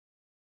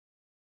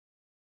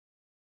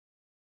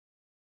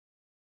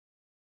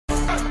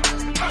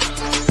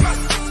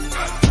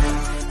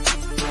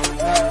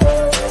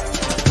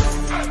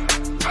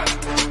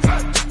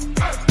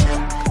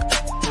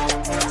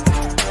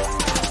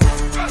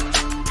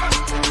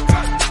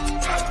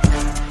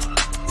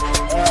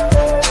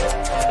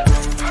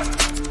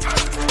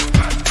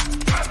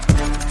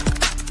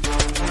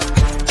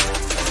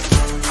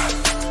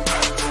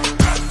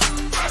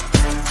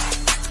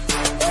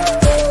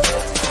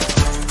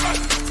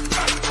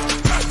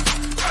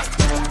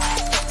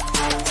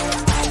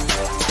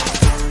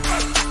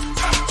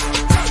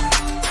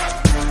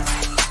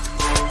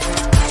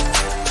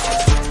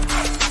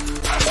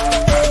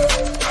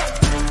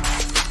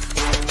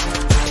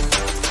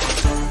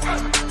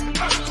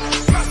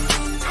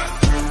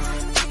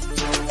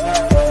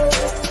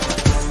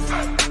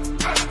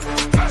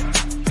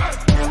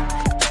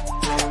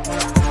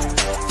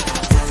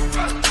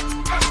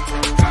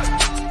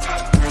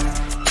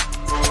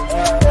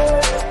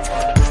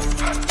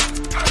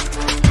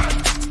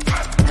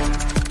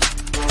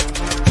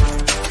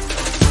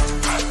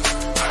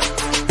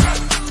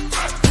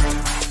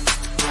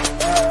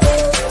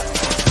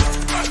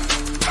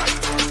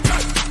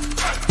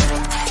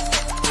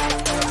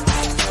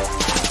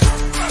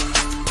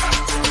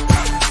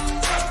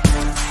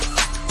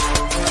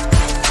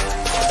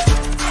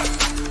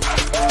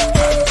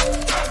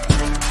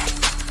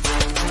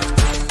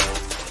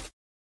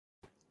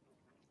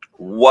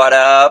What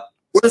up?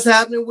 What's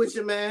happening with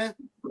you, man?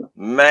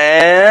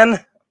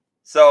 Man.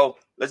 So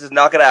let's just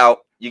knock it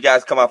out. You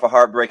guys come off a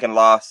heartbreaking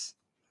loss.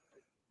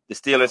 The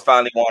Steelers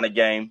finally won a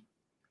game.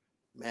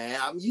 Man,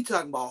 you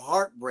talking about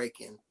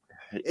heartbreaking.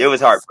 It was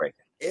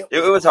heartbreaking. It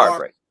was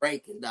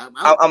heartbreaking. I'm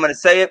going to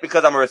say it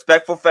because I'm a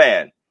respectful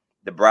fan.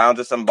 The Browns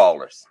are some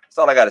ballers. That's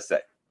all I got to say.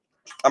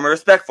 I'm a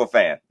respectful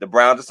fan. The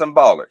Browns are some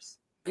ballers.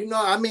 You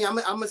know, I mean, I'm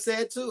going to say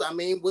it too. I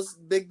mean,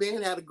 Big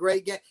Ben had a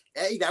great game.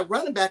 Hey, that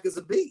running back is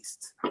a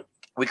beast.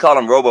 We call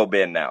him Robo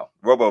Ben now.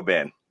 Robo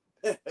Ben.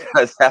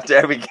 Because after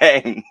every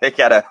game, they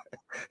got to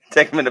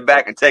take him in the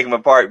back and take him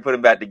apart and put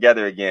him back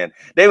together again.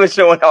 They were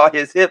showing all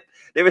his hip.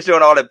 They were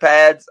showing all the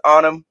pads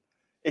on him.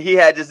 He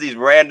had just these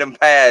random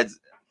pads,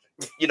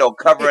 you know,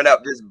 covering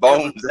up just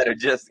bones that are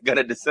just going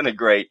to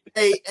disintegrate.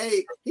 Hey,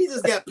 he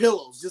just got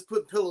pillows. Just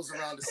put pillows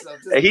around himself.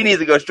 Hey, he needs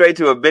to go straight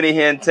to a Benny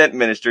Hinn tent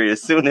ministry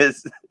as soon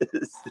as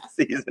the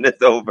season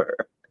is over.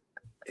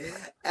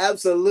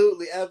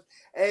 Absolutely.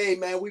 Hey,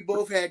 man, we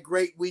both had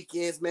great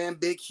weekends, man.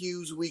 Big,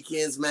 huge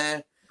weekends,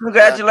 man.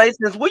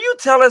 Congratulations. Will you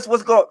tell us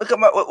what's going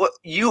on?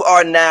 You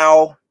are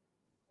now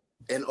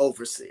an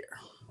overseer.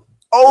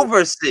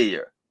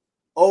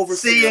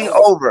 Seeing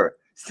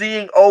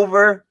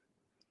over.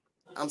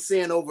 I'm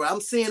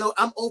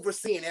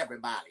overseeing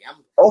everybody.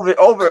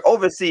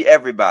 Oversee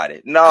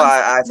everybody. No,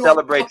 I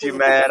celebrate you,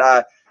 man.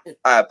 I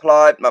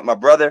applaud my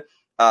brother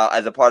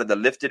as a part of the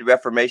Lifted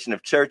Reformation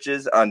of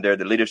Churches under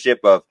the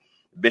leadership of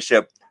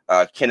Bishop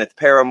Kenneth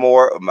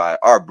Paramore,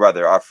 our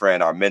brother, our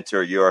friend, our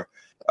mentor. You're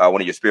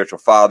one of your spiritual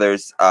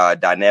fathers,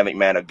 dynamic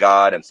man of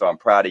God. And so I'm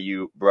proud of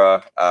you,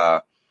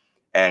 bruh,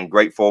 and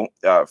grateful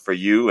for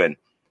you. And,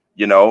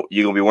 you know,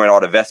 you're going to be wearing all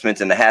the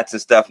vestments and the hats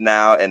and stuff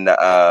now and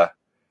the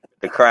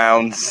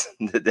crowns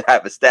to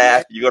have a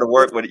staff. You go to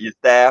work with your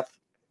staff.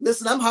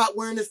 Listen, I'm hot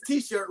wearing this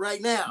T-shirt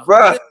right now.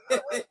 Bruh,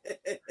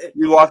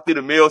 you walk through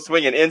the meal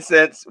swinging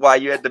incense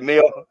while you're at the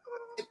meal.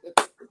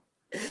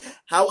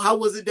 How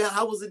was it down?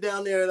 How was it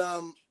down there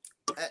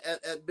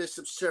at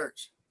Bishop's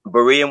Church?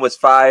 Berean was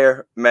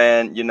fire,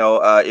 man. You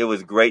know, it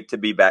was great to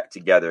be back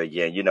together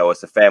again. You know,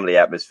 it's a family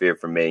atmosphere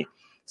for me.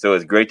 So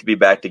it's great to be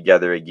back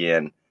together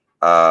again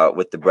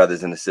with the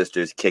brothers and the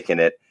sisters kicking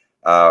it.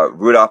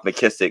 Rudolph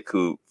McKissick,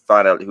 who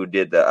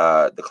did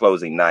the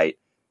closing night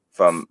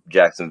from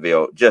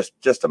Jacksonville,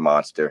 just a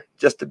monster,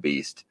 just a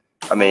beast.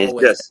 I mean,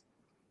 it's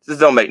just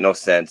don't make no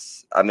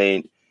sense. I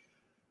mean,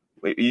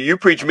 you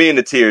preach me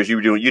into tears.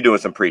 You doing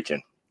some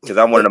preaching because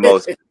I'm one of the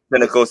most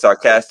cynical,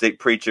 sarcastic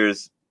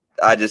preachers.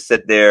 I just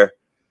sit there,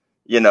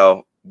 you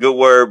know, good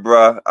word,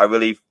 bruh. I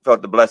really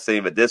felt the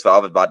blessing, but this, I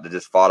was about to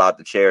just fall out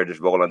the chair, just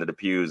roll under the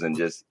pews and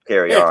just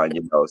carry on,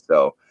 you know.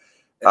 So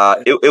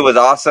it was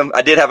awesome.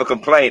 I did have a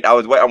complaint.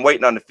 I'm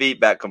waiting on the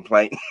feedback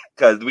complaint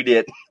because we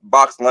did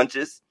boxed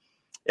lunches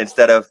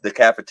instead of the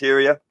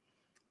cafeteria,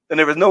 and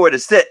there was nowhere to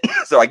sit.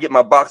 So I get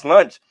my boxed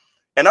lunch,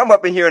 and I'm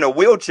up in here in a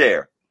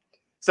wheelchair.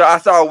 So I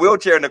saw a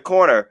wheelchair in the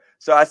corner.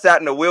 So I sat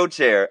in a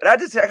wheelchair, and I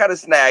kind of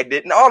snagged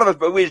it. And all of us,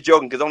 but we was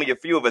joking because only a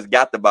few of us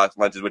got the box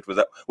lunches, which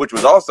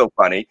was also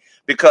funny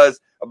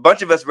because a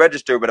bunch of us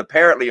registered, but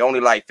apparently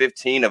only like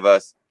 15 of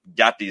us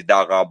got these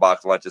doggone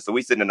box lunches. So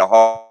we sitting in the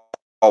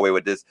hallway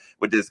with this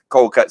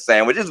cold cut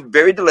sandwich. It's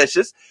very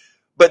delicious.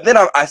 But then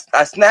I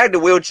snagged the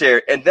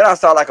wheelchair, and then I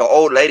saw like an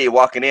old lady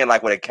walking in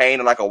like with a cane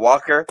and like a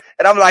walker,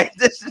 and I'm like,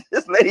 this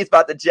lady's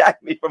about to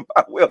jack me from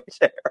my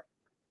wheelchair.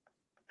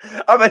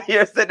 I'm in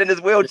here sitting in this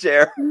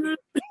wheelchair.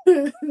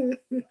 But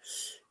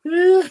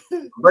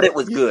it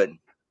was good.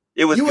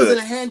 You was in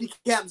a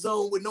handicap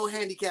zone with no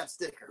handicap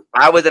sticker.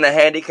 I was in a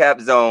handicap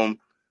zone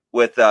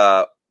with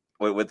no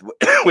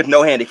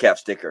handicap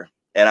sticker.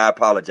 And I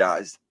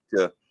apologize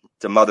to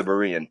Mother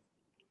Berean.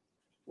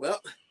 Well,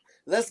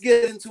 let's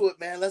get into it,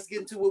 man. Let's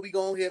get into what we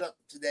gonna hit up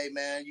today,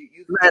 man.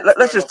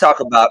 Let's just talk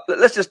about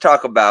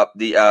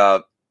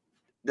the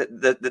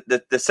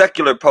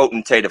secular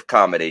potentate of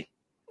comedy,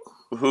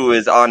 who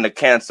is on the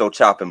cancel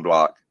chopping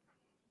block,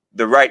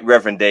 the Right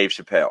Reverend Dave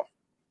Chappelle.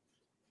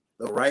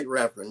 The Right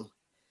Reverend.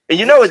 And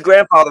you know his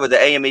grandfather was an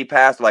AME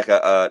pastor, like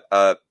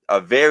a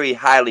very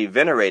highly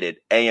venerated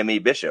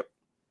AME bishop.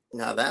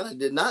 Now that I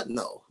did not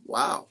know.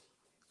 Wow.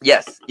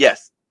 Yes.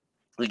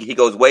 He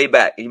goes way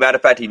back. As a matter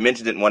of fact, he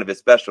mentioned it in one of his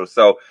specials.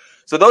 So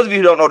those of you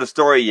who don't know the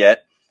story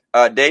yet,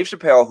 Dave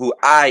Chappelle, who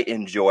I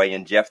enjoy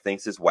and Jeff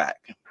thinks is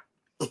whack,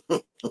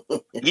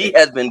 he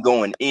has been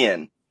going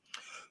in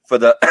for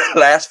the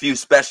last few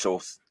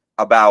specials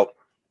about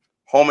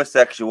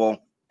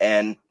homosexual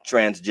and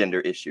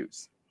transgender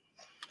issues.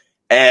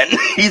 And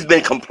he's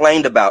been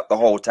complained about the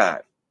whole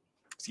time.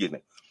 Excuse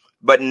me.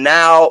 But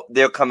now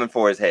they're coming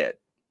for his head.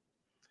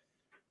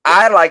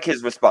 I like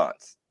his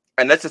response.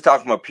 And let's just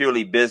talk from a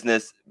purely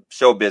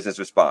show business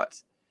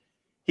response.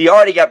 He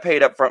already got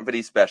paid up front for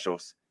these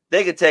specials.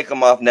 They could take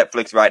him off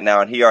Netflix right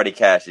now and he already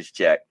cashed his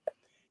check.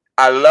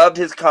 I loved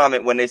his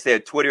comment when they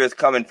said Twitter is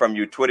coming from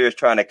you. Twitter is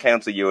trying to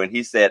cancel you. And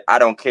he said, I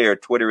don't care.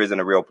 Twitter isn't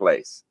a real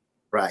place.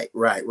 Right.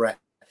 Well,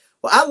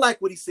 I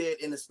like what he said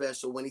in the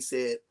special when he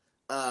said,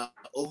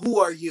 who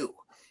are you?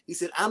 He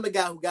said, I'm the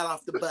guy who got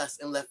off the bus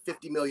and left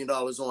 $50 million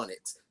on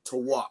it to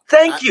walk.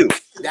 Thank you.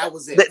 That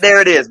was it.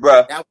 There it is,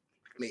 bro. That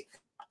was me.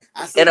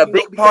 I said, and a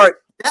big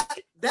part.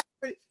 That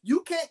you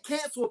can't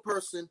cancel a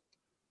person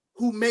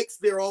who makes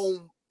their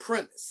own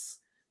premise.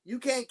 You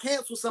can't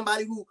cancel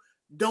somebody who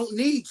don't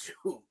need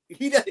you.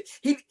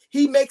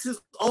 He makes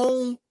his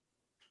own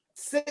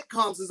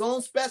sitcoms, his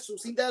own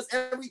specials. He does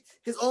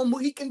his own.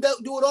 He can do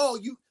it all.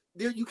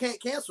 You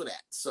can't cancel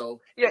that. So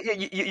yeah,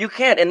 you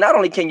can't. And not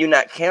only can you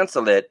not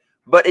cancel it,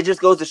 but it just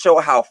goes to show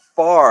how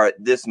far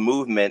this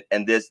movement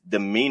and this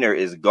demeanor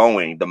is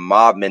going. The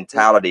mob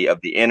mentality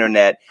of the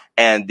internet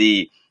and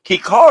he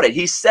called it.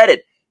 He said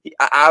it.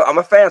 I'm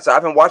a fan, so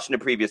I've been watching the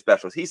previous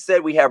specials. He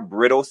said we have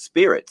brittle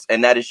spirits,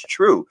 and that is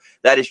true.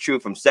 That is true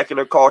from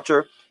secular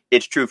culture.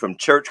 It's true from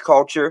church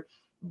culture.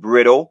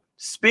 Brittle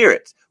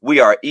spirits. We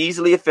are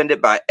easily offended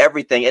by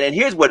everything. And then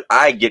here's what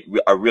I get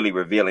a really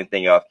revealing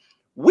thing of.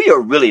 We are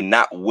really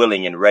not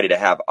willing and ready to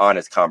have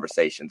honest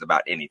conversations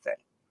about anything.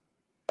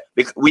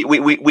 Because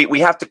we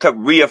have to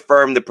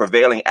reaffirm the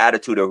prevailing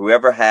attitude of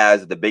whoever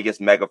has the biggest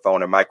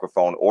megaphone or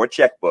microphone or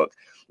checkbook.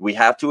 We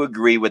have to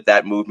agree with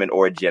that movement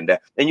or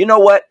agenda. And you know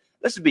what?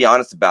 Let's just be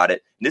honest about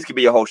it. This could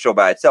be a whole show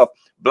by itself.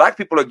 Black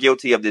people are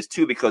guilty of this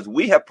too, because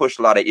we have pushed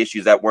a lot of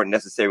issues that weren't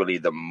necessarily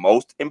the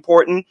most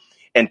important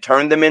and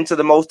turned them into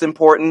the most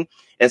important.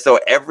 And so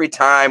every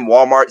time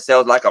Walmart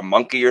sells like a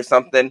monkey or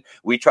something,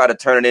 we try to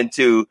turn it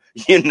into,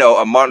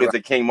 a Martin Luther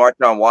King march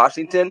on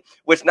Washington,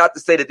 which not to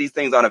say that these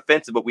things aren't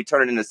offensive, but we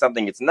turn it into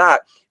something it's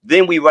not.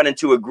 Then we run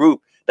into a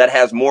group that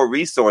has more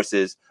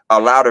resources,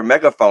 a louder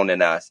megaphone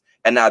than us.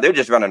 And now they're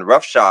just running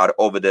roughshod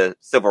over the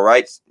civil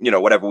rights,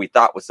 whatever we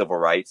thought was civil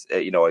rights,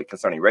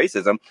 concerning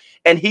racism.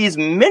 And he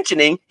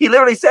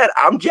literally said,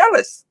 I'm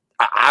jealous.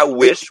 I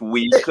wish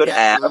we could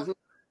have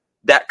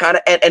that kind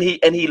of,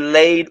 and he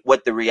laid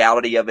what the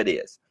reality of it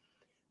is.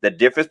 The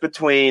difference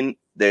between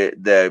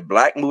the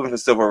black movement for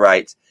civil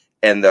rights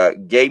and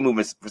the gay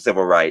movement for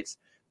civil rights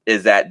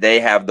is that they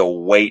have the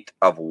weight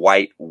of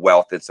white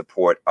wealth and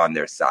support on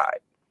their side.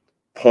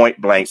 Point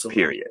blank,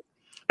 period.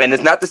 And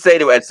it's not to say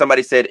that, as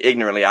somebody said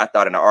ignorantly, I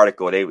thought in an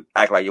article, they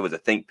act like it was a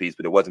think piece,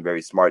 but it wasn't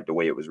very smart the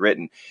way it was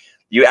written.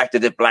 You act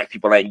as if black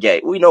people ain't gay.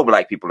 We know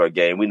black people are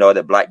gay, and we know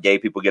that black gay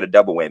people get a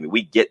double whammy.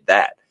 We get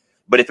that.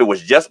 But if it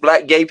was just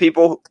black gay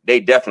people,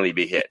 they'd definitely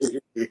be hit.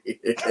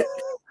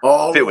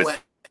 If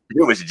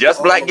it was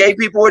just black gay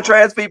people or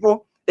trans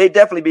people, they'd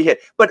definitely be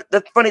hit. But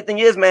the funny thing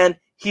is, man,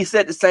 he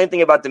said the same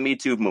thing about the Me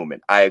Too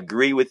movement. I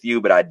agree with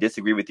you, but I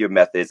disagree with your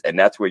methods. And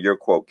that's where your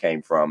quote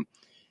came from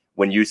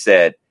when you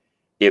said,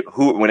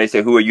 when they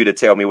say, who are you to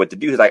tell me what to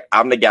do? He's like,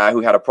 I'm the guy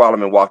who had a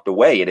problem and walked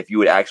away. And if you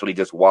would actually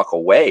just walk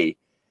away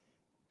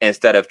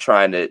instead of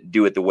trying to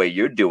do it the way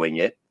you're doing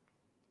it,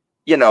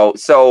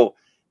 so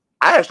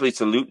I actually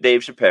salute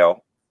Dave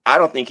Chappelle. I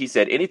don't think he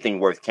said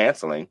anything worth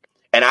canceling.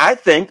 And I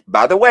think,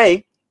 by the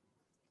way,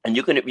 and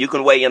you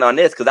can weigh in on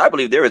this, because I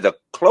believe there is a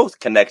close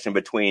connection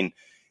between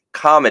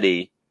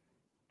comedy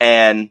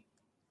and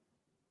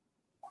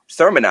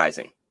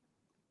sermonizing.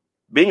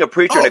 Being a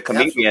preacher and a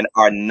comedian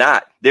are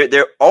not,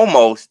 they're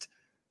almost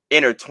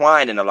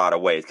intertwined in a lot of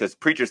ways, because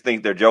preachers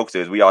think they're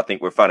jokesters. We all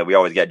think we're funny. We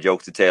always got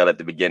jokes to tell at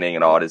the beginning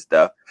and all this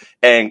stuff.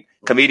 And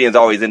comedians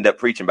always end up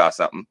preaching about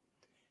something.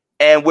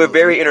 And we're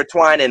very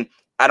intertwined. And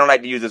I don't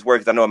like to use this word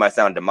because I know it might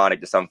sound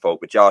demonic to some folk,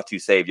 but y'all too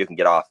saved, you can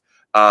get off.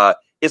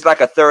 It's like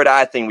a third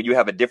eye thing where you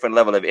have a different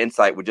level of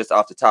insight where just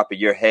off the top of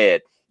your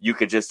head, you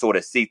can just sort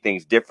of see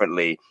things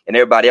differently. And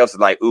everybody else is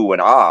like, ooh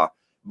and ah.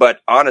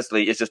 But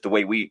honestly, it's just the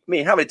way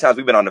how many times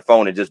we've been on the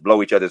phone and just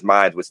blow each other's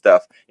minds with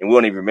stuff and we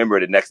won't even remember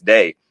it the next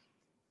day.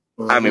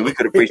 I mean, we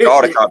could have preached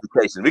all the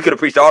convocations. We could have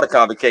preached all the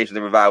convocations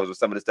and revivals with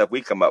some of the stuff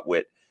we come up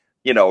with,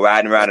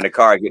 riding around in the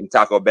car, getting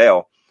Taco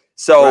Bell.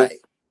 So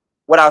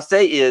what I'll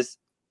say is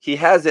he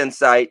has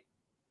insight.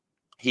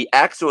 He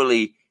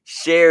actually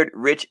shared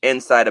rich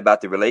insight about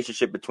the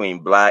relationship between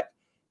black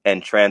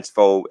and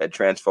transphobic,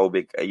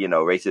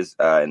 racist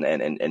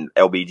and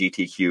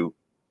LGBTQ.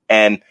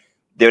 And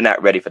they're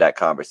not ready for that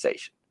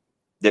conversation.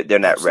 They're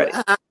not ready.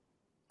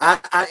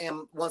 I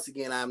am, once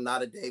again, I'm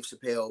not a Dave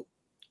Chappelle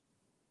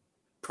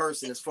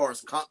person as far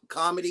as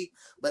comedy,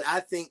 but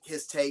I think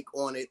his take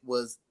on it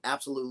was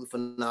absolutely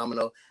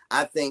phenomenal.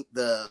 I think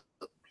that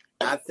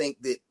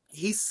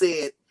he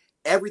said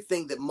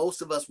everything that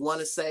most of us want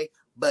to say,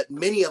 but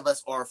many of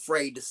us are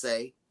afraid to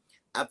say.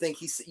 I think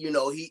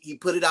he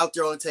put it out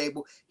there on the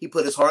table. He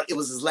put his heart. It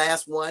was his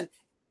last one,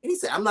 and he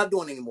said, "I'm not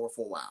doing it anymore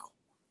for a while."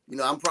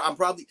 I'm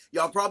probably.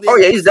 Oh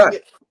yeah, he's done.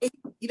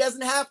 He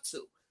doesn't have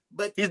to,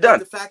 but he's done.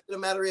 The fact of the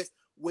matter is,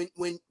 when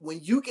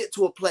you get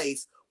to a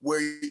place where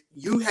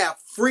you have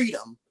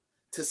freedom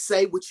to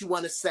say what you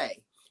want to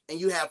say, and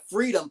you have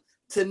freedom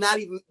to not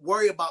even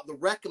worry about the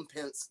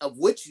recompense of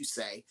what you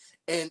say,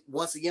 and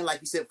once again, like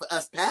you said, for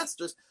us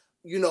pastors,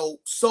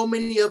 so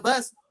many of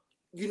us,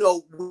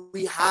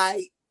 we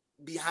hide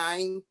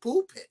behind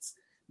pulpits.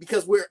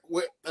 Because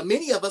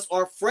many of us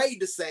are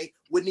afraid to say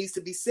what needs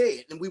to be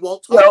said, and we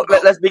won't talk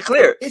about. Let's be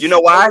clear. You know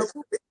why?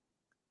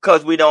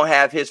 Because we don't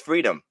have his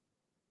freedom.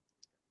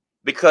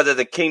 because as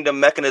a kingdom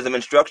mechanism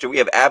and structure, we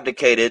have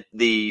abdicated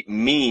the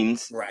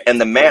means Right. and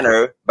the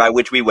manner by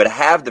which we would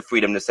have the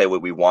freedom to say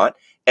what we want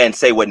and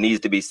say what needs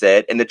to be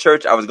said. And the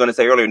church, I was going to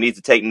say earlier, needs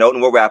to take note,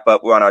 and we'll wrap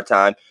up. We're on our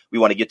time. We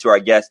want to get to our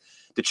guests.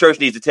 The church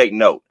needs to take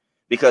note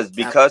because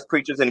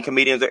preachers and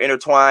comedians are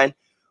intertwined.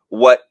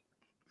 What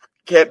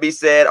can't be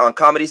said on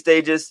comedy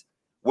stages,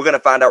 we're going to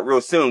find out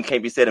real soon,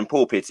 can't be said in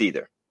pulpits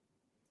either.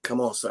 Come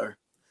on, sir.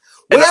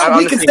 Well,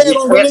 we can say it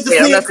on religiously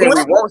I'm not saying we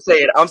incorrect. won't say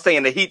it. I'm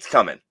saying the heat's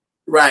coming.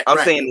 Right. I'm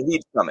saying the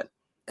heat's coming.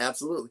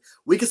 Absolutely.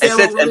 We can say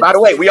and by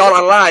the way, we all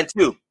online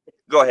too.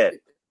 Go ahead.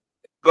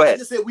 I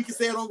just said we can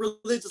say it on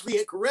religiously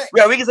incorrect.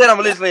 Yeah, we can say it on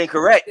religiously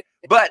incorrect,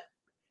 but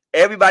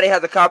everybody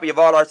has a copy of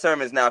all our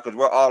sermons now because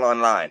we're all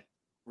online.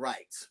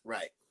 Right.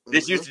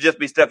 This used to just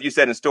be stuff you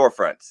said in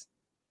storefronts.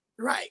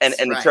 Right. And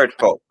the church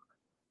folk.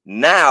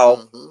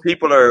 Now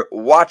people are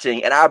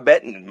watching, and I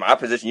bet in my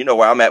position, you know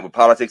where I'm at with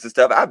politics and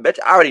stuff. I bet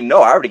you I already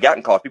know. I already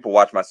gotten calls. People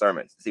watch my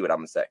sermons to see what I'm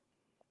gonna say.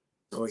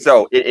 Oh, yeah.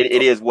 So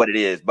it is what it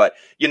is. But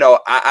you know,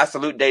 I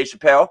salute Dave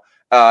Chappelle,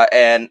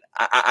 and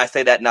I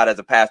say that not as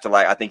a pastor,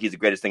 like I think he's the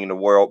greatest thing in the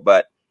world,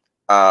 but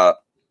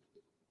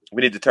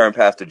we need to turn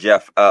Pastor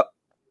Jeff up.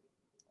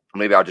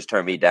 Maybe I'll just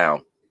turn me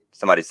down.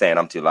 Somebody's saying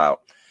I'm too loud.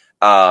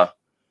 I'll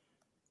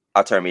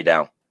turn me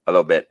down a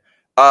little bit.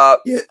 But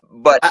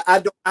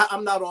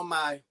I'm not on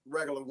my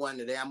regular one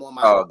today. I'm on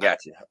my. Oh,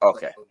 gotcha.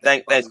 Okay.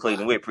 Thanks,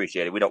 Cleveland. We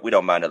appreciate it. We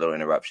don't mind a little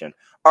interruption.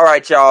 All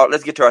right, y'all.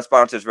 Let's get to our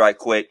sponsors right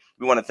quick.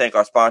 We want to thank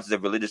our sponsors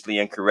of Religiously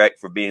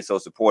Incorrect for being so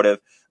supportive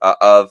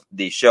of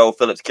the show.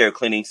 Phillips Care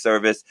Cleaning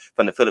Service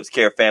from the Phillips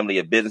Care family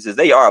of businesses.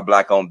 They are a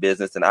Black-owned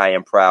business, and I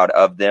am proud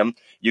of them.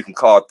 You can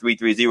call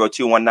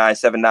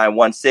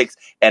 330-219-7916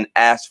 and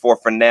ask for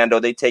Fernando.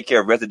 They take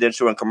care of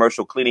residential and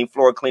commercial cleaning,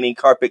 floor cleaning,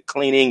 carpet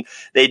cleaning.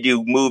 They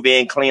do move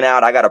in, clean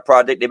out. I got a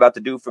project they're about to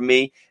do for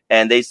me,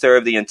 and they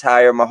serve the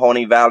entire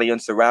Mahoning Valley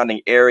and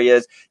surrounding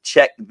areas.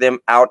 Check them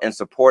out and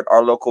support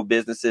our local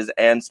businesses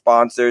and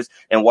sponsors.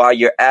 And while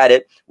you're at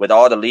it, with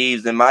all the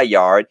leaves in my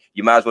yard,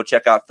 you might as well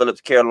check out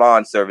Phillips Care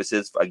Lawn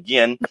Services,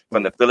 again,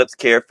 from the Phillips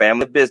Care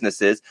family of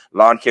businesses.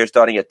 Lawn care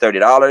starting at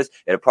 $30.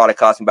 It'll probably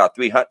cost me about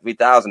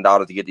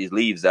 $3,000 to get these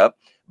leaves up.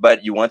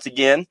 But you, once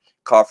again,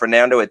 call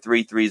Fernando at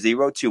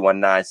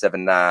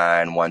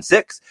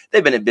 330-219-7916.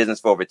 They've been in business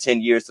for over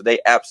 10 years, so they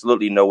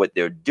absolutely know what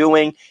they're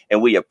doing,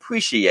 and we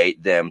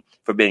appreciate them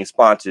for being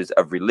sponsors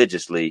of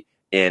Religiously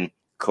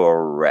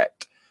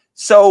Incorrect.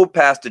 So,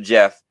 Pastor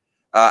Jeff,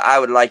 I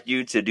would like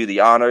you to do the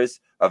honors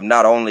of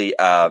not only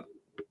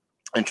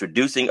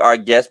introducing our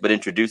guest, but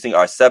introducing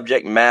our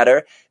subject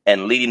matter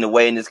and leading the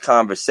way in this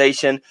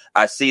conversation.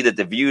 I see that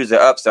the views are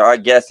up, so our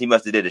guest, he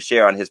must have did a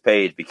share on his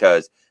page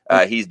because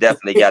he's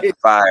definitely got the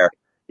fire.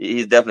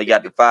 He's definitely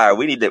got the fire.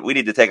 We need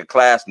to take a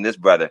class from this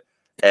brother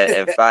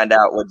and find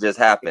out what just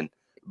happened.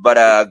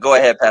 But go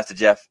ahead, Pastor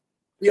Jeff.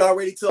 He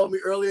already told me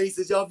earlier. He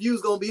says your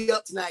view's gonna be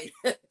up tonight.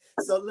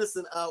 So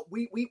listen,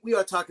 we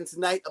are talking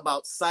tonight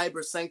about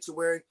cyber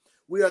sanctuary.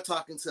 We are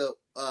talking to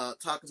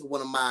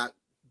one of my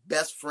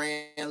best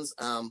friends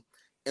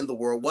in the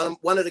world.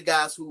 One of the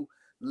guys who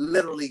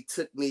literally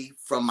took me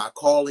from my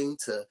calling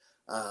to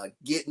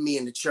getting me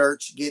in the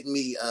church, getting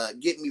me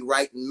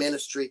right in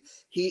ministry.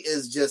 He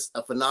is just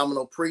a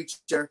phenomenal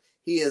preacher.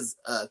 He is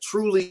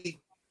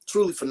truly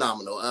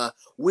phenomenal.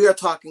 We are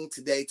talking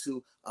today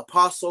to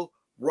Apostle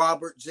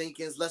Robert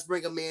Jenkins. Let's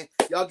bring him in.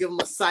 Y'all give him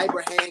a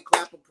cyber hand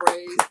clap of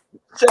praise.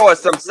 Show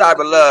us some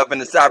cyber love in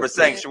the cyber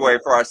sanctuary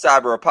for our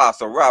cyber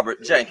apostle,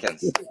 Robert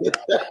Jenkins.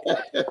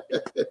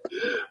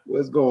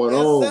 What's going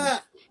on?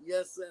 Sir.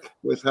 Yes, sir.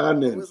 What's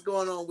happening? What's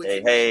going on with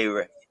you? Hey.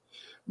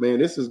 Man,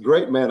 this is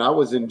great, man. I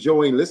was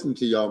enjoying listening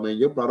to y'all, man.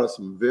 You brought up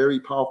some very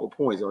powerful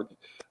points. I'm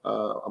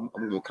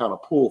going to kind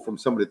of pull from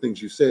some of the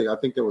things you said. I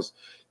think that was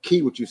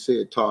key what you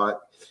said, Todd,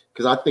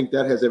 because I think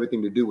that has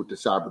everything to do with the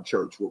cyber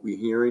church. What we're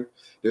hearing,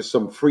 there's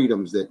some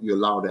freedoms that you're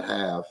allowed to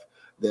have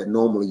that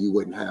normally you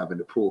wouldn't have in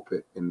the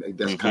pulpit, and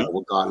that's kind of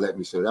what God let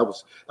me say. That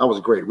was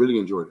great. Really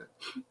enjoyed it.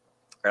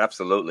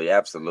 Absolutely.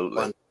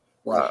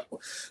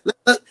 Wonderful.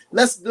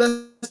 Let's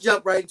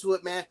jump right into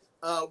it, man.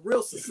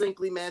 Real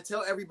succinctly, man.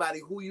 Tell everybody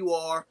who you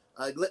are.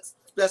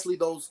 Especially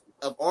those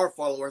of our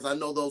followers. I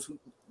know those who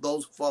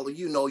follow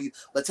you know you,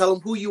 but tell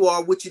them who you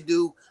are, what you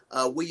do,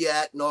 where you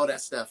at, and all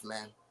that stuff,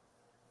 man.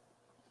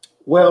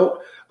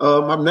 Well,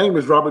 my name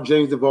is Robert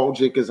James Duvall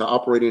Jenkins. I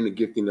operate in the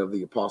gifting of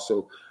the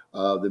apostle.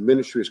 The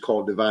ministry is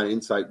called Divine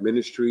Insight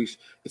Ministries.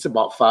 It's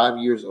about 5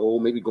 years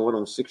old, maybe going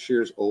on 6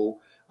 years old.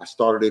 I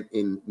started it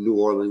in New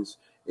Orleans,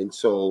 and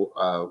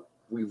so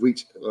we've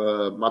reached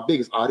my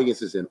biggest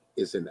audience is in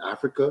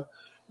Africa.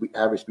 We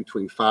average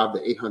between 500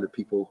 to 800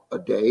 people a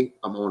day.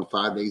 I'm on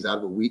 5 days out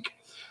of a week.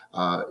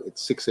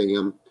 It's 6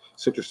 a.m.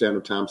 Central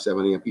Standard Time,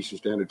 7 a.m. Eastern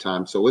Standard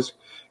Time. So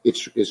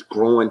it's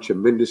growing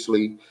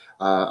tremendously.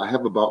 I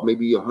have about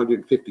maybe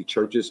 150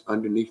 churches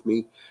underneath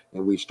me,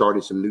 and we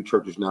started some new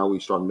churches now. We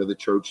started another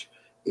church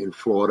in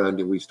Florida, and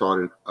then we're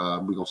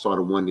gonna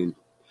start one in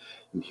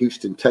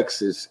Houston,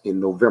 Texas in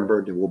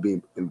November. Then we'll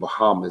be in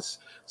Bahamas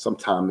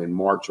sometime in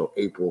March or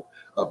April.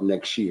 of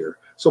next year.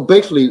 So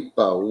basically,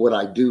 what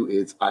I do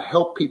is I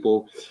help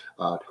people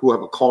who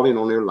have a calling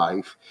on their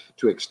life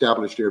to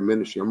establish their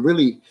ministry. I'm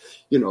really,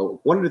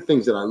 one of the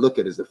things that I look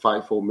at is the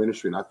fivefold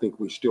ministry, and I think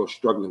we're still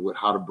struggling with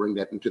how to bring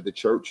that into the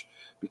church,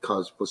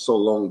 because for so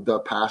long the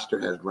pastor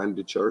has run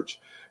the church.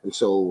 And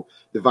so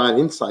Divine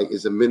Insight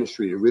is a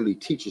ministry that really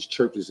teaches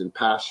churches and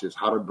pastors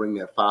how to bring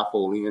that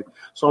fivefold in.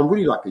 So I'm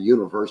really like a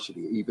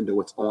university, even though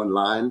it's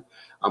online.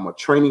 I'm a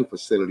training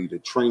facility to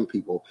train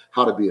people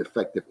how to be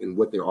effective in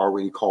what they're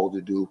already called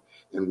to do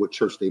and what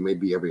church they may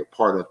be a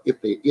part of,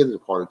 if they is a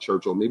part of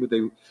church, or maybe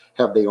they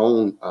have their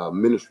own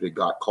ministry that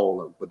God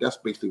called them. But that's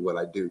basically what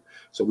I do.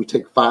 So we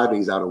take 5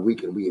 days out a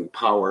week and we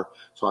empower.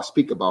 So I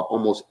speak about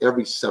almost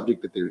every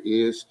subject that there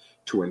is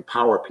to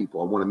empower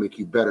people. I want to make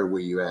you better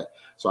where you're at.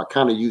 So I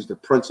kind of use the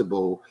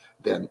principle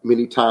that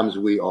many times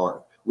we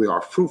are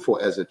fruitful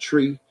as a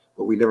tree,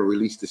 but we never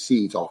release the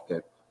seeds off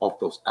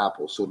those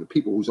apples. So the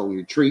people who's on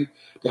your tree,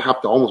 they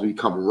have to almost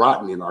become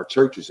rotten in our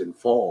churches and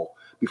fall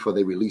before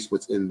they release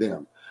what's in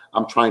them.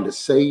 I'm trying to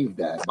save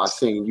that by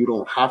saying you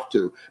don't have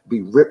to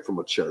be ripped from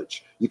a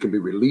church. You can be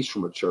released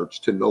from a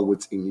church to know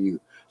what's in you.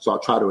 So I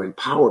try to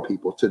empower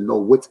people to know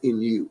what's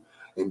in you.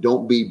 And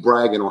don't be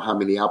bragging on how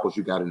many apples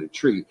you got in the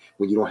tree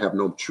when you don't have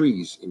no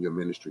trees in your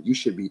ministry. You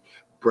should be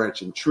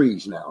branching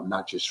trees now,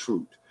 not just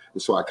fruit.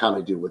 And so I kind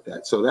of deal with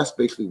that. So that's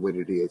basically what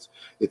it is.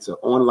 It's an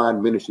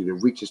online ministry that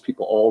reaches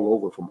people all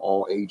over from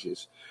all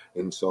ages.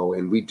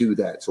 And we do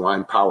that. So I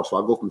empower. So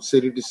I go from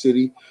city to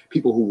city.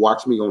 People who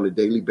watch me on a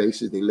daily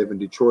basis, they live in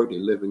Detroit, they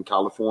live in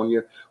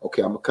California.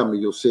 Okay, I'm going to come to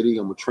your city.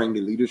 I'm going to train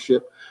the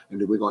leadership. And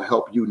then we're going to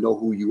help you know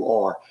who you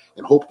are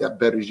and hope that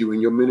betters you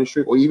in your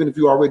ministry. Or even if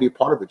you're already a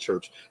part of a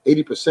church,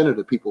 80% of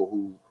the people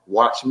who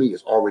watch me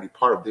is already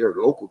part of their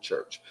local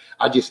church.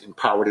 I just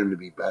empower them to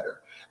be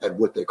better at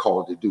what they're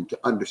called to do, to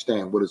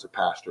understand what is a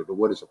pastor,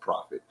 what is a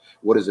prophet,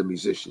 what is a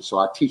musician. So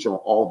I teach on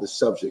all the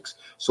subjects.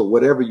 So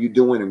whatever you're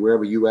doing and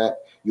wherever you at,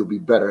 you'll be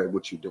better at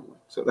what you're doing.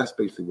 So that's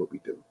basically what we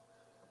do.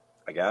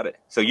 I got it.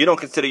 So you don't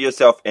consider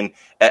yourself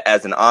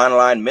as an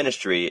online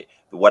ministry.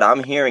 What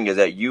I'm hearing is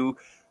that you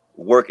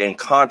work in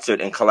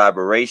concert and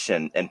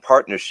collaboration and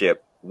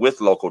partnership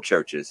with local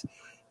churches,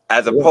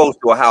 as opposed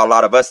to how a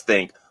lot of us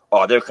think,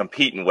 oh, they're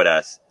competing with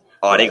us.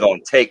 Oh, they gonna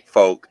take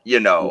folk,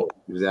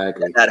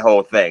 exactly that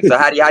whole thing. So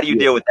how do you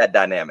deal with that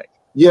dynamic?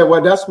 Yeah,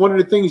 well, that's one of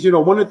the things,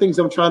 one of the things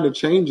I'm trying to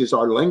change is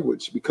our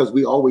language, because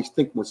we always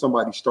think when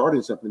somebody's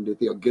starting something that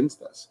they're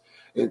against us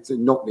and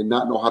not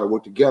know how to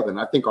work together. And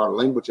I think our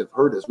language has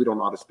hurt us. We don't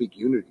know how to speak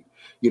unity.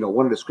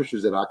 One of the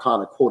scriptures that I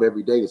kind of quote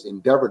every day is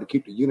endeavor to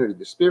keep the unity of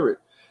the spirit.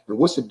 And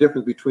what's the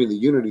difference between the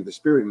unity of the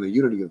spirit and the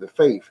unity of the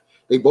faith?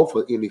 They both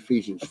are in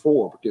Ephesians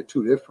 4, but they're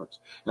two different.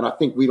 And I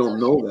think we don't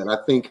know that.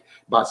 I think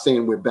by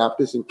saying we're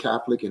Baptist and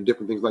Catholic and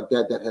different things like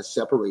that, that has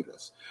separated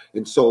us.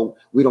 And so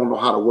we don't know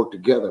how to work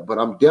together. But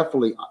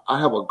I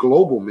have a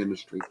global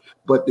ministry,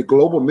 but the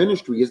global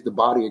ministry is the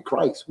body of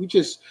Christ. We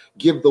just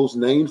give those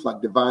names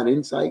like Divine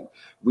Insight.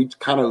 We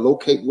kind of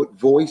locate what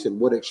voice and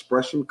what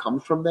expression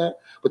comes from that.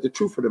 But the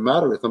truth of the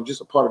matter is I'm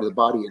just a part of the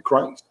body of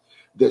Christ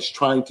that's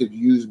trying to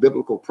use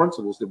biblical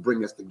principles to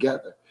bring us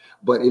together.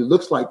 But it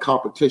looks like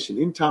competition.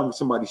 Anytime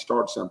somebody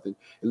starts something,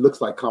 it looks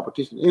like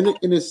competition.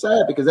 And it's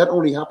sad because that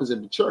only happens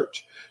in the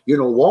church.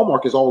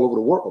 Walmart is all over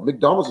the world.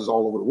 McDonald's is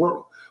all over the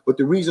world. But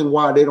the reason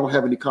why they don't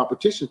have any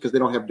competition is because they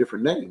don't have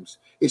different names.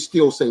 It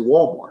still say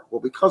Walmart.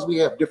 Well, because we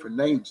have different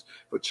names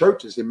for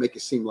churches, it make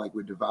it seem like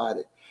we're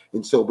divided.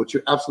 And so, but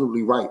you're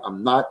absolutely right.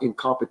 I'm not in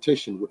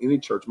competition with any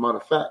church. Matter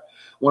of fact,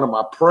 one of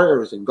my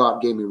prayers, and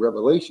God gave me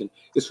revelation,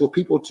 is for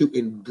people to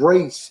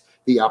embrace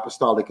the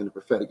apostolic and the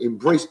prophetic,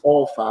 embrace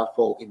all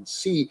fivefold and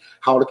see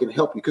how it can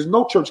help you. Because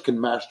no church can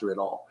master it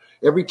all.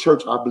 Every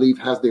church, I believe,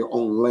 has their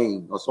own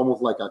lane. It's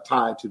almost like a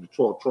tie to the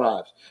 12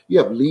 tribes. You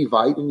have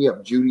Levite and you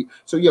have Judy.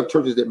 So you have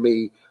churches that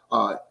may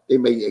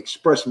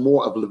express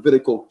more of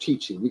Levitical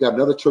teaching. You got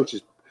another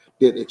churches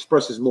that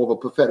expresses more of a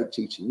prophetic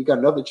teaching. You got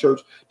another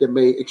church that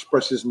may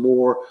expresses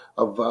more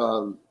of,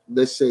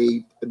 let's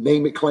say,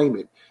 name it, claim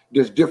it.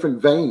 There's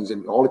different veins,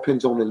 and it all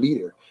depends on the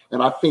leader.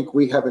 And I think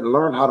we haven't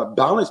learned how to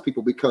balance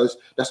people because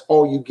that's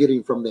all you're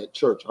getting from that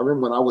church. I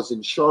remember when I was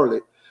in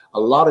Charlotte, a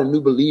lot of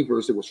new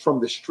believers that was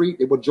from the street,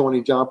 they were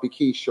joining John P.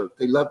 Key's church.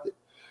 They loved it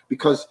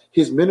because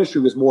his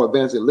ministry was more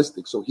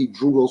evangelistic. So he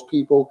drew those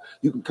people.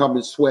 You can come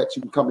in sweats.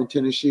 You can come in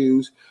tennis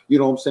shoes. You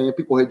know what I'm saying?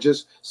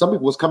 Some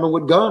people was coming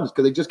with guns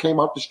because they just came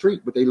off the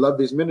street, but they loved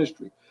his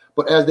ministry.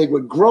 But as they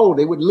would grow,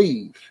 they would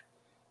leave.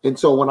 And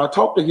so when I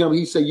talked to him,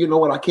 he said, you know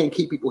what? I can't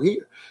keep people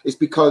here. It's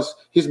because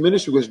his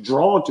ministry was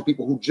drawn to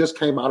people who just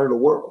came out of the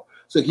world.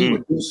 So he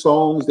would do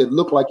songs that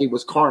looked like it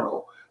was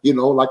carnal.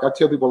 Like I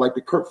tell people, like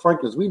the Kirk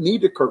Franklins, we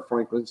need the Kirk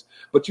Franklins,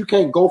 but you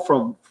can't go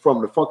from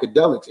the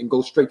Funkadelics and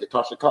go straight to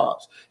Tasha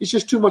Cobbs. It's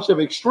just too much of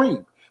an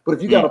extreme. But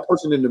if you got a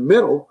person in the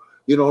middle,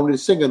 and they're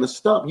singing the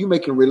stump, you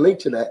can relate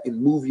to that and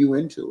move you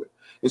into it.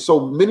 And so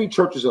many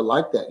churches are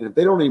like that. And if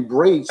they don't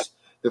embrace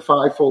the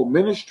fivefold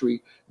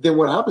ministry, then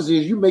what happens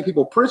is you make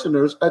people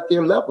prisoners at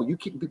their level. You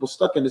keep people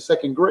stuck in the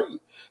second grade.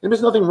 And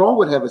there's nothing wrong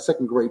with having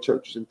second grade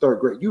churches and third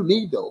grade. You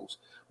need those.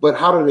 But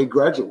how do they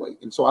graduate?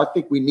 And so I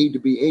think we need to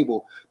be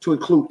able to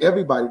include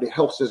everybody that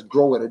helps us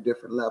grow at a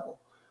different level.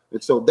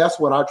 And so that's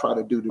what I try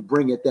to do, to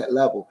bring at that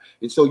level.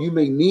 And so you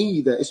may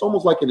need that. It's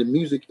almost like in the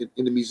music,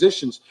 in the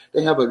musicians,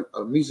 they have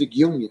a music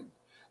union.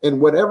 And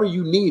whatever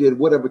you need at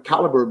whatever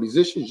caliber of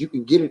musicians, you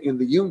can get it in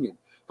the union.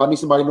 If I need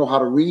somebody to know how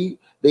to read,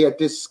 they at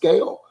this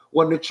scale.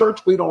 Well, in the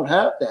church, we don't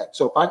have that.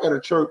 So if I got a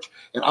church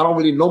and I don't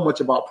really know much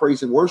about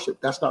praise and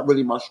worship, that's not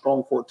really my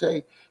strong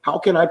forte. How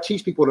can I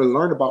teach people to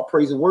learn about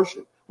praise and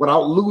worship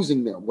without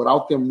losing them,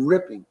 without them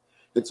ripping?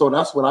 And so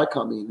that's when I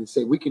come in and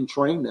say we can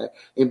train that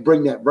and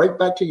bring that right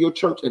back to your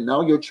church. And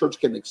now your church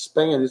can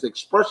expand its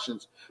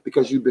expressions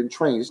because you've been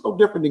trained. It's no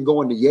different than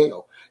going to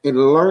Yale and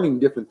learning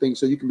different things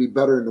so you can be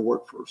better in the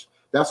workforce.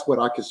 That's what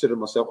I consider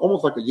myself,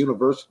 almost like a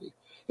university.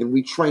 And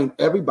we train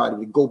everybody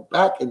to go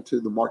back into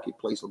the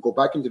marketplace or go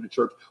back into the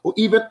church or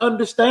even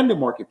understand the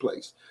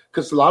marketplace.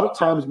 Because a lot of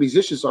times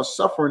musicians are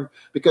suffering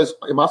because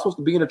am I supposed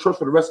to be in a church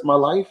for the rest of my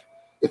life?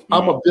 If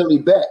I'm a Billy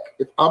Beck,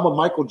 if I'm a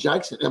Michael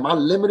Jackson, am I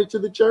limited to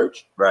the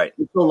church? Right.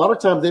 And so a lot of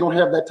times they don't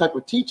have that type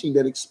of teaching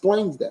that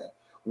explains that,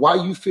 why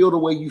you feel the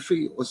way you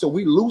feel. And so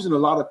we're losing a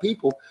lot of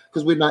people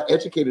because we're not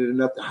educated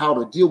enough to how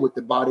to deal with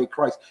the body of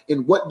Christ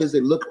and what does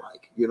it look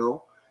like, you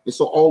know? And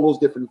so all those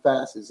different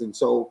facets. And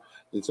so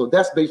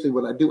that's basically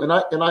what I do. And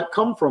I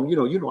come from,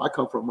 I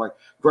come from my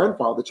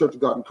grandfather, the Church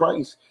of God in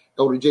Christ,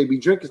 Elder J.B.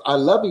 Jenkins. I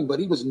love him, but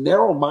he was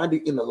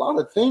narrow-minded in a lot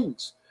of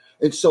things.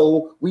 And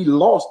so we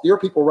lost. There are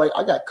people, right?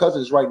 I got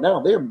cousins right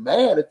now. They're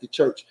mad at the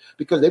church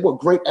because they were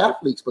great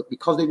athletes, but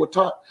because they were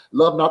taught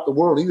love not the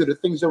world, either the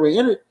things that were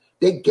in it,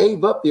 they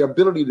gave up their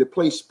ability to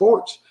play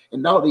sports.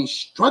 And now they're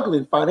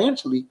struggling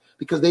financially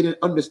because they didn't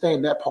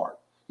understand that part,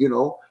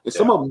 and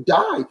some of them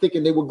died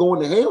thinking they were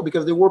going to hell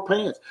because they wore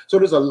pants. So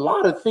there's a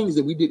lot of things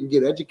that we didn't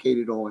get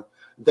educated on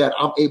that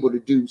I'm able to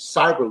do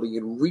cyberly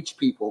and reach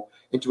people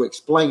and to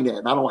explain that.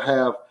 And I don't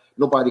have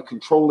nobody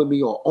controlling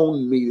me or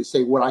owning me to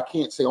say what I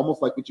can't say,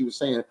 almost like what you were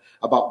saying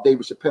about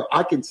David Chappelle.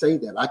 I can say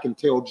that. I can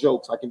tell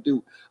jokes. I can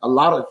do a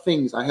lot of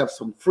things. I have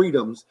some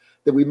freedoms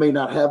that we may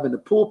not have in the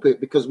pulpit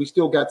because we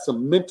still got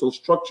some mental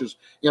structures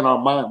in our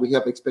mind. We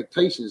have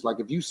expectations. Like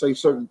if you say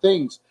certain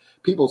things,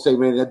 people say,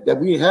 man, that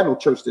we didn't have no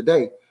church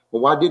today.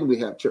 Well, why didn't we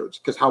have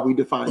church? Because how we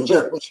define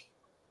church.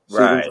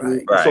 Right.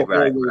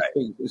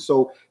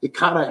 So it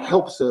kind of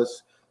helps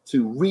us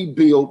to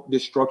rebuild the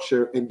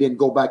structure and then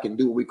go back and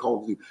do what we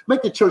call to do.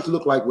 Make the church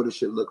look like what it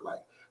should look like,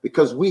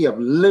 because we have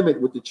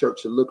limited what the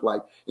church should look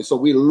like. And so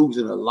we're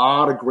losing a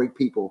lot of great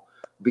people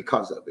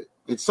because of it.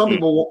 And some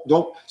people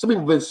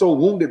have been so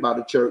wounded by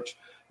the church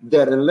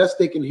that unless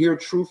they can hear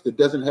truth that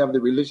doesn't have the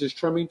religious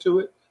trimming to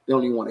it, they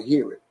don't even want to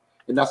hear it.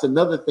 And that's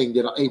another thing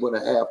that I'm able to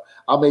have.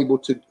 I'm able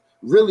to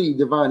really,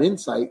 divine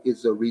insight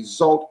is a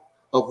result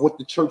of what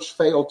the church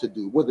failed to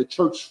do, where the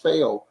church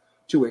failed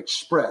to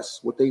express,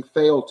 what they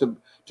failed to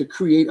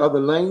create other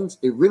lanes.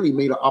 It really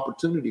made an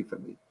opportunity for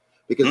me,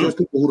 because there's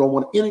people who don't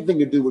want anything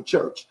to do with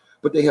church,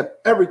 but they have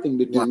everything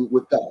to do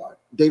with God.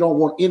 They don't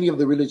want any of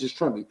the religious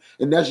trimming.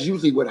 And that's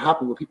usually what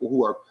happens with people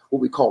who are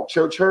what we call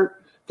church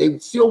hurt. They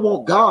still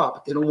want God,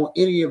 but they don't want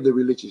any of the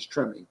religious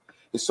trimming.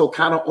 And so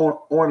kind of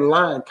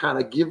online kind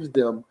of gives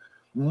them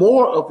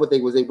more of what they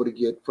was able to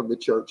get from the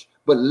church,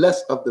 but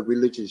less of the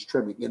religious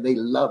trimming. And they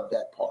love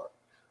that part.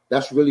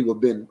 That's really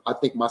what been, I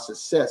think, my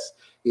success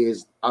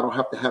is I don't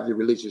have to have the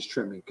religious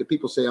trimming. Because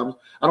people say, I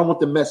don't want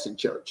the mess in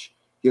church.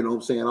 You know what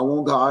I'm saying? I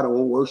want God, I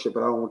want worship,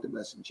 but I don't want the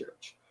mess in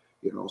church.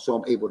 So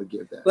I'm able to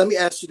give that. Let me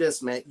ask you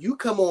this, man. You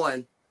come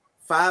on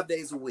 5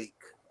 days a week,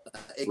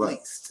 at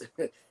least.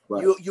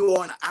 Right. You're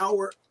on an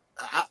hour,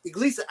 at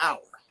least an hour.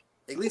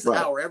 At least an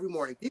hour every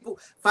morning. People,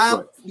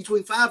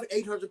 between 500 and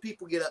 800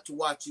 people get up to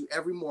watch you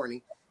every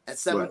morning at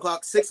 7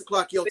 o'clock, 6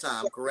 o'clock your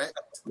time, correct?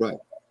 Right.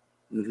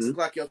 6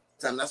 o'clock your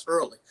time. That's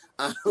early.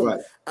 Right.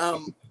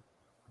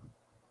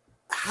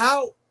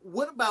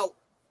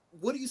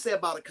 What do you say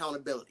about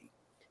accountability?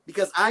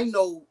 Because I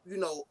know,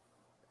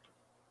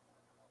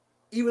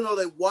 even though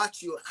they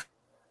watch you,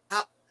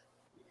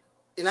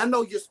 and I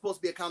know you're supposed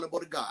to be accountable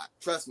to God.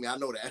 Trust me, I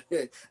know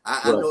that.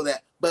 I know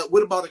that. But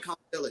what about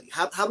accountability?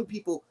 How do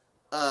people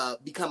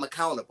become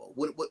accountable?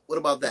 What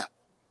about that?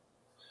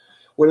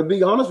 Well, to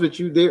be honest with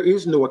you, there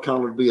is no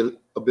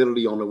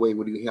accountability on the way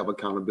when you have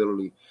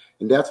accountability.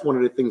 And that's one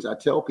of the things I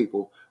tell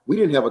people. We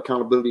didn't have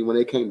accountability when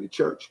they came to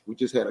church. We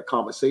just had a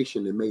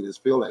conversation that made us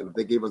feel like if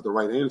they gave us the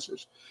right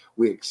answers,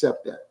 we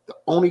accept that. The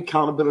only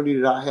accountability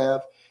that I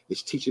have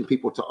is teaching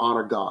people to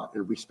honor God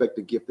and respect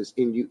the gift that's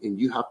in you. And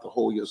you have to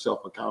hold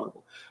yourself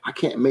accountable. I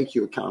can't make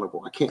you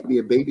accountable. I can't be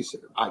a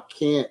babysitter. I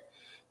can't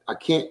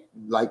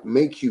like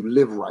make you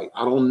live right.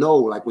 I don't know.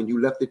 Like when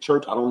you left the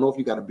church, I don't know if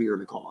you got a beer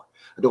in the car.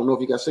 I don't know if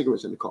you got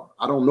cigarettes in the car.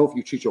 I don't know if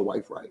you treat your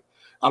wife right.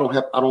 I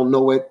don't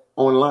know it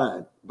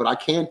online, but I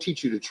can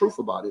teach you the truth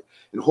about it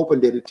and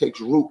hoping that it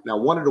takes root. Now,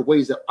 one of the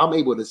ways that I'm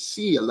able to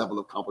see a level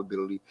of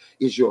accountability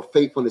is your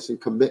faithfulness and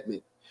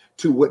commitment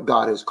to what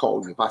God has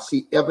called you. If I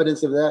see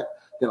evidence of that,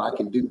 then I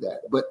can do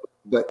that.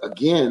 But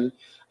again,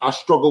 I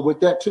struggle with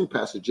that too,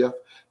 Pastor Jeff,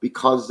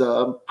 because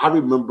I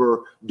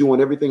remember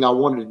doing everything I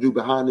wanted to do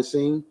behind the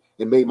scene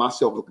and made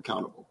myself look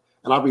accountable.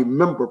 And I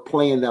remember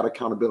playing that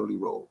accountability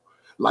role.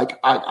 Like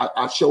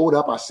I showed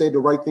up, I said the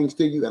right things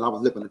to you, and I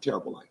was living a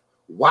terrible life.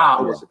 Wow,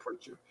 I was a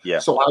preacher. Yeah.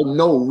 So I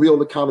know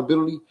real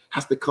accountability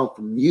has to come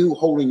from you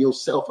holding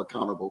yourself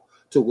accountable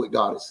to what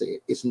God has said.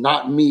 It's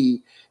not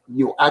me,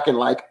 acting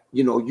like,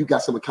 you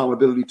got some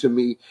accountability to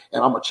me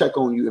and I'm going to check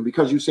on you. And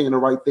because you're saying the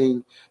right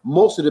thing,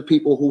 most of the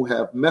people who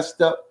have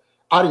messed up,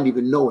 I didn't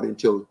even know it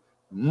until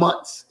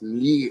months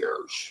and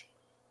years.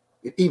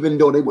 Even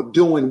though they were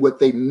doing what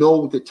they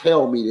know to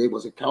tell me they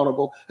was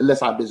accountable,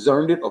 unless I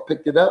discerned it or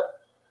picked it up.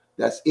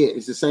 That's it.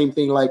 It's the same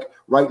thing like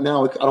right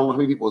now. I don't know how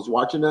many people is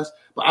watching us,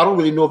 but I don't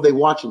really know if they're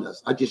watching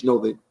us. I just know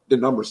that the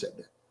number said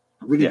that.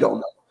 I really don't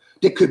know.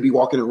 They could be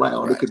walking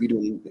around. They could be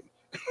doing anything.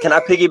 Can I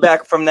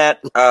piggyback from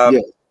that?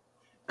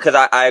 Because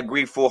I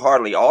agree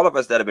full-heartedly. All of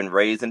us that have been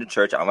raised in the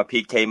church, I'm a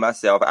PK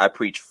myself. I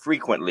preach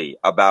frequently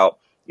about,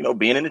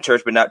 being in the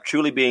church, but not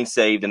truly being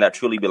saved and not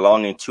truly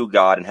belonging to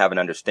God and having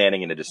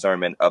understanding and a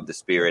discernment of the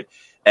Spirit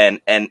and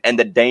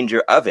the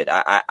danger of it.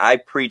 I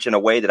preach in a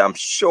way that I'm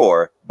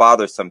sure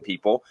bothers some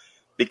people,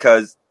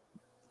 because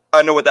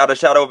I know without a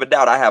shadow of a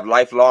doubt, I have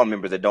lifelong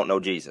members that don't know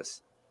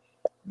Jesus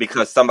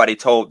because somebody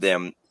told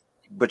them,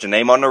 put your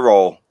name on the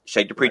roll,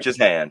 shake the preacher's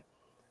hand,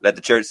 let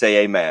the church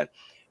say amen.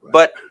 Right.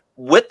 But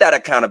with that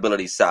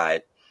accountability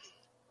side,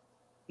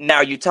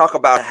 now you talk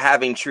about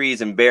having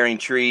trees and bearing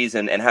trees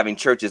and having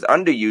churches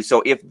under you.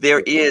 So if there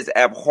is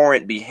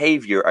abhorrent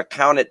behavior,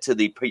 account it to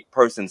the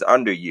persons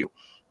under you,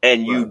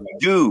 and you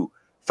do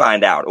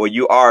find out, or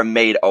you are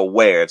made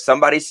aware. If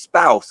somebody's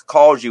spouse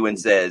calls you and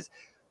says,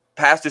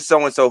 Pastor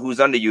so-and-so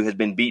who's under you has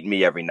been beating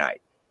me every night.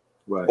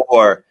 Right.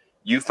 Or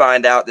you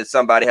find out that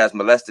somebody has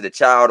molested a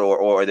child,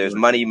 or there's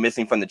money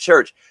missing from the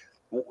church.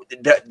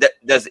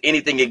 Does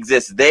anything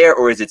exist there,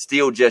 or is it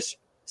still just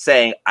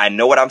saying, I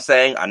know what I'm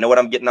saying, I know what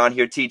I'm getting on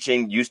here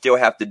teaching, you still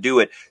have to do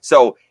it?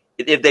 So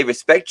if they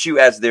respect you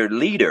as their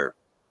leader,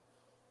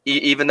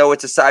 even though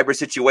it's a cyber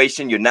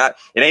situation, it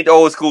ain't the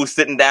old school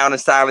sitting down and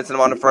silencing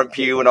them on the front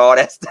pew and all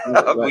that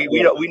stuff. We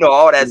know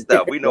all that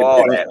stuff. We know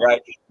all that,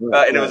 right?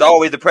 And it was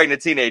always the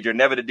pregnant teenager,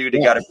 never the dude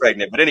that got her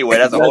pregnant. But anyway,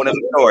 that's a whole other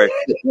story.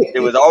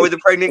 It was always the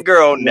pregnant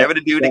girl, never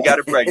the dude that got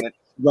her pregnant.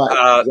 But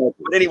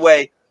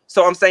anyway,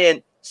 so I'm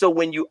saying, so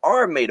when you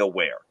are made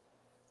aware,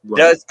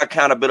 does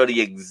accountability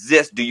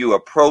exist? Do you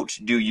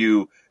approach? Do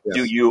you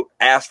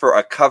ask for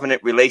a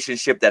covenant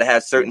relationship that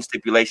has certain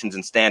stipulations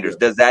and standards?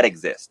 Does that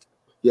exist?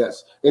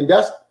 Yes. And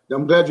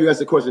I'm glad you asked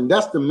the question.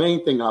 That's the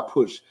main thing I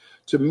push.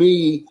 To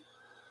me,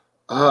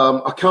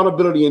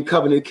 accountability and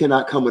covenant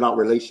cannot come without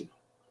relation.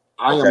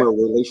 I am a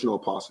relational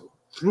apostle.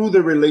 Through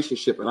the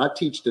relationship, and I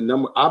teach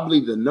I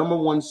believe the number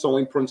one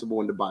sowing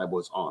principle in the Bible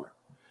is honor.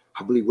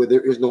 I believe where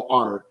there is no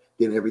honor,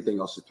 then everything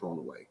else is thrown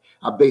away.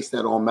 I base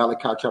that on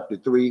Malachi chapter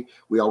 3.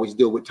 We always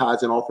deal with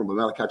tithes and offering, but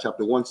Malachi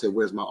chapter 1 said,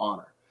 where's my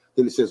honor?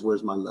 Then it says,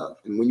 where's my love?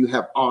 And when you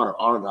have honor,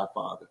 honor thy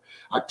father.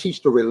 I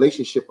teach the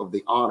relationship of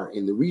the honor.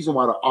 And the reason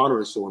why the honor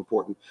is so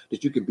important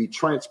is you can be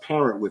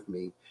transparent with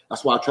me.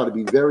 That's why I try to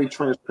be very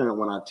transparent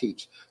when I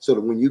teach. So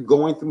that when you're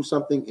going through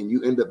something and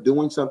you end up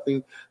doing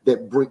something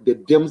that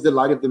dims the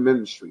light of the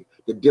ministry,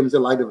 that dims the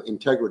light of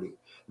integrity,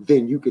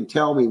 then you can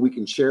tell me, we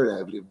can share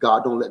that. But if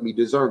God don't let me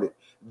discern it,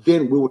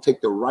 then we will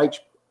take the right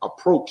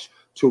approach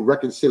to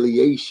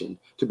reconciliation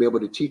to be able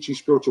to teach you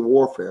spiritual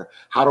warfare,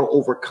 how to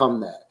overcome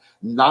that.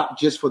 Not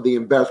just for the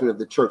embarrassment of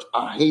the church.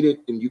 I hate it,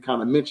 and you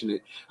kind of mentioned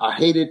it. I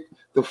hated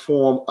the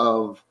form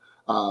of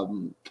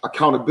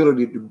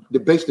accountability.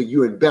 Basically,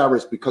 you're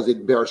embarrassed because it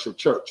embarrassed your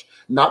church,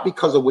 not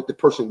because of what the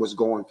person was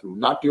going through,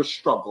 not their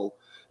struggle,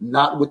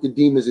 not what the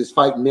demons is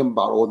fighting them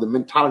about or the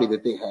mentality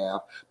that they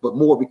have, but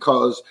more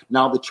because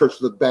now the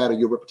church looked bad or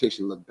your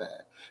reputation looked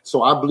bad.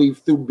 So I believe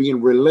through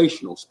being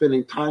relational,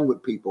 spending time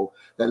with people,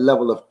 that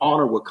level of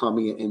honor will come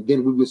in, and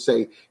then we would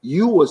say,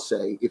 you will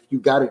say, if you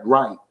got it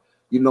right,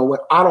 you know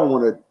what? I don't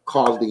want to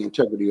cause the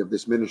integrity of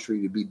this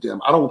ministry to be dim.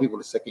 I don't want people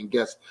to second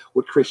guess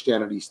what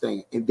Christianity is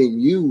saying. And then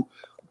you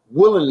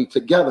willingly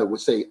together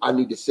would say, I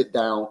need to sit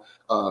down.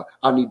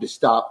 I need to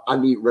stop. I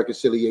need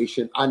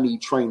reconciliation. I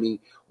need training.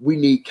 We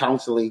need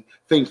counseling,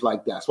 things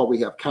like that. That's why we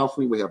have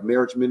counseling. We have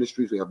marriage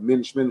ministries. We have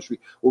men's ministry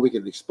where we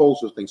can expose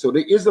those things. So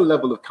there is a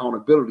level of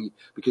accountability,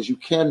 because you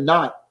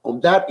cannot,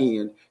 on that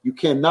end, you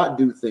cannot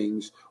do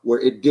things where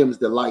it dims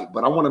the light.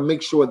 But I want to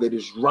make sure that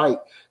it's right,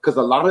 because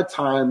a lot of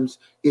times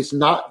it's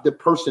not the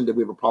person that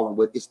we have a problem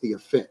with. It's the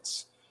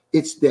offense.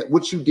 It's that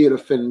what you did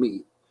offend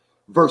me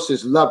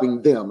versus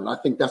loving them. And I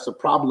think that's a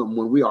problem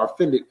when we are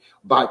offended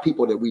by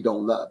people that we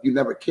don't love. You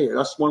never care.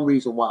 That's one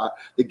reason why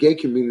the gay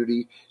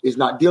community is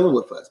not dealing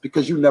with us,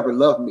 because you never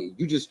loved me.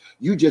 You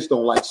just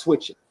don't like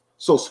switching.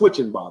 So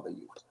switching bother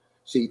you.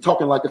 See,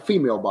 talking like a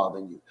female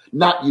bothering you,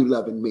 not you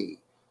loving me.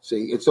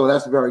 See, and so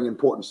that's very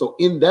important. So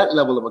in that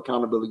level of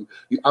accountability,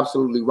 you're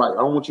absolutely right. I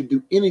don't want you to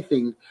do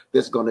anything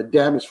that's going to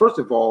damage, first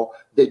of all,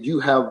 that you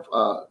have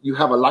a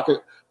lack of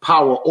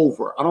power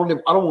over. I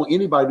don't want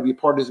anybody to be a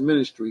part of this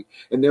ministry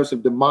and there's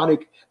some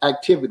demonic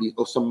activity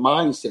or some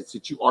mindsets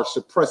that you are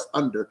suppressed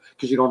under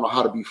because you don't know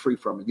how to be free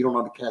from it. You don't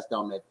know how to cast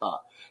down that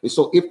thought. And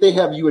so if they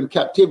have you in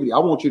captivity, I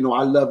want you to know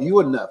I love you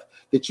enough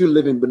that you're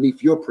living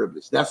beneath your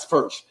privilege. That's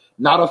first.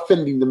 Not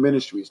offending the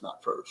ministry is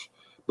not first.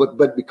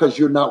 But because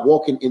you're not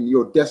walking in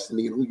your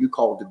destiny and who you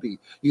called to be,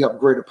 you have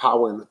greater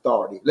power and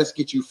authority. Let's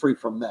get you free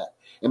from that.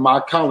 And my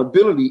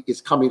accountability is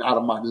coming out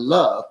of my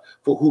love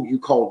for who you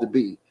called to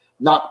be,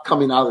 not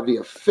coming out of the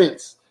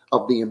offense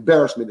of the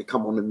embarrassment that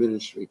come on the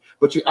ministry.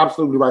 But you're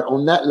absolutely right.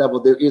 On that level,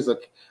 there is a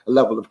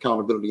level of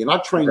accountability. And I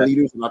train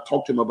leaders and I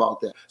talk to them about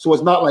that. So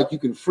it's not like you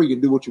can free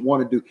and do what you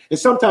want to do. And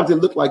sometimes it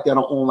look like that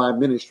on online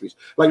ministries.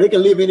 Like they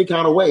can live any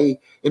kind of way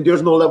and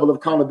there's no level of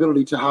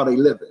accountability to how they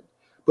live it.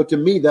 But to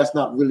me, that's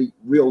not really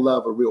real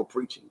love or real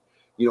preaching.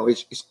 You know,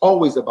 it's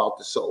always about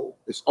the soul.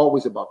 It's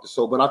always about the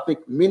soul. But I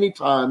think many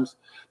times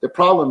the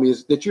problem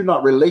is that you're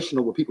not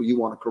relational with people you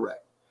want to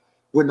correct.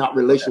 We're not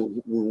relational with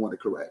people we want to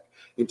correct.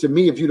 And to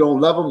me, if you don't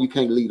love them, you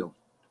can't lead them.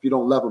 If you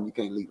don't love them, you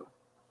can't lead them.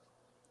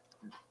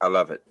 I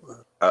love it.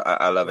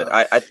 I love it.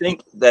 I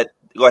think that,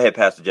 go ahead,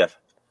 Pastor Jeff.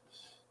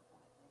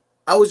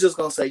 I was just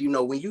going to say, you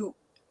know, when you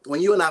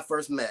and I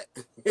first met,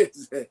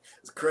 it's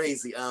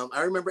crazy.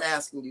 I remember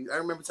asking you, I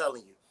remember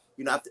telling you,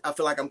 you know, I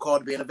feel like I'm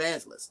called to be an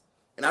evangelist.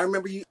 And I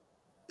remember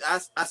I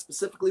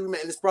specifically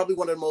remember, and it's probably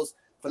one of the most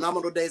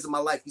phenomenal days of my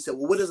life. You said,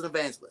 well, what is an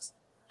evangelist?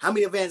 How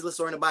many evangelists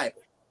are in the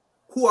Bible?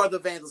 Who are the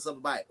evangelists of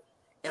the Bible?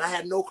 And I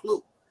had no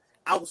clue.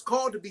 I was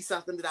called to be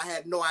something that I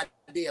had no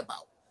idea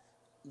about.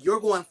 You're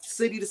going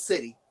city to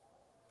city,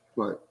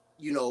 right?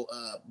 You know,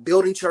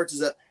 building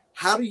churches up.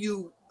 How do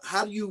you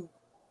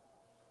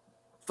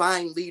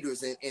find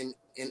leaders and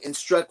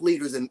instruct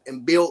leaders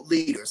and build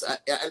leaders?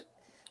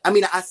 I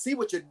mean, I see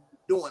what you're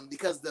doing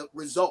because the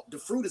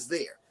fruit is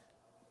there.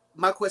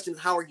 My question is,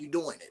 how are you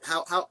doing it?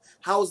 How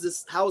is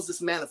this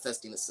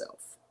manifesting itself?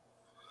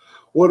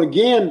 Well,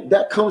 again,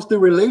 that comes through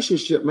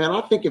relationship, man.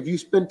 I think if you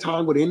spend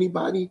time with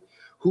anybody,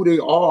 who they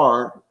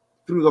are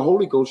through the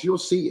Holy Ghost, you'll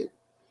see it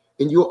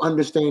and you'll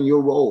understand your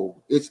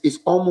role. It's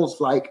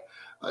almost like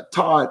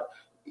Todd,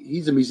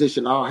 he's a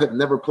musician. I have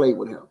never played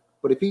with him,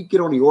 but if he get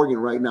on the organ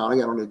right now, I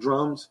got on the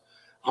drums,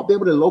 I'll be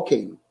able to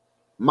locate him.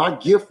 My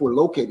gift will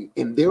locate him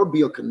and there'll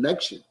be a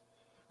connection.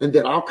 And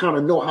then I'll kind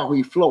of know how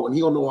he flow and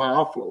he'll know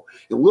how I flow.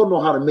 And we'll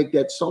know how to make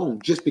that song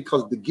just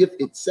because the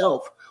gift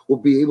itself will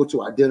be able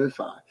to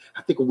identify.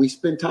 I think when we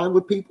spend time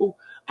with people,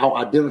 I'll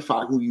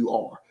identify who you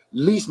are, at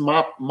least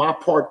my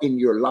part in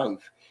your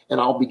life. And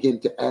I'll begin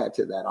to add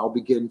to that. I'll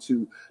begin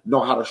to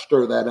know how to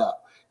stir that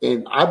up.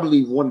 And I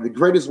believe one of the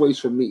greatest ways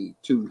for me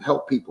to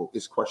help people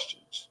is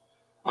questions.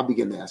 I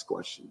begin to ask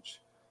questions.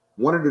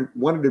 One of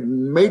the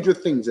major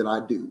things that I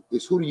do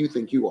is, who do you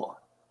think you are?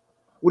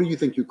 What do you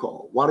think you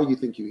call? Why do you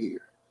think you're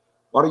here?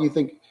 Why do you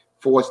think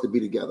for us to be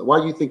together?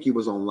 Why do you think you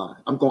was online?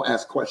 I'm going to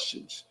ask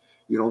questions.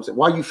 You know what I'm saying?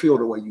 Why you feel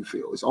the way you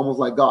feel? It's almost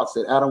like God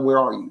said, Adam, where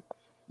are you?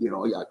 You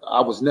know, I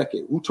was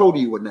naked. Who told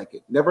you you were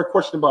naked? Never a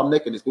question about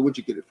nakedness, but where'd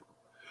you get it from?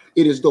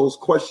 It is those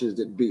questions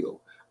that build.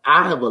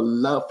 I have a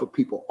love for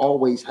people,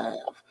 always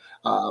have.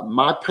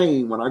 My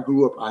pain, when I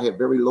grew up, I had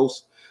very low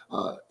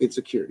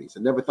insecurities.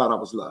 I never thought I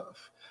was loved.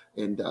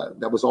 And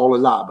that was all a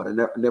lie, but I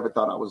never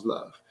thought I was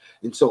loved.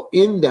 And so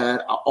in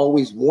that, I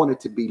always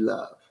wanted to be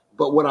loved.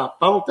 But what I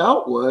found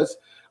out was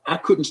I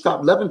couldn't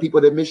stop loving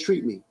people that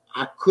mistreat me.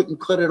 I couldn't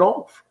cut it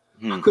off.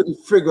 I couldn't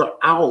figure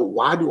out,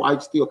 why do I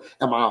still,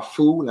 am I a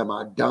fool? Am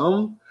I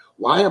dumb?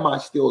 Why am I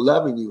still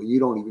loving you and you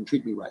don't even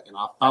treat me right? And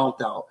I found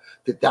out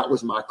that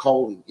was my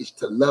calling, is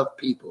to love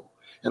people.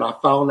 And I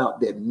found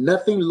out that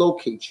nothing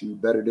locates you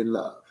better than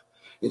love.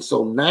 And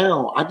so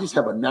now I just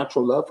have a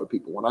natural love for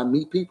people. When I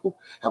meet people,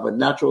 I have a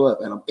natural love,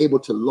 and I'm able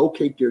to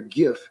locate their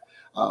gift.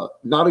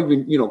 Not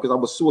even, because I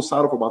was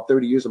suicidal for about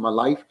 30 years of my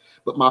life,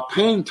 but my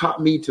pain taught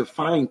me to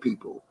find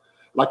people.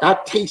 Like I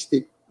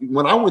tasted,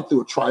 when I went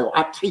through a trial,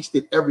 I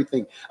tasted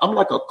everything. I'm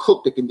like a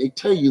cook they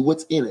tell you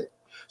what's in it.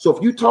 So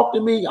if you talk to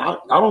me, I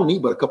don't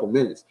need but a couple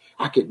minutes.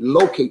 I can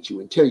locate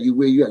you and tell you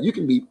where you're at. You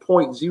can be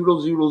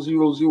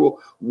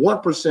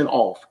 0.00001%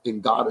 off,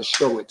 and God will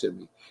show it to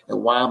me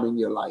and why I'm in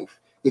your life.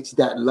 It's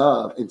that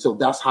love. And so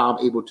that's how I'm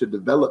able to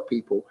develop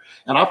people.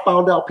 And I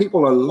found out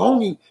people are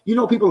longing.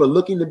 People are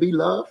looking to be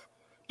loved.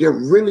 They're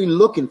really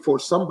looking for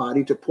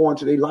somebody to pour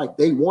into their life.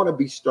 They want to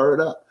be stirred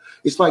up.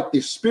 It's like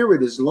the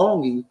spirit is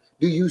longing.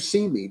 Do you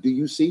see me? Do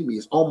you see me?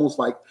 It's almost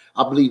like,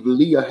 I believe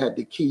Leah had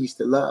the keys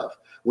to love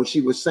when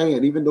she was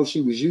saying, even though she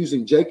was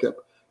using Jacob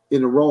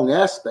in the wrong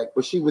aspect,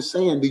 but she was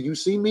saying, do you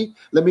see me?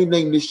 Let me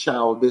name this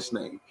child this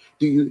name.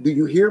 Do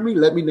you hear me?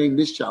 Let me name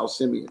this child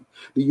Simeon.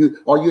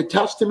 Are you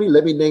attached to me?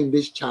 Let me name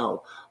this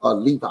child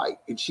Levite.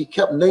 And she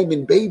kept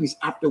naming babies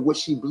after what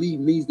she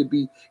believed needs to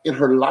be in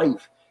her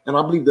life. And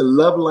I believe the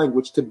love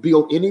language to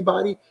build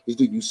anybody is,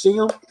 do you see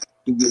them?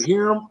 Do you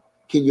hear them?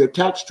 Can you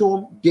attach to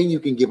them? Then you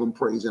can give them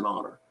praise and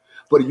honor.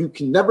 But you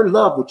can never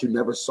love what you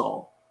never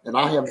saw. And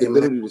I have the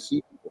ability to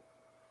see people.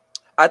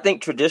 I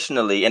think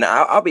traditionally, and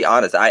I'll be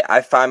honest,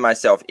 I find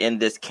myself in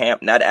this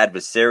camp, not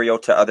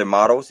adversarial to other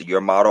models,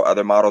 your model,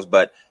 other models,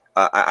 but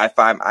I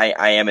find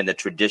I am in the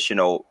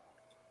traditional,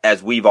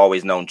 as we've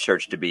always known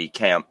church to be,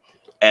 camp.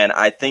 And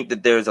I think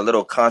that there's a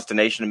little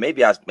consternation, and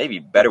maybe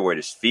better word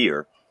is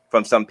fear,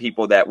 from some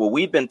people that what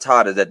we've been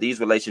taught is that these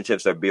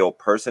relationships are built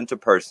person to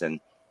person,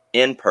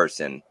 in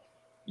person,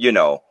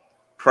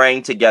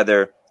 praying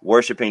together,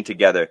 worshiping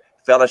together,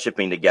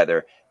 fellowshipping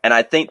together. And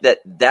I think that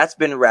that's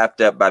been wrapped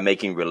up by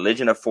making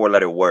religion a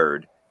 4-letter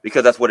word,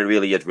 because that's what it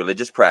really is,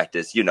 religious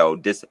practice,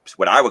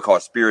 what I would call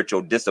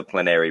spiritual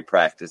disciplinary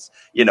practice,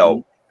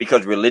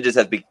 because religious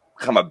has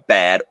become a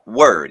bad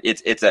word.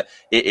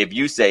 If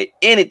you say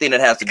anything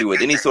that has to do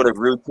with any sort of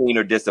routine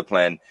or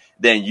discipline,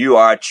 then you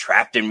are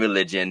trapped in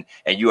religion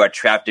and you are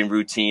trapped in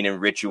routine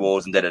and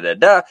rituals and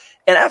da-da-da-da.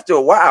 And after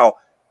a while,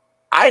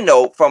 I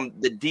know from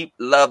the deep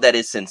love that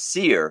is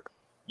sincere,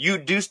 you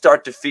do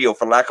start to feel,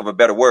 for lack of a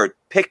better word,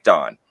 picked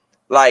on.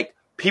 Like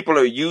people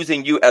are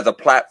using you as a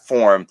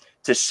platform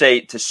to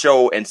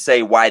show and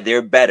say why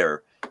they're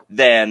better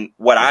than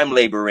what I'm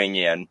laboring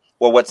in,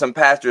 or what some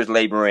pastor is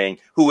laboring,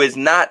 who is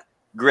not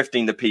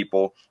grifting the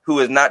people, who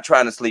is not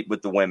trying to sleep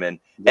with the women.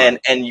 Right.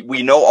 And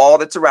we know all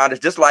that's around us.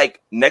 Just like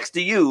next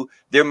to you,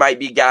 there might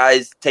be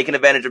guys taking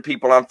advantage of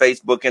people on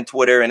Facebook and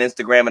Twitter and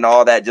Instagram and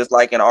all that, just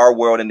like in our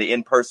world, in the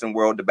in-person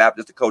world, the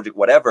Baptist, the Kojic,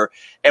 whatever.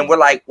 And we're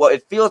like, well,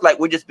 it feels like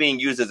we're just being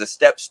used as a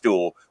step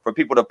stool for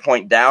people to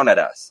point down at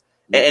us.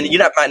 And you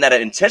might not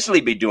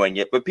intentionally be doing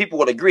it, but people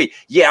will agree.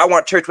 Yeah, I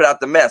want church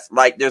without the mess.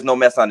 Like there's no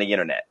mess on the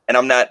internet. And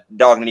I'm not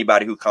dogging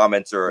anybody who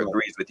comments or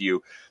agrees with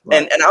you.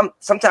 Right. And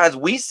sometimes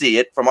we see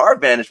it from our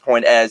vantage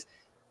point as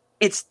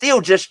it's still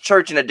just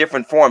church in a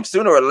different form.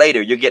 Sooner or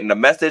later, you're getting a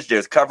message.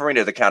 There's covering.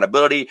 There's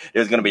accountability.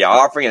 There's going to be an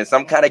offering and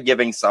some kind of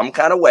giving, some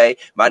kind of way.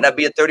 Might not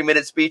be a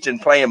 30-minute speech and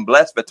playing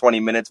Blessed for 20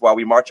 minutes while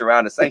we march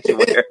around the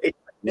sanctuary.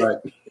 Right.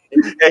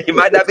 It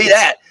might not be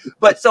that.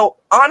 But so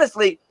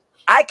honestly,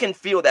 I can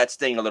feel that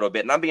sting a little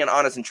bit, and I'm being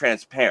honest and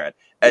transparent.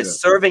 As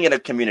serving in a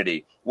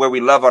community where we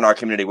love on our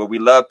community, where we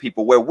love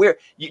people, where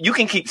you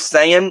can keep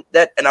saying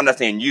that, and I'm not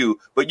saying you,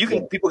 but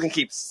people can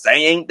keep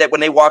saying that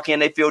when they walk in,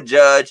 they feel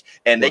judged,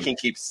 and they can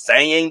keep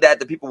saying that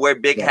the people wear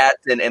big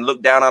hats and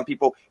look down on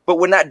people, but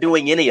we're not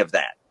doing any of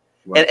that.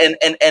 Right. And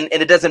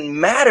it doesn't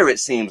matter, it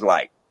seems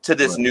like, to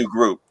this new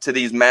group, to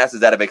these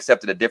masses that have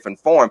accepted a different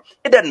form.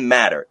 It doesn't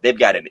matter. They've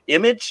got an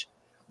image,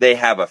 they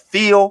have a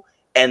feel,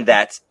 and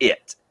that's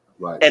it.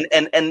 Right.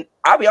 And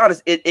I'll be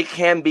honest, it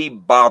can be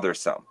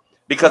bothersome,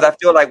 because I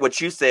feel like what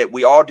you said,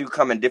 we all do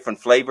come in different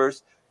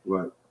flavors.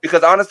 Right.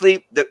 Because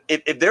honestly,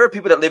 if there are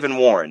people that live in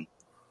Warren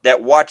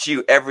that watch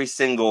you every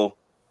single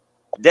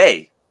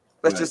day,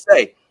 let's just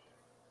say,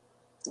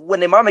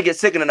 when their mama gets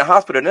sick and in the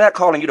hospital, they're not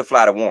calling you to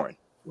fly to Warren.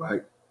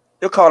 Right.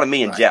 They're calling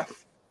me and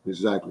Jeff.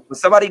 Exactly. When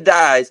somebody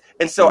dies.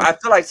 And so I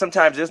feel like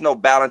sometimes there's no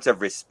balance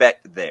of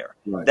respect there,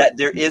 that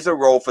there is a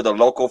role for the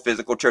local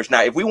physical church.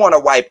 Now, if we want to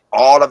wipe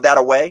all of that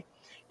away,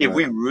 if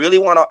we really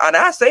want to, and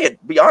I say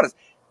it, be honest,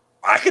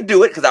 I could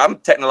do it because I'm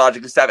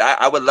technologically savvy.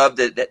 I would love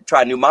to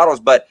try new models,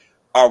 but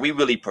are we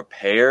really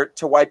prepared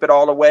to wipe it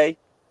all away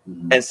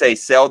and say,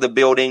 sell the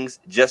buildings,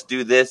 just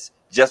do this,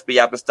 just be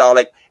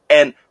apostolic?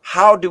 And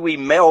how do we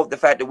meld the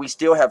fact that we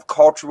still have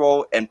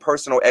cultural and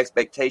personal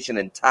expectation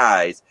and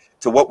ties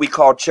to what we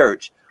call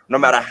church, no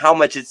matter how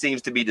much it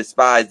seems to be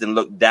despised and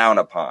looked down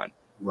upon?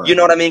 Right. You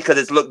know what I mean? Because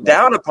it's looked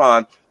down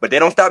upon, but they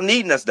don't stop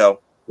needing us, though.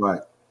 Right.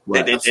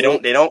 They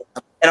don't.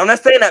 And I'm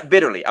not saying that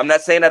bitterly. I'm not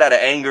saying that out of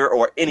anger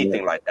or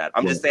anything like that.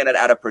 I'm just saying that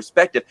out of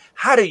perspective.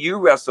 How do you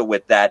wrestle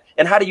with that?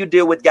 And how do you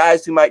deal with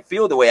guys who might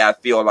feel the way I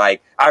feel?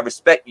 Like, I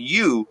respect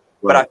you,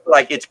 but I feel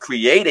like it's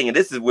creating, and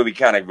this is where we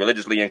kind of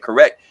religiously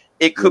incorrect,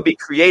 it could be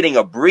creating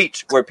a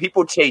breach where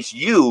people chase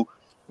you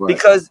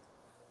because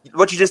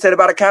what you just said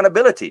about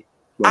accountability.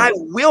 I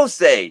will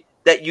say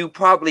that you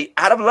probably,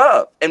 out of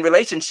love and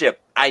relationship,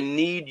 I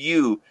need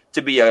you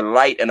to be a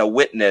light and a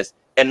witness.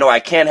 And no, I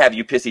can't have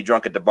you pissy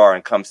drunk at the bar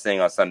and come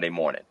sing on Sunday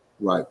morning.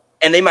 Right.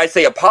 And they might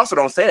say, Apostle,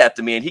 don't say that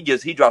to me. And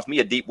he drops me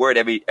a deep word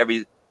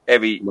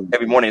every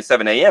morning at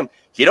 7 a.m.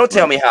 He don't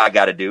tell me how I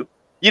got to do.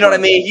 You know what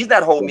I mean? He's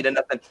not holding me to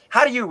nothing.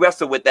 How do you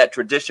wrestle with that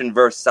tradition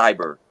versus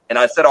cyber? And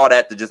I said all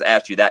that to just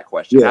ask you that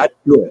question. How do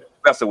you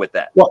wrestle with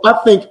that? Well, I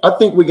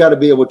think we got to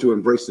be able to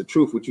embrace the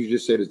truth. What you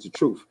just said is the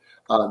truth.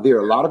 There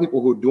are a lot of people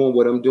who are doing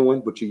what I'm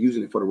doing, but you're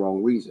using it for the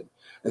wrong reason.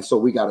 And so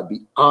we got to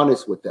be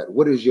honest with that.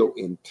 What is your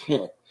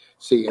intent?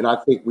 See, and I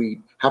think we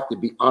have to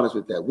be honest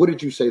with that. What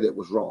did you say that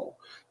was wrong?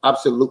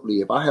 Absolutely.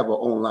 If I have an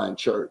online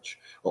church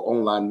or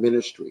online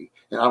ministry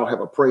and I don't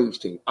have a praise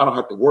team, I don't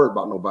have to worry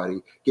about nobody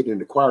getting in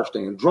the choir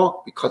staying drunk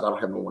because I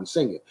don't have no one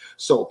singing.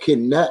 So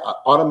can that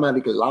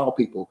automatically allow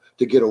people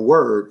to get a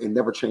word and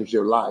never change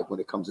their life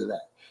when it comes to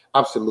that?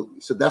 Absolutely.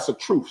 So that's a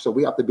truth. So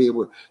we have to be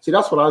able to see.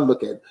 That's what I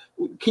look at.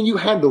 Can you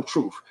handle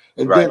truth?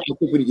 And then I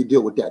think we need to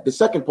deal with that. The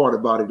second part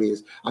about it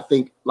is, I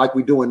think, like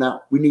we're doing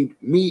now, we need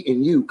me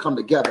and you come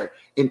together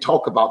and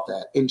talk about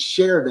that and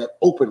share that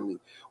openly.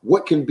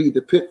 What can be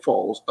the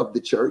pitfalls of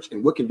the church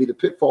and what can be the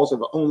pitfalls of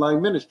an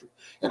online ministry?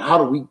 And how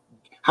do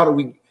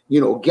we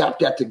gap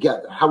that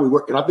together, how we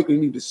work. And I think they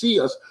need to see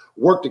us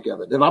work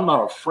together. Then I'm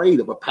not afraid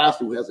of a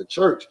pastor who has a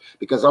church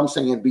because I'm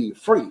saying be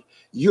free.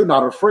 You're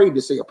not afraid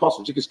to say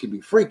Apostle Jenkins can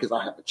be free because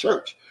I have a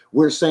church.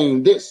 We're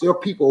saying this. There are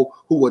people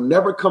who will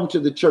never come to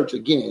the church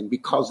again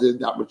because they're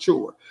not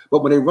mature.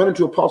 But when they run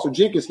into Apostle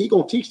Jenkins, he's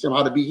going to teach them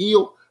how to be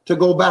healed, to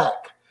go back.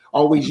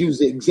 Always use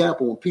the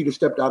example when Peter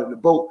stepped out of the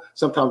boat.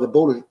 Sometimes the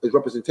boat is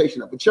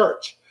representation of a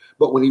church.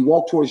 But when he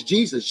walked towards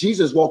Jesus,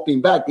 Jesus walked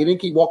him back. They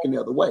didn't keep walking the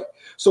other way.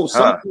 So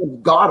sometimes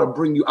God will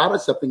bring you out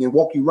of something and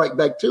walk you right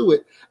back to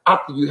it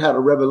after you had a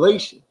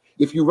revelation.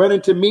 If you run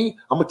into me,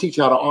 I'm going to teach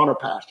you how to honor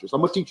pastors.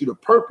 I'm going to teach you the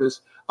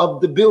purpose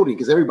of the building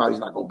because everybody's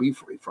not going to be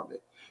free from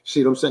it.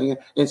 See what I'm saying?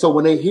 And so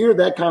when they hear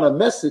that kind of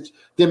message,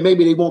 then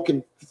maybe they won't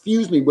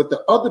confuse me with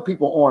the other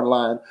people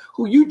online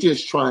who you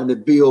just trying to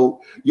build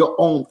your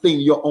own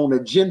thing, your own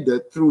agenda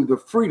through the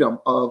freedom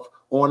of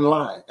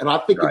online. And I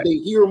think if they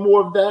hear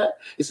more of that,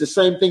 it's the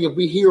same thing. If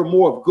we hear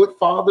more of good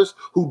fathers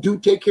who do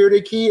take care of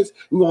their kids,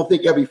 we won't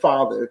think every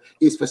father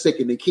is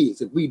forsaking their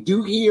kids. If we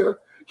do hear,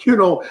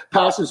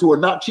 pastors who are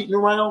not cheating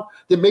around,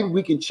 then maybe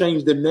we can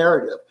change the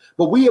narrative.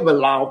 But we have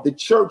allowed the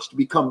church to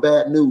become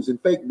bad news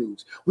and fake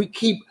news. We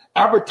keep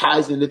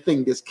advertising the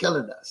thing that's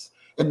killing us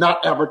and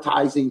not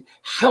advertising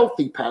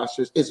healthy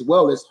pastors as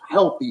well as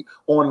healthy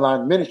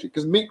online ministry.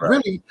 Because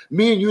really,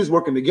 me and you is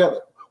working together.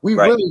 We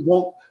really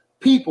want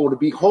people to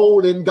be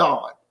whole in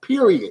God,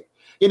 period.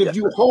 And if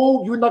you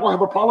whole, you're not going to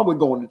have a problem with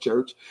going to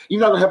church.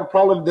 You're not going to have a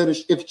problem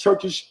that if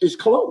church is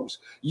closed.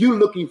 You're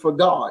looking for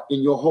God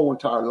in your whole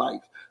entire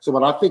life.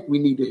 So I think we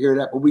need to hear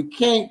that. But we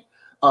can't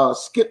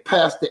skip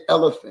past the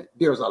elephant.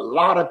 There's a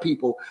lot of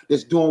people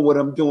that's doing what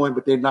I'm doing,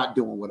 but they're not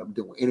doing what I'm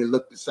doing. And it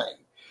look the same.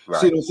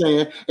 See what I'm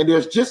saying? And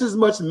there's just as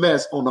much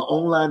mess on the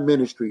online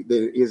ministry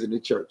there is in the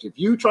church. If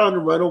you're trying to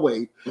run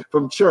away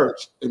from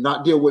church and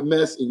not deal with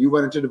mess and you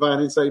run into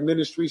Divine Insight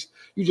Ministries,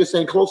 you just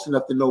ain't close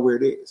enough to know where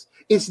it is.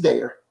 It's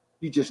there.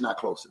 You're just not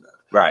close enough.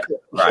 Right.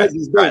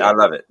 I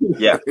love it.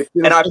 Yeah.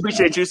 And I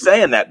appreciate you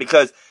saying that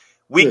because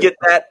we get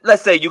that.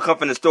 Let's say you come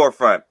from the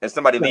storefront and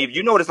somebody leave.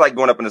 You know what it's like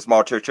growing up in a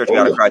small church of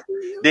God in Christ.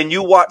 Then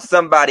you watch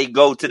somebody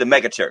go to the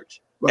mega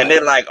church. And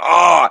they're like,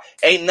 oh,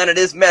 ain't none of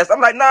this mess.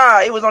 I'm like,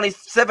 nah, it was only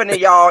 7 of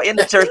y'all in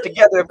the church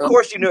together. Of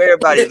course you knew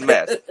everybody's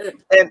mess.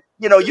 And,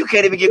 you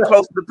can't even get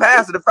close to the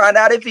pastor to find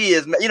out if he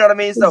is. You know what I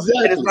mean? So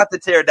and it's not to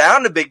tear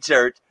down the big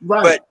church,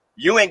 but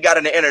you ain't got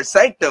an inner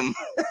sanctum, of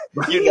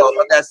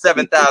that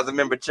 7,000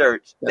 member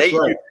church.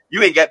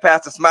 You ain't got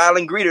past the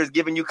smiling greeters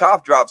giving you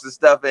cough drops and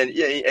stuff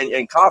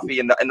and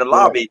coffee in the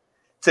lobby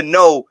to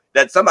know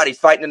that somebody's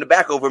fighting in the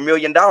back over $1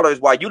 million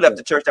while you left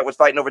the church that was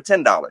fighting over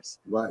 $10.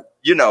 Right.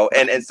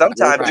 And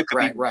sometimes it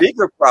could be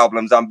bigger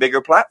problems on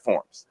bigger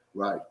platforms.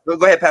 Right.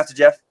 Go ahead, Pastor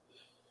Jeff.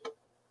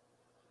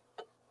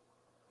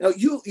 Now,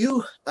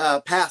 you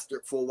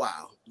pastored for a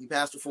while. You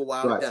pastored for a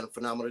while. You've done a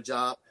phenomenal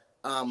job.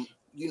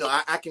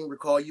 I can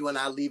recall you and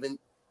I leaving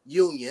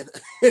Union.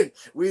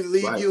 We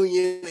leave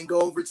Union and go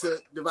over to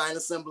Divine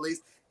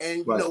Assemblies.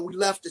 And, we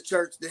left the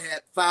church that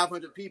had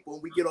 500 people.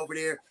 And we get over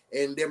there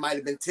and there might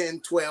have been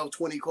 10, 12,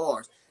 20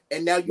 cars.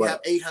 And now you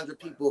have 800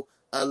 people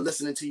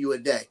listening to you a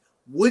day.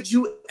 Would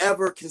you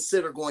ever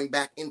consider going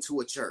back into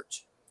a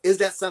church? Is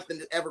that something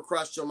that ever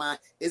crossed your mind?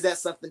 Is that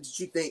something that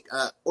you think,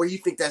 or you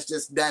think that's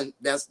just done?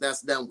 That's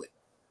done with?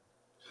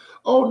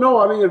 Oh, no.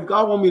 I mean, if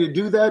God want me to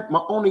do that,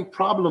 my only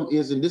problem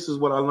is, and this is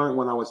what I learned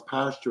when I was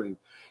pastoring,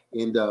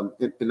 and I'm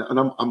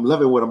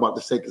loving what I'm about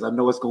to say because I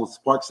know it's going to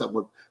spark something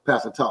with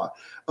Pastor Todd.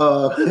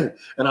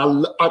 And I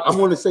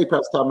want to say,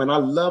 Pastor Todd, man, I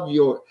love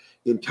your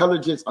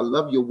intelligence. I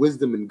love your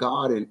wisdom in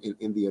God and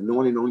the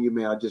anointing on you,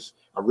 man. I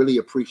really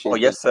appreciate it. Oh,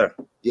 yes, sir.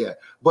 Yeah.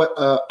 But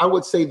I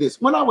would say this.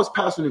 When I was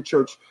pastoring the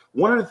church,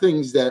 one of the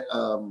things that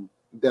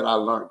I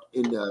learned,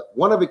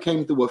 one of it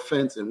came through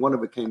offense and one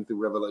of it came through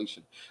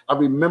revelation. I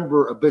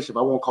remember a bishop,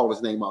 I won't call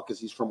his name out because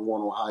he's from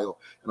Warren, Ohio,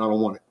 and I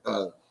don't want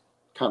to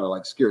kind of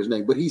like scare his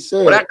name, but he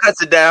said, well, that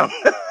cuts it down.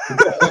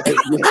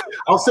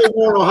 I'll say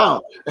Warren,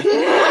 Ohio.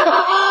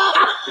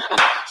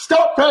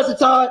 Stop, Pastor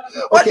Todd.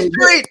 Okay, what the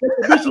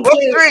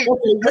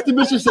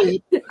bishop said.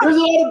 There's a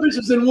lot of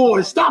bishops in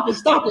Warren. Stop it.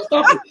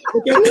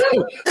 Okay,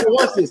 so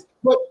watch this.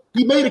 But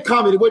he made a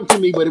comment. It wasn't to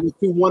me, but it was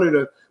to one of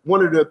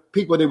the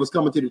people that was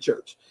coming to the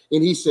church,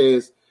 and he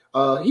says,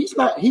 he's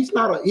not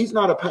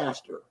a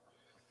pastor.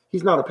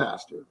 He's not a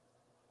pastor.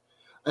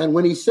 And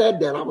when he said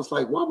that, I was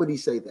like, why would he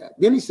say that?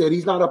 Then he said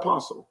he's not an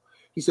apostle.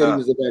 He said he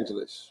was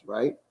evangelist,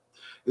 right?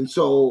 And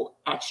so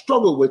I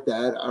struggled with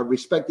that. I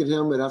respected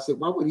him, and I said,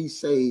 why would he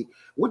say?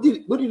 What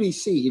did he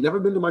see? He never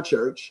been to my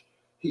church.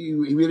 He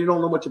really don't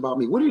know much about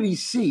me. What did he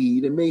see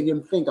that made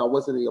him think I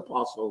wasn't an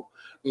apostle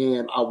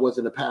and I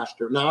wasn't a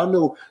pastor? Now I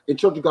know in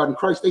Church of God in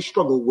Christ they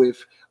struggle with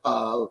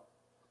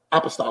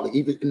apostolic,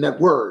 even in that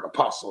word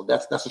apostle.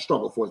 That's a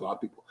struggle for a lot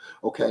of people.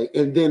 Okay,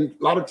 and then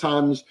a lot of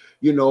times,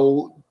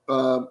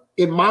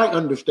 in my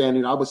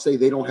understanding, I would say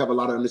they don't have a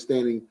lot of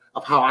understanding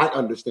of how I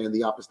understand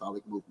the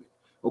apostolic movement.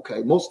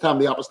 Okay, most of the time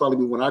the apostolic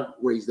movement when I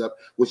raised up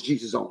was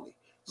Jesus only.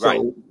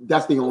 So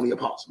that's the only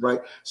apostle, right?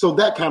 So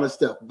that kind of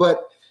stuff.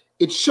 But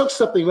it shook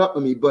something up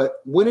in me.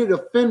 But when it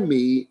offended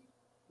me,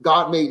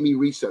 God made me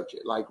research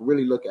it, like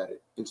really look at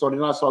it. And so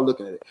then I started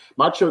looking at it.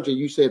 My church, and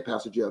you said,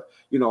 Pastor Jeff,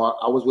 you know,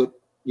 I was with,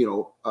 you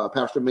know,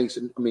 Pastor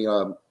Mason,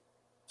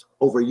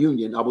 over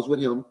Union. I was with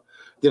him.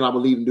 Then I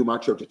would leave and do my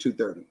church at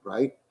 2:30,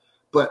 right?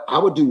 But I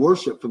would do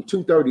worship from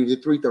 2:30 to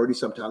 3:30,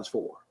 sometimes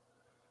 4.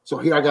 So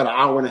here I got an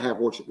hour and a half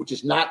worship, which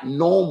is not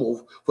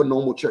normal for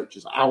normal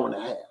churches, an hour and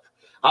a half.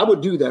 I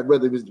would do that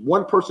whether it was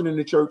one person in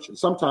the church, and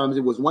sometimes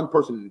it was one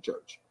person in the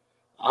church.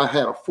 I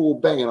had a full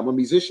band. I'm a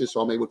musician, so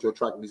I'm able to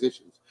attract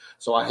musicians.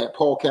 So I had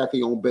Paul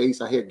Cathy on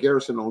bass. I had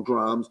Garrison on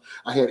drums.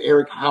 I had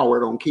Eric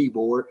Howard on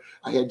keyboard.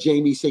 I had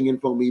Jamie singing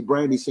for me,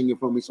 Brandy singing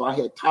for me. So I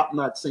had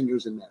top-notch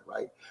singers in that,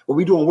 right? But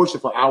we doing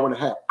worship for an hour and a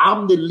half.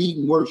 I'm the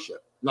leading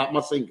worship, not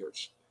my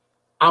singers.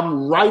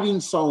 I'm writing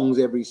songs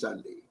every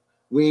Sunday.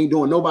 We ain't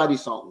doing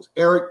nobody's songs.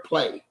 Eric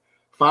play.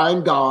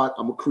 Find God.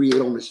 I'm going to create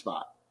on the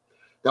spot.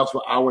 That was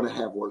for an hour and a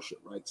half worship,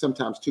 right?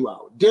 Sometimes 2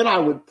 hours. Then I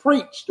would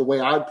preach the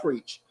way I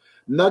preach.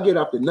 Nugget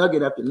after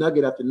nugget after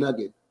nugget after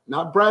nugget.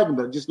 Not bragging,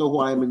 but I just know who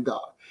I am in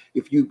God.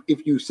 If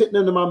you sitting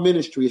under my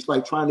ministry, it's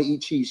like trying to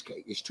eat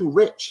cheesecake. It's too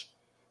rich.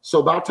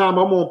 So by the time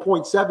I'm on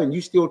 0.7,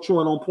 you still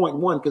chewing on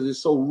 0.1 because it's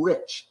so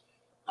rich.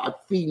 I'm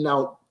feeding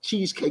out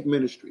cheesecake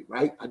ministry,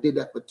 right? I did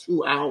that for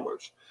 2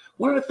 hours.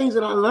 One of the things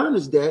that I learned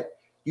is that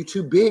you're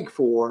too big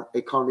for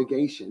a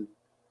congregation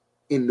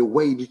in the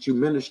way that you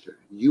minister.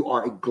 You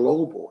are a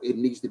global. It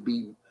needs to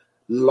be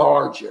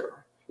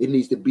larger. It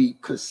needs to be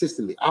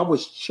consistently. I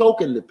was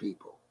choking the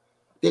people.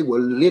 They were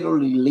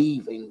literally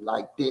leaving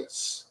like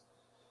this.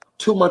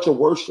 Too much of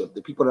worship.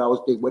 The people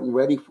that they wasn't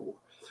ready for.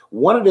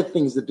 One of the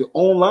things that the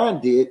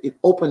online did, it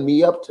opened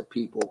me up to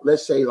people.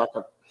 Let's say like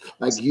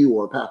you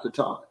or Pastor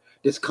Todd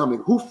that's coming.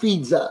 Who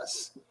feeds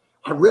us?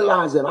 I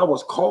realized that I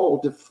was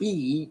called to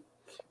feed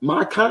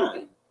my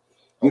kind.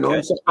 You know what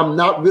I'm saying? I'm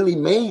not really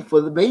made for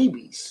the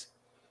babies.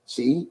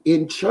 See,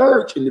 in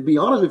church, and to be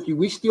honest with you,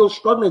 we still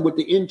struggling with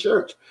the in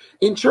church.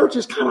 In church,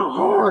 it's kind of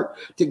hard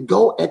to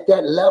go at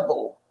that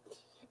level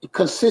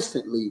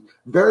consistently.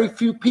 Very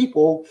few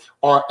people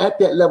are at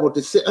that level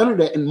to sit under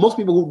that. And most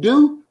people who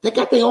do, they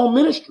got their own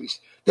ministries.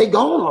 They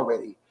gone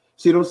already.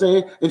 See what I'm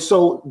saying? And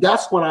so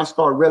that's when I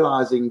started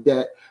realizing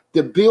that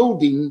the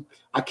building,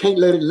 I can't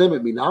let it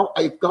limit me. Now,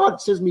 if God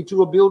sends me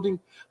to a building,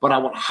 but I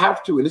would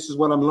have to, and this is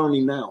what I'm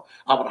learning now,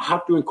 I would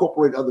have to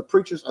incorporate other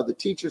preachers, other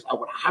teachers. I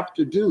would have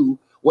to do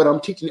what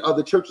I'm teaching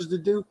other churches to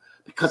do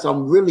because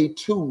I'm really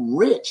too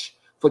rich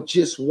for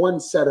just one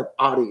set of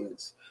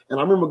audience. And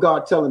I remember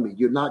God telling me,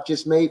 you're not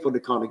just made for the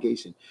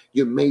congregation,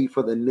 you're made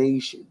for the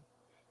nation.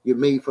 You're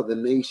made for the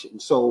nation.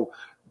 So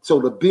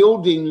the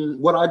building,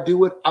 would I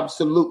do it?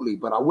 Absolutely.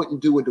 But I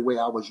wouldn't do it the way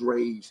I was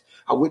raised.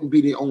 I wouldn't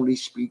be the only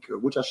speaker,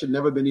 which I should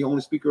never have been the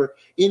only speaker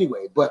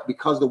anyway. But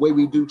because the way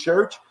we do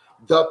church,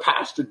 the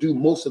pastor do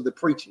most of the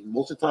preaching.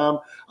 Most of the time,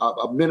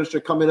 a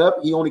minister coming up,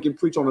 he only can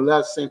preach on the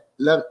last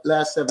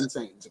 7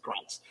 sayings of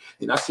Christ.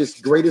 And that's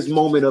his greatest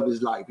moment of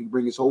his life. He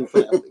bring his whole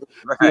family.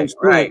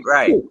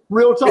 Right.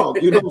 Real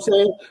talk. You know what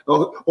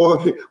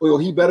I'm saying? Or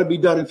he better be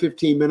done in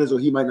 15 minutes or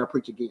he might not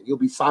preach again. He'll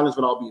be silenced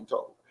without being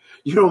told.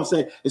 You know what I'm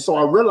saying? And so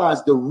I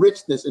realized the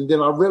richness. And then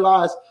I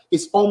realized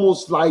it's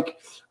almost like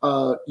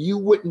you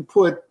wouldn't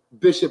put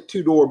Bishop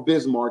Tudor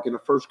Bismarck in a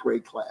first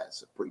grade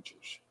class of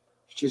preachers.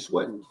 It just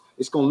wasn't.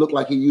 It's going to look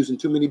like he's using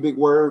too many big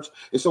words.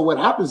 And so what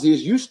happens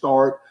is you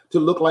start to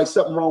look like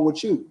something wrong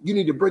with you. You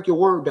need to break your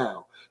word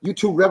down. You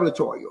too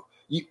revelatory.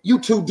 You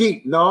too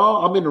deep. No,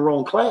 I'm in the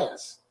wrong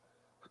class.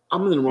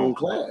 I'm in the wrong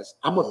class.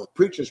 I'm a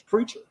preacher's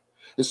preacher.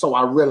 And so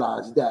I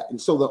realized that.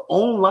 And so the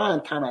online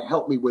kind of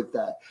helped me with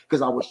that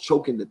because I was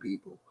choking the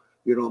people.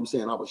 You know what I'm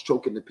saying? I was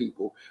choking the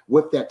people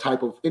with that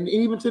type of, and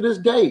even to this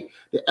day,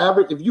 the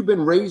average, if you've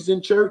been raised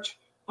in church,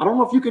 I don't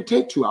know if you could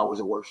take 2 hours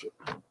of worship.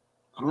 I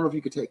don't know if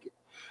you could take it.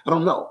 I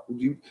don't know.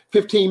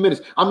 15 minutes.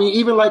 I mean,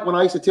 even like when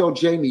I used to tell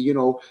Jamie, you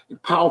know,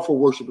 powerful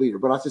worship leader,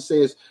 but I used to say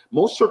is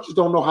most churches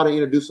don't know how to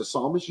introduce a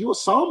psalmist. You're a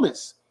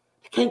psalmist.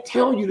 They can't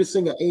tell you to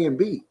sing an A and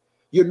B.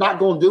 You're not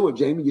going to do it,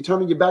 Jamie. You're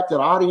turning your back to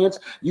the audience.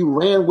 You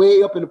ran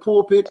way up in the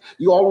pulpit.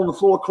 You all on the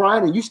floor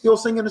crying and you still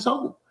singing the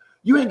song.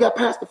 You ain't got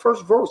past the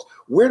first verse.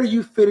 Where do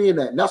you fit in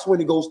at? And that's when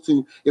it goes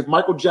to, if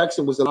Michael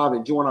Jackson was alive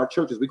and joined our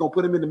churches, we're going to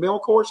put him in the male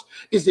chorus?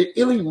 Is it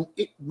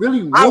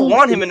really I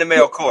want him in the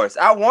male chorus.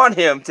 I want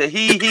him to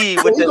he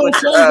with the whole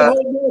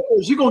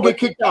chorus. You're going to get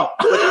kicked out.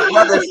 With the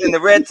brothers in the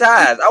red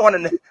ties. I want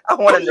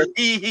him to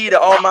he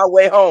to On My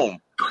Way Home.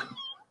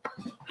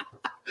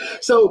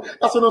 So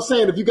that's what I'm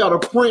saying. If you got a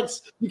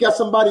Prince, you got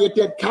somebody at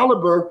that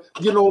caliber,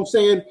 you know what I'm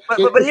saying?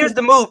 But here's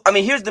the move. I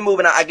mean, here's the move.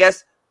 And I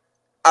guess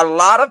a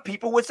lot of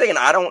people would say, and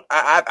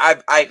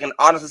I can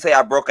honestly say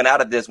I've broken out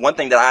of this. One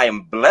thing that I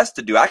am blessed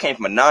to do, I came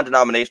from a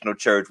non-denominational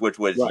church, which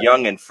was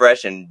young and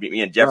fresh, and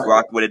me and Jeff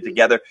rocked with it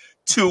together,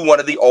 to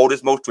one of the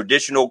oldest, most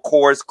traditional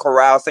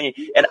chorale singing.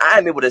 And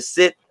I'm able to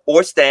sit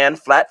or stand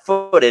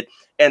flat-footed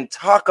and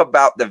talk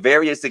about the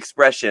various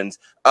expressions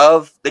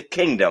of the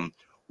kingdom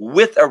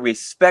with a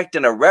respect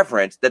and a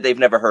reverence that they've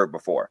never heard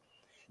before.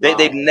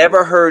 They've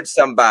never heard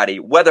somebody,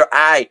 whether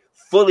I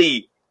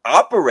fully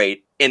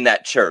operate in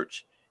that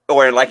church,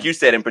 or like you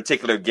said, in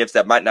particular gifts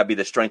that might not be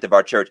the strength of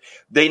our church,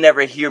 they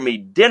never hear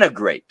me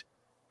denigrate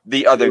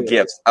the other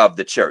gifts of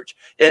the church.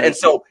 And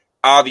so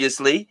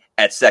obviously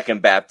at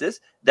Second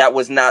Baptist, that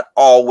was not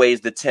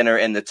always the tenor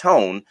and the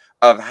tone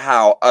of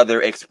how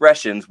other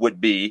expressions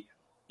would be,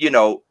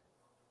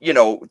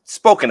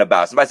 spoken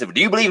about. Somebody said,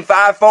 do you believe in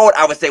fivefold?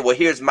 I would say, well,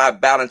 here's my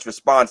balanced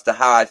response to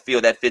how I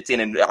feel that fits in.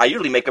 And I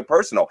usually make it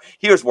personal.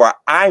 Here's where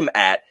I'm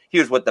at.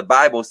 Here's what the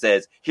Bible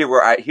says. Here's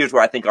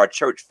where I think our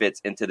church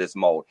fits into this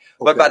mold.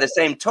 Okay. But by the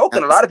same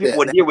token, a lot of people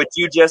would hear what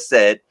you just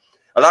said.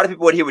 A lot of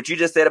people would hear what you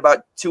just said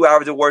about 2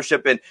 hours of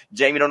worship and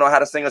Jamie don't know how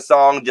to sing a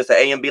song, just an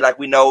A and B like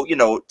we know,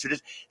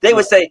 they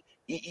would say,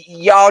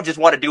 y'all just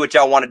want to do what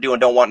y'all want to do and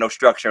don't want no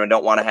structure and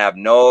don't want to have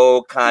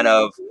no kind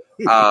of,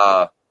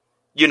 y'all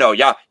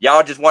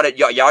just want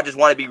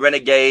to be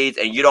renegades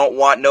and you don't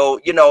want no,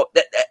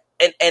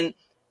 and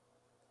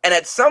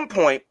at some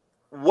point,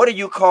 what are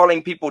you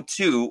calling people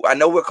to? I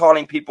know we're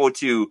calling people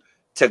to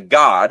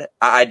God.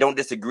 I don't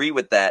disagree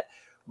with that,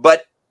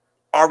 but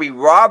are we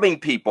robbing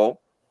people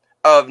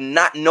of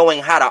not knowing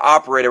how to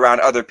operate around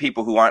other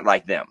people who aren't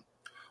like them?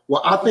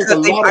 Well, I think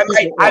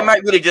I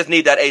might really just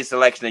need that A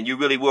selection, and you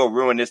really will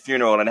ruin this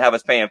funeral and have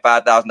us paying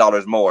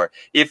 $5,000 more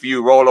if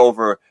you roll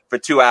over for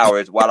 2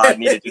 hours while I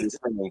needed you to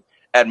sing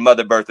at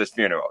Mother Bertha's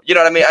funeral. You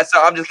know what I mean?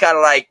 So I'm just kind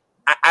of like,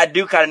 I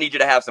do kind of need you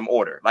to have some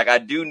order. Like I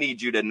do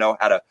need you to know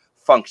how to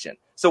function.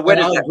 So where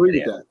does that fit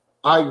in?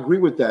 I agree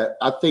with that.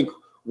 I think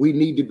we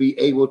need to be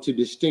able to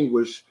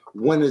distinguish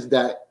when is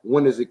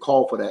it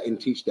called for that and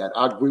teach that.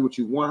 I agree with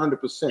you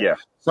 100%. Yeah.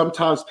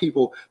 Sometimes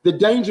the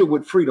danger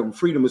with freedom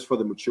is for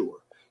the mature.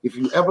 If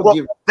you ever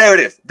there it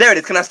is.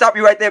 Can I stop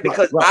you right there?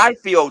 Because I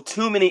feel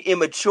too many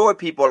immature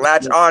people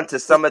latch on to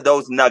some of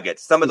those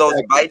nuggets, some of those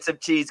bites of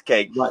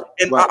cheesecake. Right.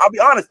 And I'll be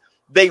honest,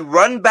 they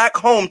run back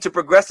home to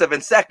Progressive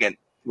in second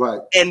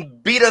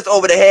and beat us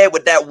over the head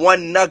with that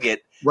one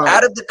nugget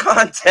out of the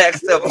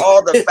context of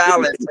all the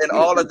balance and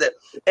all of the,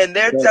 and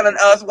they're telling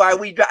us why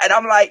we, and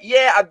I'm like,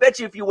 yeah, I bet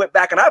you if you went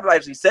back, and I've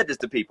actually said this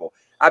to people,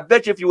 I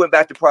bet you if you went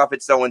back to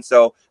prophet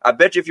so-and-so, I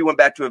bet you if you went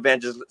back to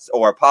evangelist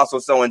or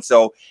apostle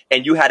so-and-so,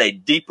 and you had a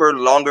deeper,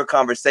 longer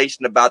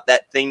conversation about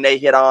that thing they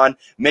hit on,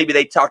 maybe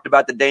they talked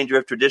about the danger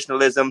of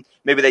traditionalism,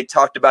 maybe they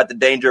talked about the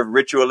danger of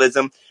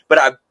ritualism, but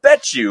I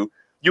bet you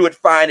would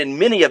find in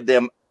many of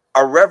them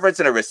a reverence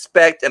and a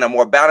respect and a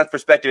more balanced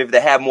perspective if they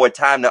have more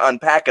time to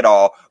unpack it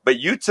all. But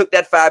you took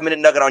that 5-minute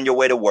nugget on your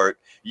way to work.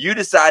 You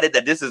decided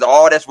that this is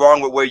all that's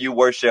wrong with where you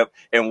worship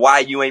and why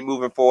you ain't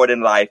moving forward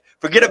in life.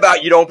 Forget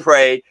about you don't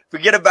pray.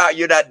 Forget about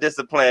you're not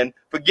disciplined.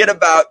 Forget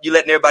about you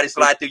letting everybody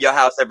slide through your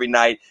house every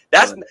night.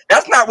 That's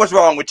not what's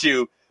wrong with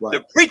you. Right.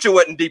 The preacher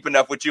wasn't deep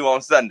enough with you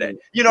on Sunday.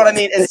 You know what I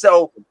mean? And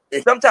so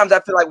sometimes I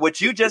feel like what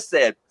you just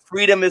said,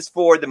 freedom is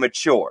for the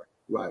mature.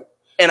 Right.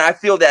 And I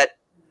feel that,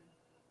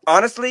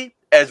 honestly,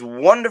 as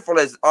wonderful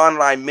as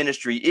online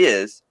ministry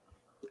is,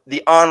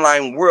 the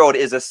online world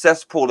is a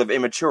cesspool of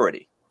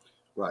immaturity.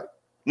 Right.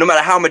 No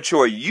matter how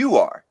mature you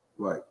are.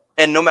 Right.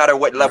 And no matter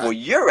what level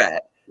you're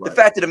at. Right. The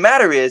fact of the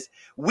matter is,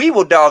 we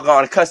will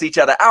doggone cuss each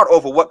other out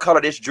over what color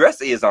this dress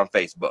is on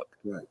Facebook.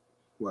 Right.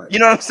 Right. You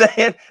know what I'm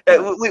saying? Right.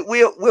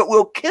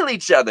 We'll kill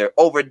each other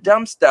over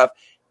dumb stuff.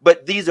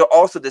 But these are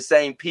also the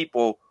same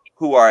people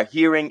who are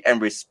hearing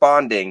and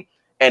responding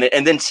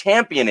and then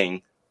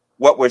championing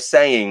what we're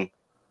saying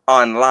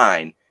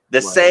online.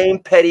 The same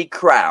petty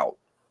crowd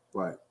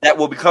that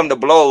will become the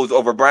blows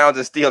over Browns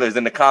and Steelers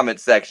in the comment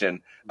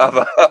section of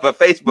a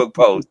Facebook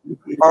post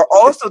are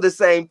also the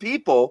same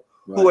people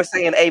who are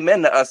saying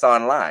amen to us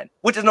online,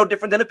 which is no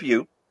different than a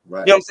pew.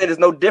 Right. You know what I'm saying? It's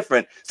no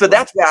different. So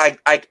that's why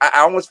I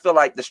almost feel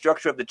like the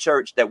structure of the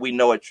church that we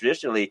know it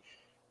traditionally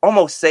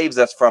almost saves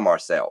us from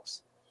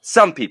ourselves.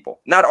 Some people,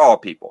 not all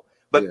people,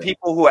 but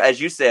people who,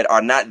 as you said,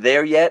 are not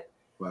there yet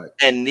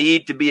and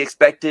need to be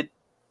expected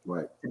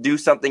to do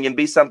something and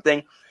be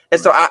something. And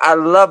so I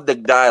love the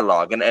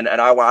dialogue, and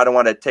I don't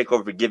want to take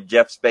over, give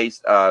Jeff space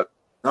to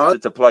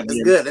plug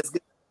in. Good. That's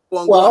good.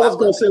 Well, I was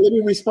going to say, let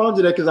me respond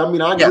to that, because I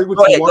mean, I agree with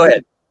you. Go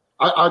ahead.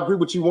 I agree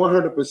with you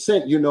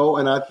 100%.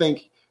 And I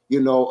think,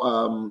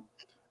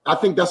 I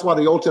think that's why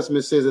the Old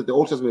Testament says that the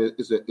Old Testament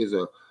is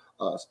a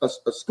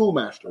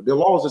schoolmaster. The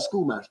law is a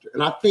schoolmaster,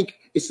 and I think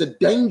it's a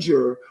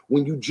danger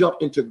when you jump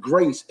into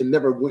grace and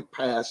never went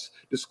past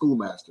the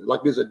schoolmaster.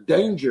 Like there's a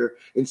danger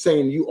in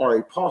saying you are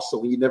an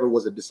apostle when you never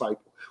was a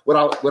disciple,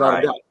 without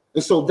a doubt.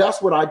 And so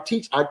that's what I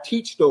teach. I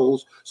teach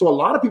those. So a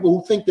lot of people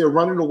who think they're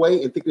running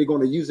away and think they're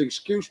going to use an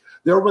excuse,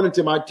 they'll run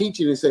into my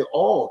teaching and say,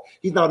 "Oh,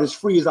 he's not as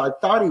free as I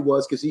thought he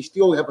was because he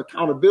still have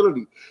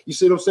accountability." You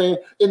see what I'm saying?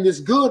 And it's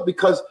good,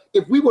 because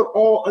if we would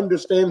all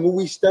understand where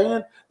we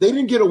stand, they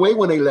didn't get away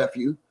when they left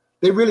you.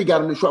 They really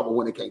got into trouble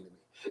when it came to me.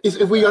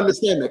 If we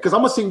understand that, because I'm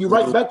going to send you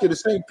right back to the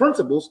same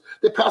principles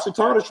that Pastor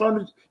Todd is trying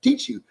to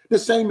teach you, the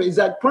same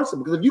exact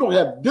principle. Because if you don't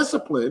have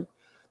discipline,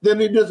 then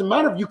it doesn't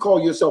matter if you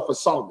call yourself a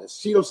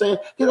psalmist. See what I'm saying?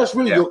 Because that's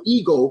really your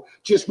ego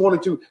just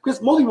wanting to,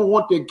 because most people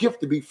want their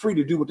gift to be free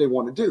to do what they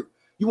want to do.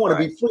 You want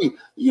to be free.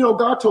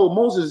 God told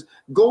Moses,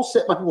 go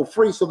set my people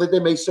free so that they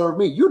may serve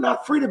me. You're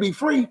not free to be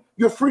free.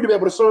 You're free to be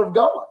able to serve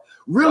God.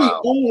 Really,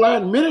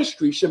 online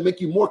ministry should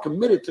make you more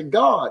committed to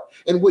God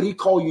and what he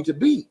called you to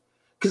be.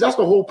 Because that's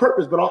the whole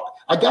purpose. But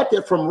I got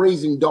that from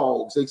raising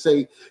dogs. They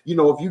say, you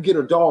know, if you get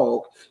a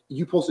dog,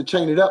 you're supposed to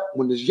chain it up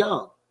when it's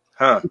young.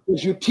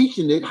 Because you're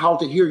teaching it how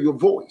to hear your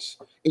voice,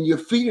 and you're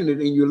feeding it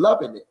and you're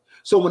loving it.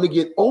 So when they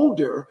get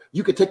older,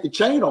 you can take the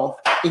chain off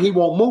and he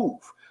won't move.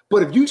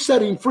 But if you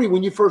set him free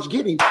when you first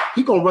get him,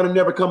 he's going to run and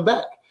never come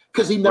back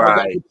because he never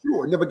got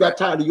mature, never got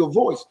tired of your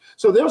voice.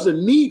 So there's a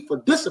need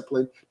for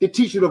discipline to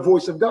teach you the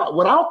voice of God.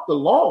 Without the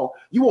law,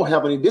 you won't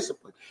have any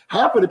discipline.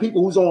 Half of the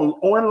people who's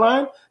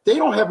online, they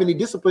don't have any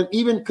discipline,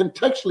 even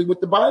contextually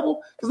with the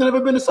Bible, because they've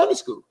never been to Sunday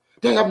school.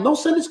 They have no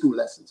Sunday school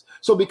lessons.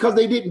 So because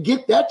they didn't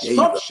get that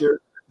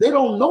structure, they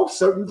don't know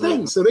certain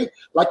things. So they,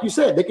 like you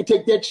said, they could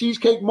take that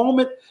cheesecake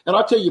moment. And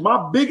I'll tell you,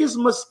 my biggest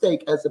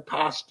mistake as a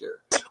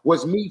pastor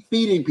was me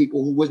feeding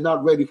people who was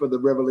not ready for the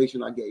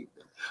revelation I gave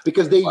them,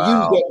 because they used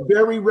that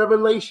very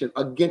revelation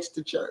against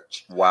the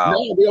church. Now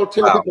they'll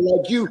tell people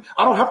like you,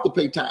 I don't have to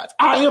pay tithes.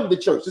 I am the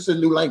church. This is a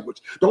new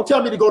language. Don't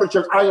tell me to go to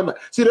church. I am.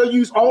 See, they'll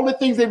use all the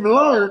things they've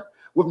learned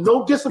with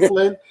no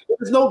discipline.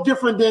 It's no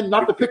different than,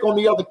 not to pick on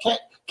the other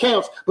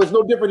camps, but it's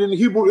no different than the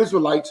Hebrew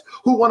Israelites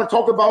who want to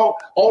talk about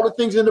all the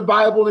things in the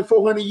Bible in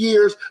 400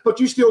 years, but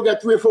you still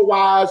got 3 or 4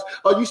 wives,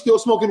 or you still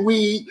smoking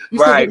weed.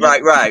 Right.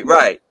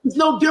 It's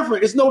no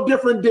different. It's no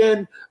different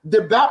than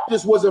the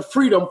Baptist was a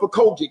freedom for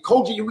Kojic.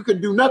 Kojic, we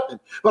couldn't do nothing,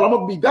 but I'm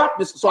going to be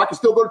Baptist so I can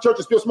still go to church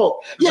and still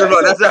smoke. Yeah,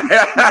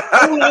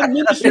 online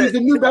ministry is the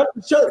new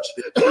Baptist church.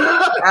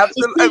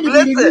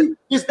 Absolutely.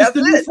 It's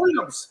the new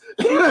freedoms.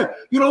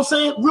 You know what I'm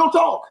saying? Real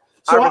talk.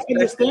 So I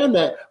understand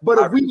that. But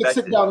if we can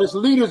sit down as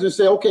leaders and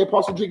say, okay,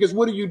 Apostle Jenkins,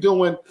 what are you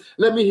doing?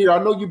 Let me hear.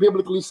 I know you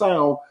biblically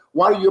sound.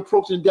 Why are you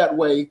approaching that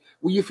way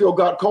when you feel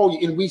God called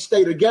you? And we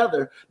stay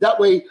together. That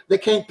way they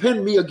can't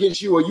pin me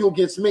against you or you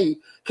against me.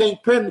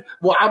 Can't pin,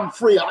 well, I'm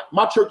free.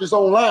 My church is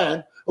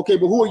online. Okay,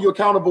 but who are you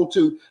accountable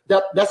to?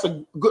 That's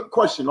a good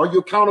question. Are you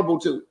accountable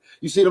to?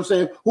 You see what I'm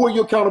saying? Who are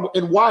you accountable?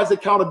 And why is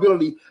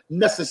accountability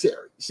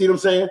necessary? You see what I'm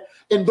saying?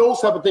 And those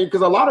type of things.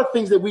 Because a lot of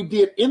things that we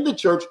did in the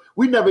church,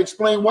 we never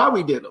explained why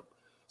we did them.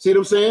 See what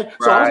I'm saying?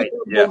 So I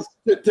was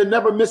to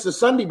never miss a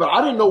Sunday, but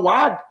I didn't know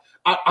why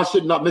I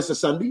should not miss a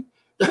Sunday.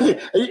 I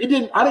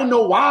didn't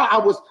know why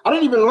I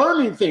didn't even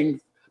learn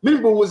anything. Many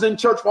people was in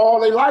church for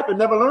all their life and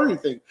never learned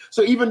anything.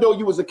 So even though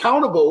you was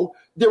accountable,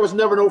 there was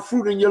never no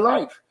fruit in your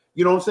life.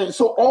 You know what I'm saying?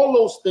 So all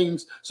those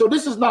things. So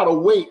this is not a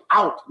way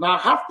out. Now I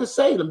have to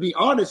say, to be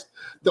honest,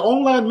 the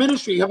online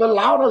ministry have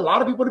allowed a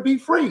lot of people to be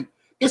free.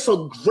 It's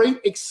a great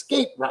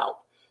escape route.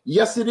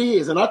 Yes, it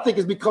is. And I think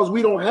it's because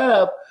we don't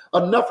have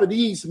enough of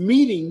these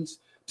meetings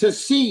to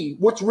see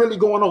what's really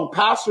going on.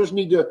 Pastors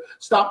need to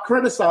stop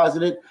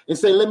criticizing it and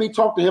say, let me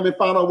talk to him and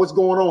find out what's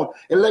going on.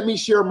 And let me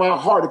share my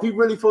heart. If he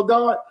really for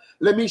God,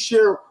 let me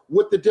share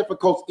what the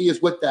difficulty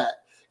is with that.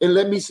 And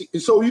let me see.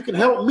 So you can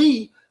help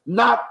me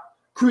not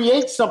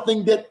create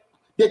something that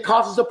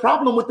causes a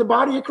problem with the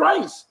body of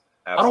Christ.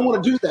 Absolutely. I don't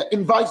want to do that.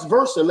 And vice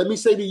versa. Let me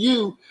say to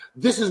you,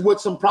 this is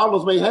what some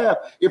problems may have.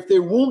 If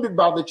they're wounded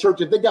by the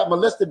church, if they got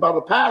molested by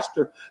the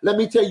pastor, let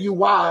me tell you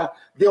why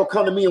they'll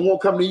come to me and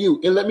won't come to you.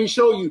 And let me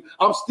show you,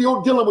 I'm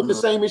still dealing with the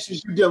same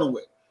issues you're dealing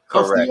with.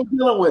 Correct. I'm still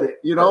dealing with it,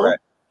 you know?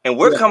 Correct. And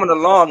we're coming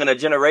along in a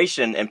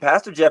generation, and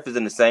Pastor Jeff is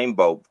in the same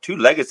boat, 2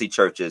 legacy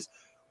churches.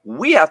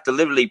 We have to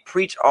literally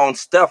preach on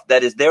stuff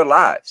that is their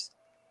lives.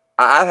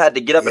 I've had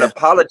to get up and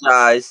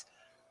apologize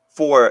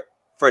for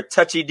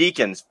touchy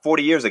deacons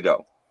 40 years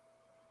ago,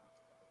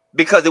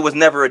 because it was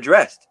never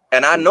addressed.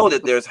 And I know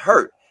that there's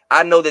hurt.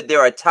 I know that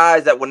there are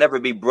ties that will never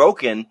be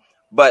broken,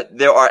 but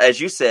there are, as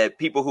you said,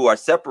 people who are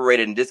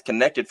separated and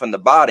disconnected from the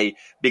body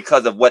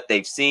because of what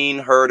they've seen,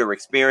 heard, or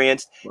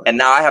experienced. Right. And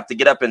now I have to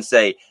get up and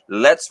say,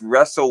 let's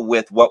wrestle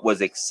with what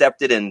was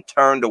accepted and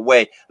turned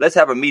away. Let's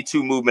have a Me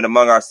Too movement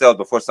among ourselves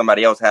before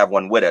somebody else have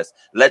one with us.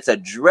 Let's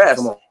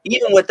address,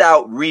 even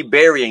without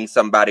reburying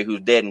somebody who's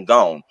dead and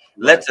gone, right.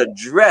 Let's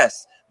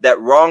address that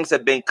wrongs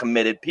have been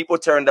committed. People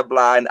turned a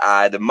blind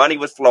eye. The money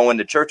was flowing.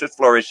 The church was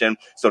flourishing.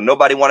 So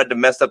nobody wanted to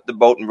mess up the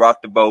boat and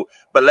rock the boat.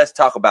 But let's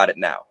talk about it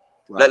now.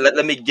 Right.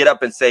 Let me get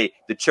up and say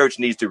the church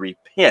needs to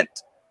repent.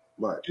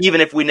 Right.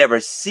 Even if we never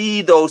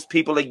see those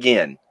people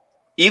again,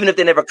 even if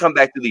they never come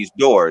back through these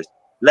doors,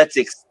 let's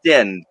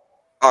extend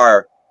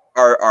our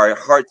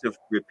hearts of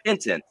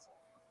repentance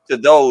to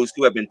those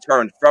who have been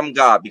turned from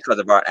God because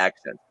of our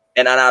actions.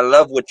 And I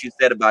love what you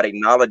said about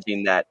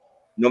acknowledging that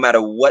no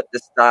matter what the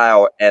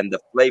style and the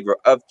flavor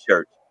of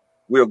church,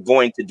 we're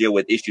going to deal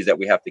with issues that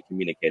we have to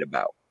communicate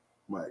about.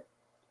 Right.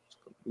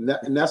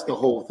 And that's the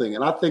whole thing.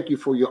 And I thank you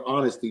for your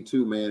honesty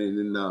too, man,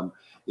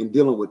 in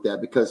dealing with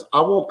that, because I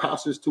want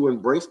pastors to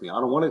embrace me. I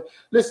don't want to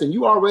listen.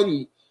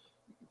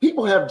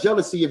 People have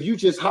jealousy if you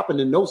just happen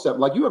to know something.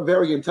 Like, you're a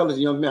very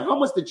intelligent young man. How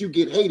much did you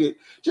get hated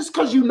just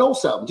because you know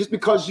something, just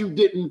because you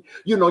didn't,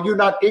 you're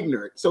not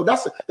ignorant. So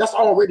that's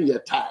already an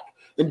attack.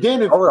 And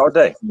then all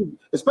day,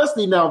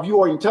 especially now, if you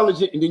are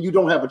intelligent and then you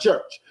don't have a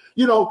church,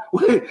 You know,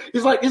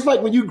 it's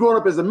like when you growing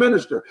up as a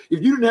minister.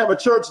 If you didn't have a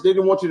church, they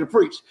didn't want you to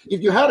preach.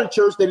 If you had a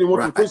church, they didn't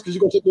want you to preach because you're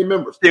gonna take their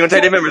members. You're gonna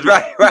take their members,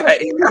 right?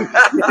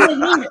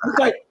 It's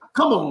like,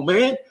 come on,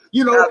 man.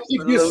 You know,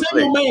 Absolutely. If you're a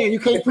single man, you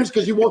can't preach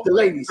because you want the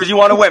ladies. Because you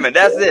want the women.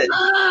 That's it.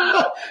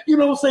 You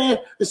know what I'm saying?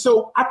 And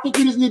so I think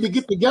you just need to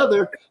get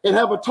together and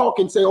have a talk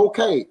and say,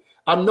 okay,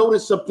 I've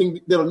noticed something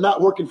that are not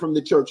working from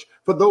the church.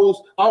 For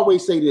those, I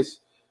always say this.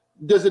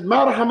 Does it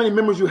matter how many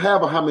members you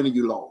have or how many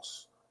you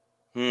lost?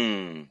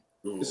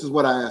 This is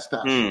what I asked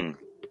Pastor.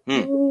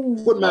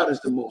 What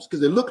matters the most?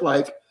 Because it looked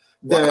like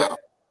that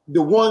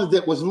the ones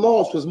that was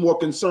lost was more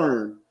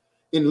concerned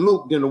in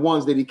Luke than the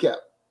ones that he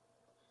kept.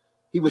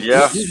 He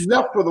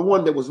left for the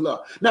one that was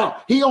left.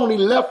 Now, he only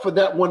left for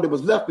that one that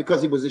was left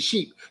because he was a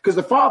sheep. Because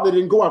the father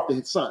didn't go after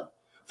his son.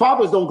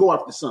 Fathers don't go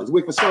after sons.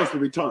 Wait for sons to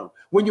return.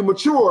 When you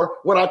mature,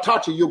 what I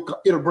taught you,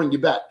 it'll bring you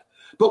back.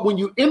 But when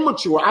you're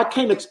immature, I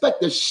can't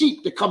expect a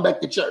sheep to come back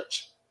to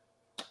church.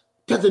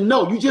 Because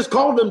no, you just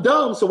called them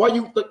dumb. So why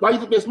you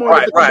think they're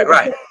smart?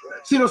 Right.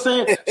 See what I'm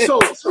saying? So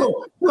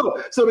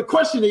the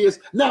question is,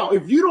 now,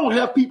 if you don't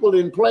have people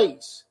in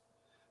place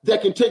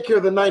that can take care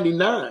of the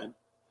 99,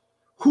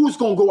 who's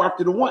going to go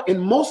after the one? And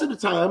most of the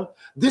time,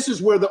 this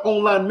is where the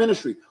online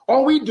ministry,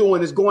 all we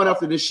doing is going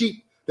after the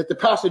sheep that the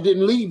pastor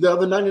didn't leave the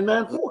other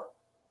 99 for.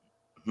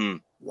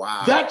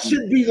 Wow. That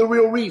should be the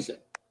real reason.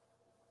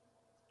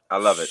 I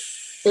love it.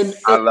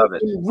 I love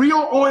it. In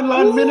real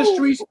online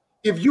ministries,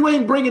 if you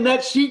ain't bringing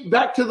that sheep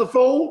back to the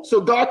fold so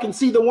God can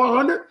see the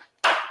 100,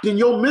 then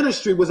your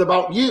ministry was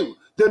about you.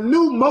 The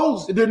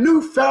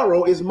new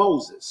Pharaoh is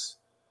Moses.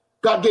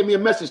 God gave me a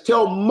message.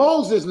 Tell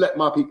Moses, let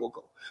my people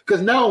go.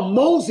 Because now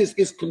Moses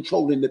is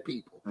controlling the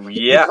people.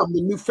 Yeah. Become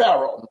the new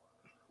Pharaoh.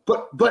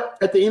 But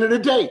at the end of the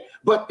day,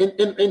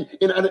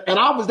 and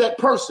I was that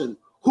person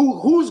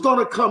who's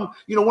gonna come.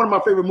 You know, one of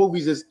my favorite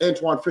movies is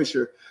Antoine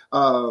Fisher.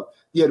 The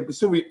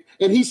Pursuit.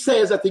 And he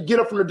says at the get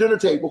up from the dinner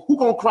table, who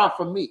gonna cry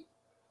for me?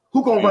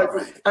 Who gonna write for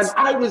me? And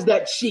I was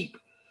that sheep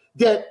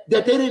that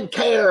they didn't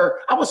care.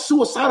 I was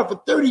suicidal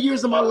for 30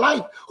 years of my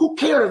life. Who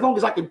cared as long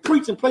as I can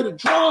preach and play the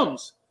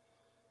drums?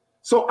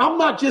 So I'm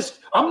not just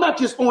on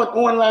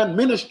online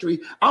ministry.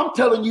 I'm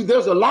telling you,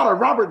 there's a lot of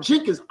Robert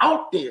Jenkins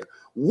out there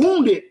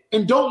wounded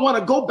and don't want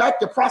to go back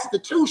to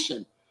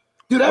prostitution.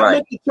 Do that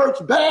make the church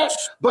bad?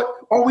 But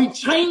are we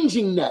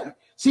changing that?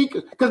 See,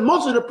 because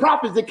most of the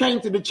prophets that came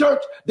to the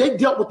church, they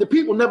dealt with the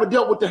people, never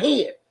dealt with the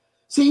head.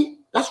 See,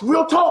 that's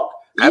real talk.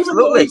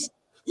 Absolutely.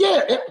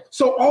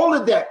 So all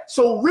of that.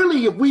 So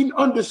really, if we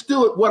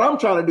understood what I'm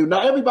trying to do,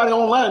 now everybody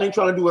online ain't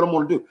trying to do what I'm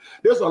going to do.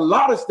 There's a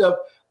lot of stuff.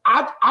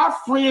 Our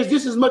friends,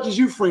 just as much as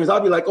you friends, I'll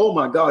be like, oh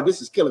my God,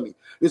 this is killing me.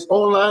 This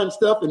online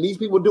stuff and these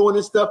people doing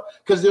this stuff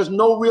because there's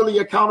no really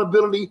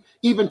accountability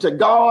even to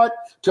God,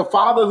 to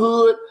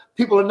fatherhood.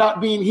 People are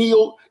not being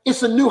healed.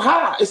 It's a new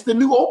high. It's the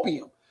new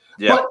opium.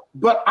 Yeah.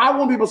 But I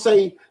want people to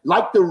say,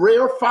 like the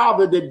rare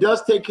father that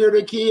does take care of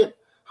their kid,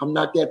 I'm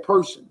not that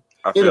person.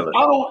 And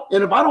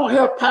if I don't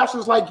have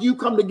pastors like you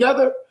come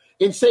together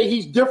and say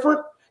he's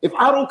different, if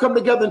I don't come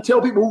together and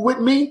tell people who with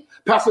me,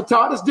 Pastor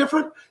Todd is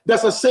different,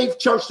 that's a safe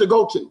church to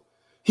go to.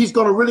 He's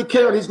going to really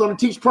care and he's going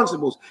to teach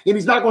principles and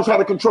he's not going to try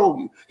to control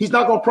you. He's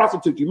not going to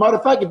prostitute you. Matter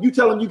of fact, if you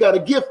tell him you got a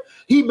gift,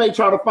 he may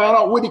try to find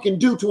out what he can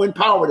do to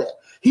empower that.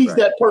 He's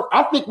that person.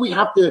 I think we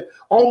have to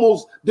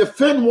almost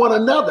defend one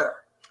another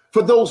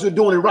for those who are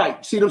doing it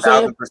right. See what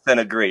I'm saying? 1,000%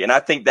 agree. And I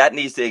think that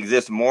needs to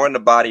exist more in the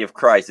body of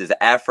Christ is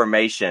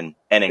affirmation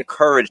and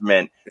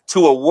encouragement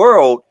to a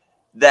world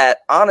that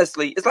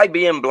honestly, it's like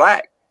being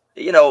black.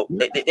 You know,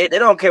 they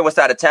don't care what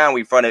side of town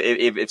we from.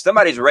 If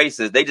somebody's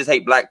racist, they just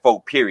hate black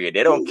folk, period.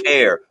 They don't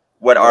care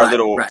what our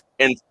little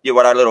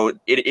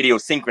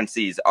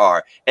idiosyncrasies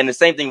are. And the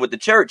same thing with the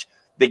church.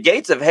 The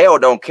gates of hell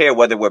don't care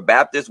whether we're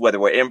Baptist, whether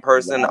we're in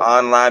person,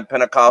 online,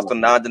 Pentecostal,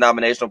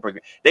 non-denominational.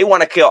 They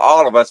want to kill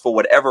all of us for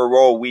whatever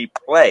role we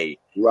play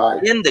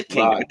in the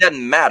kingdom. It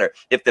doesn't matter.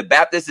 If the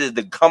Baptist is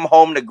to come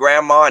home to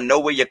grandma and know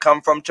where you come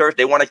from church,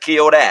 they want to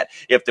kill that.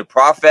 If the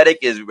prophetic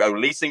is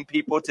releasing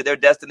people to their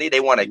destiny,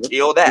 they want to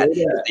kill that.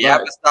 If the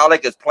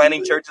apostolic is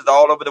planting churches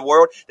all over the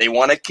world, they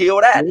want to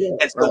kill that.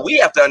 And so we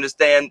have to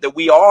understand that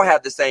we all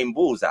have the same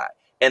bullseye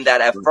and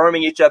that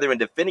affirming each other and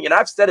defending. And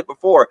I've said it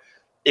before.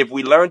 If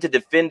we learn to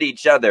defend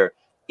each other,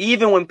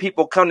 even when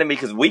people come to me,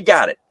 because we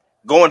got it,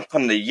 going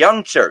from the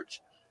young church,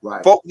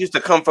 folks used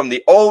to come from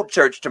the old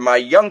church to my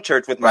young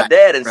church with my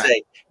dad and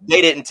say,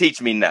 they didn't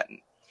teach me nothing.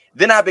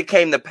 Then I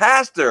became the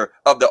pastor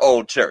of the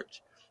old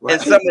church.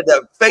 And some of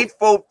the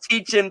faithful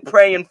teaching,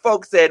 praying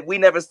folks said, we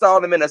never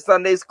saw them in a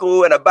Sunday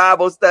school, in a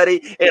Bible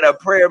study, in a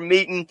prayer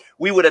meeting.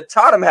 We would have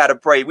taught them how to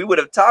pray. We would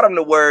have taught them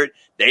the word.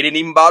 They didn't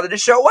even bother to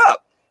show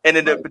up. And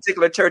in the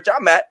particular church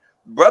I'm at,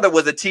 brother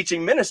was a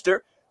teaching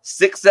minister.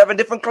 6-7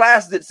 different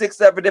classes at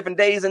 6-7 different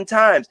days and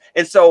times.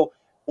 And so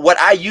what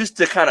I used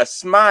to kind of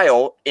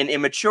smile in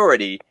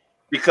immaturity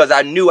because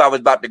I knew I was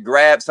about to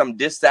grab some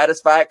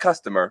dissatisfied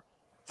customer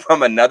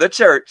from another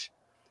church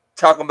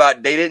talking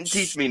about they didn't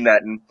teach me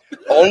nothing,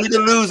 only to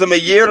lose them a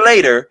year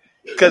later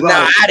because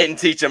now I didn't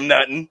teach them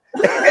nothing.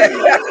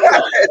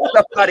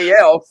 Somebody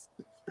else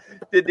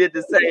Stockton did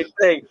the same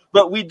thing.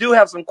 But we do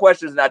have some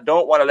questions, and I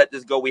don't want to let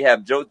this go. We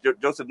have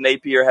Joseph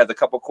Napier has a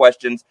couple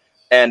questions,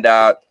 and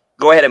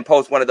go ahead and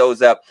post one of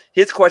those up.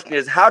 His question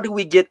is, how do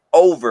we get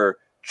over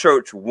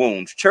church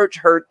wounds? Church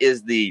hurt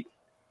is the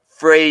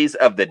phrase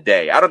of the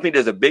day. I don't think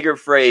there's a bigger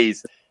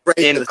phrase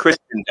in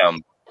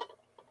Christendom.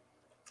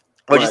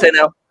 What'd you say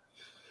now?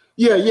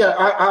 Yeah,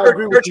 I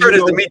agree with you. Church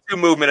is the Me Too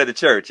movement of the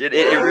church. It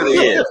really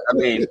is. I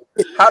mean,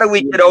 how do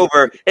we get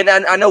over? And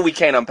I know we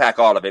can't unpack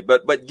all of it,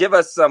 but give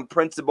us some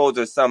principles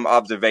or some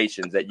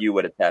observations that you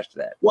would attach to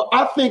that. Well,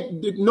 I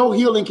think that no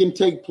healing can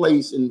take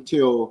place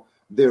until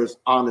there's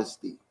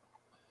honesty,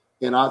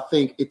 and I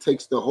think it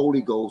takes the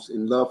Holy Ghost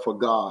and love for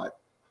God,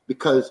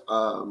 because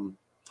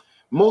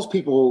most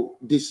people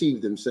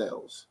deceive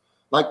themselves.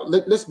 Like,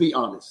 let's be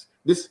honest.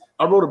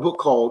 I wrote a book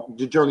called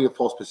The Journey of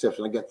False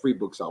Perception. I got 3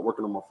 books out,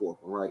 working on my 4th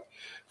one, right?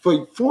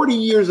 For 40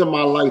 years of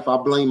my life, I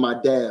blamed my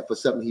dad for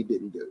something he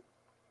didn't do.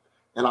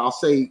 And I'll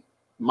say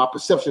my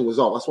perception was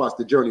off. That's why it's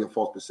The Journey of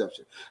False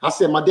Perception. I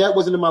said, my dad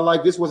wasn't in my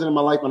life, this wasn't in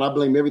my life, and I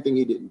blame everything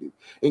he didn't do.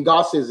 And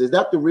God says, is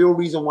that the real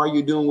reason why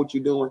you're doing what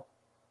you're doing?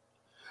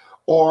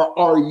 Or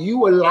are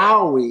you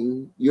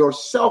allowing your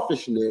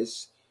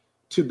selfishness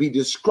to be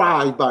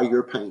described by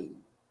your pain?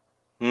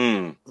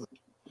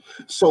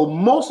 So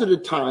most of the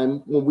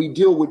time when we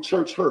deal with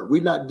church hurt,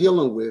 we're not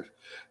dealing with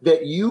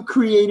that you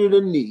created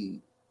a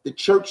need. The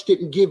church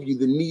didn't give you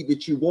the need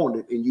that you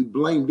wanted, and you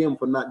blame them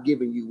for not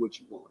giving you what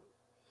you wanted.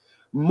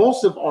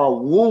 Most of our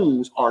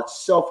wounds are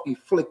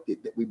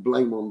self-inflicted that we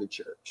blame on the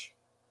church.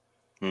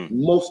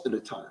 Most of the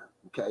time.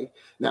 Okay.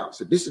 Now,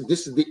 so this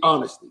is the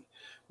honesty.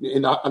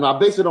 And I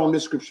base it on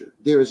this scripture.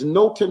 There is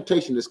no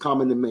temptation that's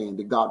common to man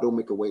that God don't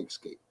make a way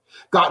escape.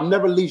 God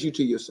never leaves you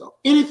to yourself.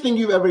 Anything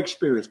you've ever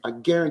experienced, I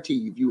guarantee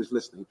you, if you was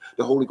listening,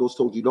 the Holy Ghost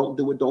told you, don't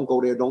do it, don't go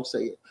there, don't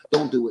say it,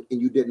 don't do it,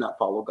 and you did not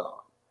follow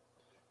God.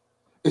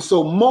 And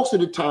so most of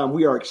the time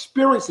we are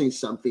experiencing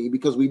something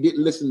because we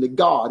didn't listen to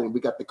God, and we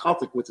got the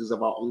consequences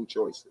of our own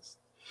choices.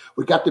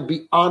 We got to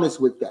be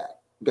honest with that.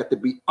 We got to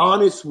be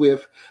honest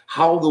with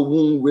how the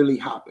wound really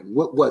happened.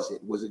 What was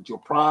it? Was it your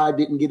pride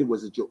didn't get it?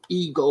 Was it your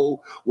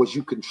ego? Was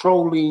you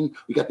controlling?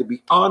 We got to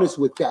be honest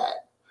with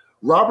that.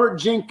 Robert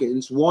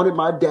Jenkins wanted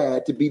my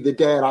dad to be the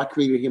dad I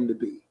created him to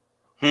be.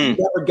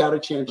 Never got a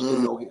chance to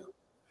know him.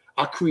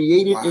 I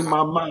created in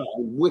my mind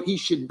what he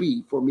should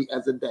be for me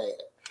as a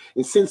dad.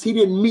 And since he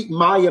didn't meet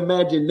my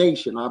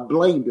imagination, I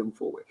blamed him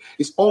for it.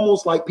 It's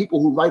almost like people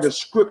who write a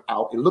script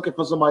out and looking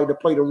for somebody to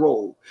play the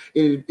role.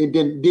 And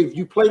then if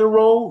you play the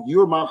role,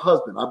 you're my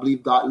husband. I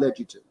believe God led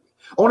you to me.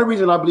 Only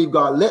reason I believe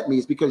God led me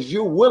is because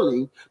you're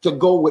willing to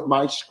go with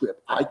my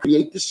script. I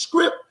create the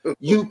script.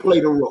 You play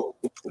the role.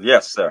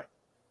 Yes, sir.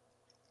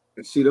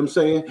 See what I'm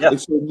saying? Yeah.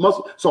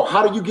 So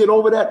how do you get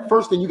over that?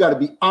 First thing, you got to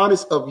be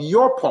honest of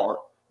your part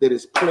that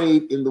is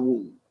played in the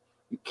wound.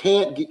 You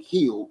can't get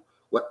healed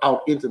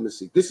without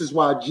intimacy. This is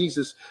why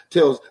Jesus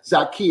tells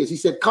Zacchaeus, he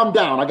said, come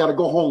down. I got to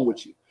go home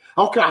with you.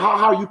 I don't care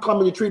how you come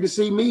in the tree to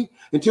see me.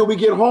 Until we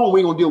get home,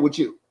 we ain't going to deal with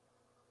you.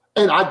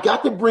 And I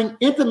got to bring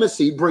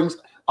intimacy,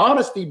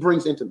 honesty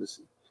brings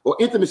intimacy, or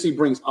intimacy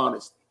brings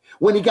honesty.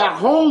 When he got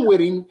home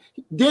with him,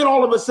 then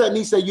all of a sudden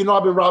he said,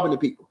 I've been robbing the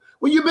people.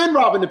 Well, you've been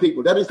robbing the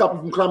people. That didn't stop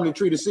you from climbing the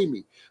tree to see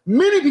me.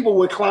 Many people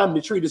will climb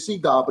the tree to see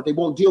God, but they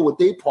won't deal with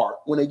their part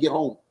when they get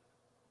home.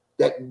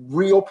 That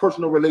real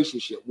personal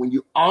relationship. When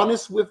you're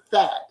honest with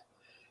that,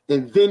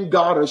 and then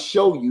God will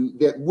show you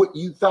that what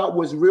you thought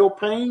was real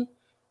pain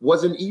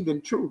wasn't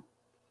even true.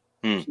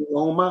 It's your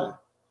own mind.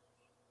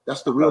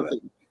 That's the real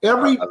thing.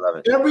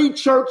 Every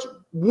church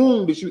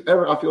wound that you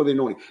ever, I feel the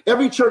anointing.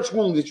 Every church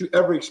wound that you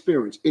ever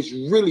experience is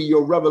really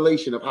your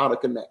revelation of how to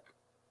connect.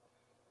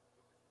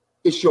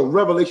 It's your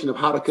revelation of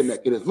how to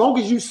connect. And as long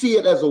as you see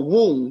it as a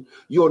wound,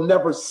 you'll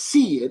never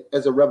see it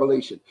as a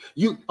revelation.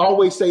 You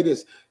always say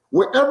this,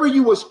 wherever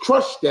you was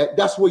crushed at,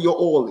 that's where your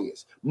oil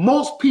is.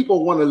 Most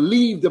people want to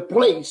leave the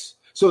place,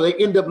 so they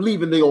end up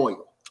leaving the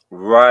oil.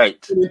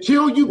 Right. And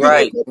until you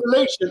get the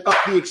revelation of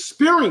the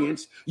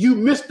experience, you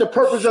miss the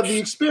purpose of the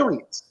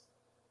experience.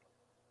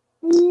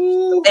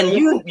 And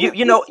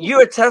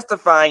you're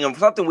testifying of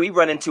something we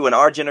run into in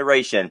our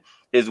generation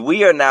is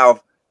we are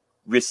now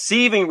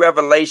receiving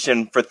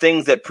revelation for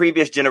things that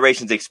previous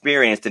generations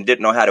experienced and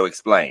didn't know how to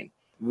explain.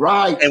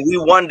 Right. And we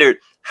wondered,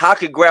 how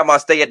could grandma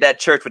stay at that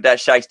church with that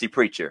shiesty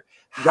preacher?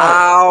 Right.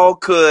 How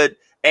could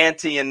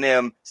auntie and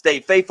them stay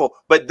faithful?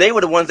 But they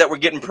were the ones that were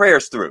getting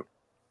prayers through.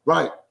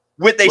 Right.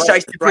 With a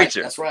shiesty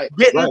preacher. That's right.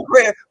 Getting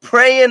prayer,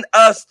 praying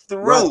us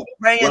through,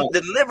 praying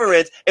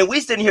deliverance. And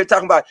we sitting here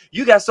talking about,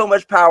 you got so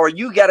much power.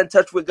 You got in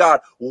touch with God.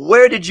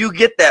 Where did you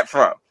get that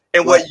from?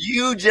 And what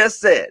you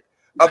just said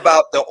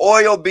about the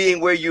oil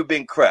being where you've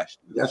been crushed.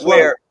 That's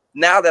where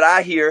now that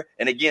I hear,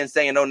 and again,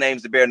 saying no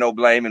names to bear no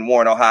blame in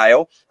Warren,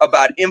 Ohio,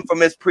 about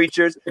infamous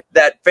preachers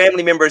that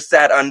family members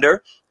sat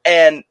under,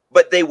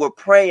 but they were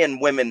praying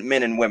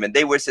men and women.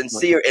 They were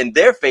sincere in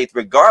their faith,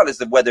 regardless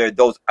of whether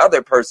those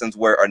other persons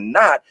were or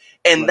not.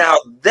 And now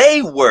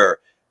they were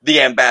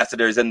the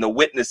ambassadors and the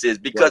witnesses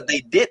because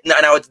they did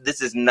not. Now,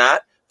 this is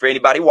not for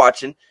anybody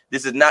watching.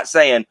 This is not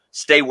saying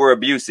stay where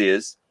abuse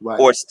is.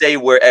 or stay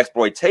where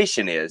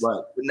exploitation is.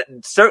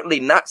 Certainly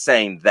not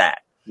saying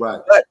that.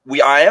 But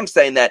I am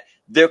saying that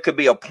there could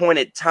be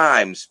appointed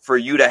times for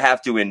you to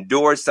have to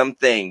endure some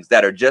things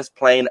that are just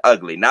plain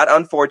ugly, not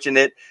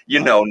unfortunate,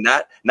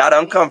 not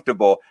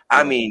uncomfortable.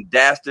 I mean,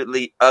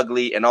 dastardly,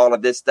 ugly, and all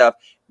of this stuff.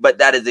 But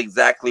that is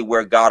exactly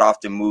where God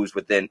often moves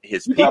within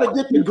his people. You got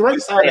to get the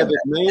grace out of it,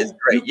 man. It's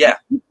great.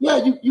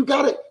 You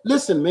got to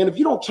listen, man. If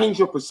you don't change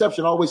your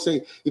perception, I always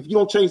say, if you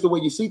don't change the way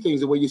you see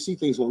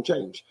things won't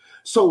change.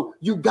 So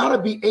you got to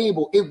be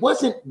able. It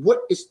wasn't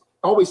what it's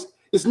always.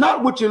 It's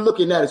not what you're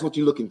looking at. It's what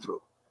you're looking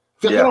through.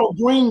 If you got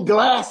green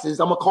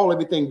glasses, I'm gonna call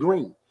everything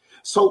green.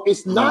 So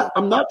it's not.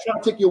 I'm not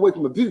trying to take you away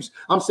from abuse.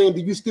 I'm saying,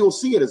 do you still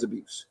see it as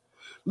abuse?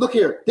 Look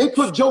here. They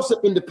put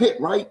Joseph in the pit,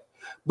 right?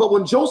 But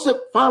when Joseph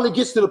finally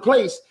gets to the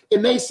place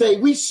and they say,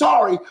 "We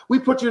sorry, we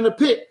put you in the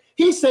pit,"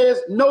 he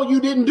says, "No, you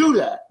didn't do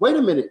that." Wait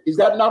a minute. Is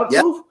that not a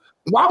truth?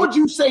 Why would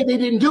you say they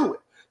didn't do it?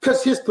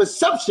 Because his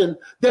perception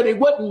that it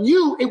wasn't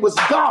you, it was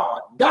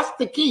God. That's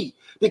the key.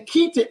 The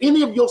key to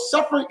any of your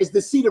suffering is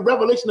to see the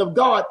revelation of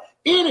God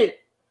in it.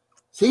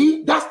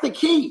 See, that's the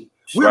key.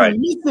 We're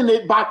missing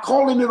it by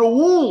calling it a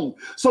wound.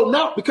 So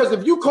now, because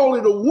if you call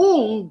it a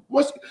wound,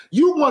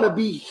 you want to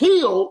be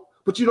healed,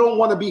 but you don't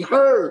want to be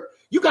heard.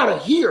 You got to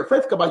hear.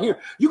 Faith come by hear.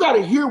 You got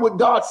to hear what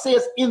God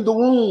says in the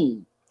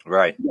wound.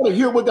 Right. You got to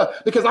hear what God,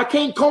 because I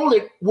can't call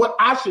it what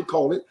I should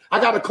call it.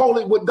 I got to call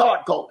it what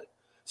God called it.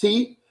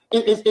 See?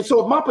 And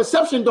so if my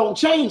perception don't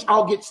change,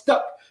 I'll get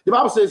stuck. The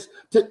Bible says,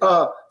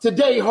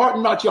 today,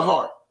 harden not your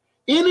heart.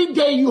 Any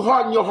day you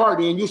harden your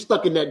heart in, you're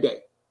stuck in that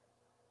day.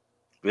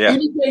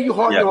 Any day you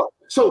harden your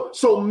heart.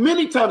 So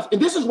many times, and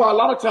this is why a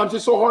lot of times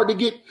it's so hard to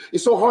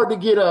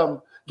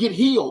get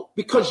healed,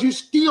 because you're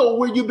still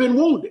where you've been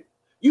wounded.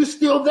 You're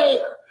still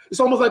there. It's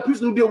almost like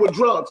people who deal with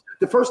drugs.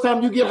 The first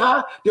time you get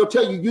high, they'll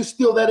tell you you're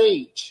still that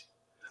age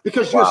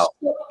because you're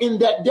stuck in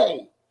that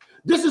day.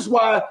 This is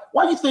why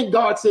you think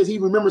God says he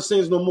remembers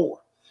sins no more.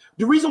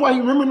 The reason why he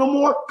remembers no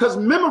more, because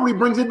memory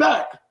brings it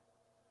back.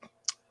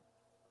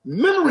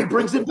 Memory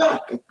brings it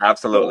back.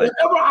 Absolutely.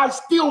 But whenever I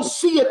still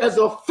see it as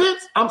an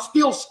offense, I'm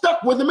still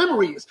stuck where the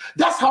memory is.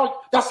 That's how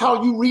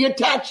you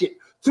reattach it,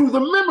 through the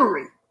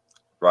memory.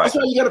 Right. That's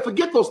why you got to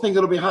forget those things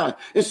that are behind.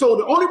 And so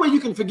the only way you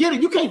can forget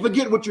it, you can't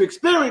forget what you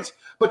experienced,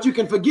 but you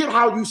can forget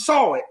how you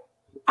saw it.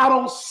 I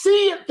don't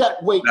see it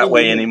that way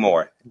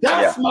anymore.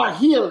 That's my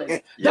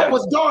healing. That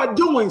was God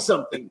doing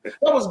something.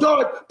 That was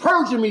God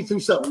purging me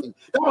through something.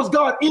 That was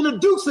God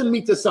introducing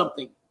me to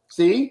something.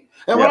 See?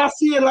 And when I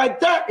see it like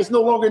that, it's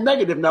no longer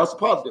negative now, it's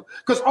positive.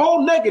 Because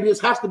all negatives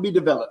has to be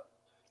developed.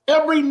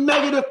 Every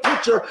negative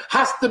picture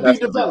has to be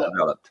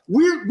developed.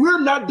 We're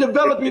not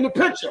developing the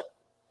picture.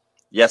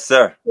 Yes,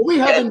 sir. We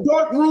having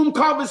dark room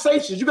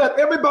conversations. You got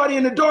everybody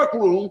in the dark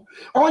room.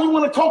 All you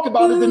want to talk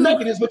about is the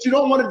negatives, but you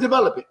don't want to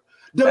develop it.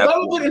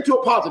 Develop it into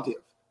a positive.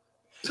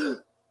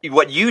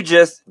 What you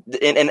just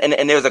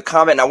and there's a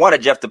comment. And I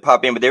wanted Jeff to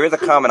pop in, but there is a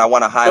comment I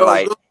want to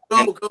highlight. Go.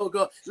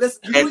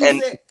 Listen,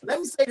 let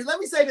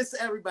me say this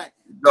to everybody.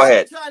 Go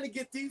ahead. I'm trying to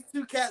get these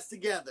two cats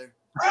together.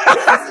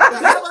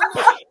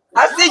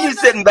 I see you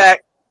sitting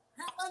back.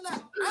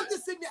 I'm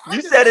just sitting there.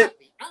 You said it.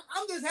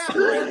 I'm just happy.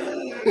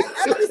 Right?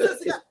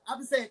 I've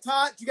been saying,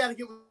 Todd, you got to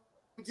get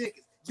with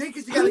Jenkins.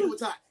 Jenkins, you got to get with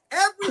Todd.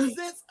 Ever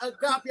since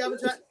Agape, I've been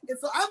trying. And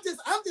so I'm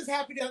just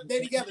happy that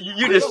they're together.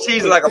 You just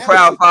cheesing like a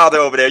proud father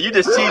over there. You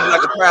just cheesing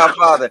like a proud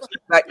father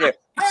back there.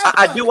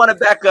 I do want to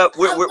back up.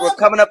 We're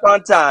coming up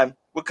on time.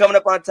 We're coming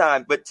up on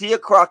time. But Tia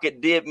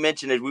Crockett did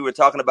mention, as we were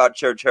talking about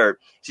church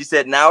hurt, she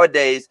said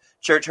nowadays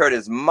church hurt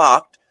is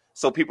mocked.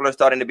 So people are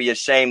starting to be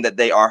ashamed that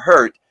they are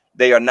hurt.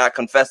 They are not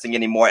confessing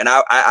anymore. And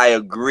I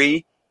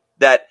agree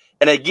that.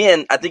 And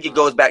again, I think it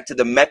goes back to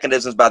the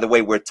mechanisms by the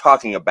way we're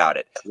talking about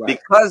it. Right.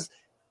 Because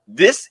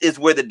this is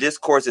where the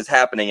discourse is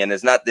happening. And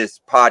it's not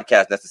this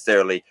podcast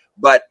necessarily,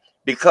 but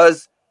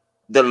because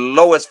the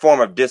lowest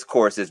form of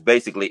discourse is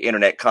basically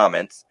internet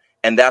comments.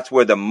 And that's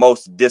where the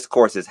most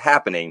discourse is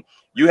happening.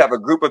 You have a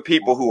group of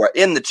people who are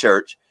in the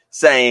church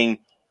saying,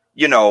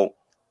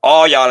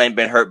 all y'all ain't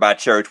been hurt by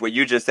church. What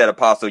you just said,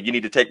 Apostle, you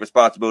need to take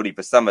responsibility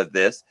for some of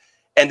this.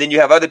 And then you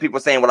have other people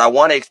saying, well, I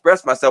want to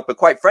express myself. But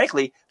quite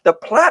frankly, the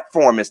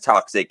platform is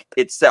toxic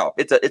itself.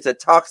 It's a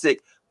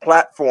toxic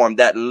platform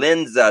that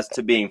lends us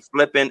to being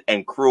flippant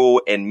and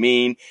cruel and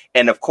mean.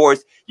 And of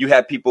course, you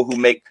have people who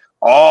make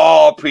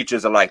all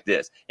preachers are like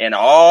this and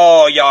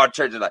all y'all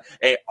churches like,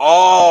 and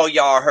all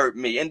y'all hurt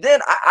me. And then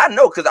I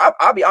know, because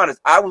I'll be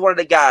honest, I was one of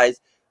the guys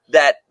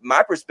that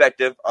my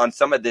perspective on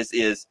some of this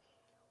is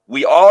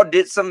we all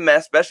did some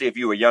mess, especially if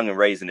you were young and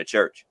raised in the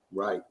church.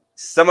 Right.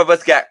 Some of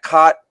us got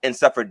caught and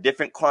suffered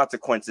different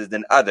consequences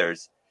than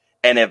others.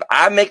 And if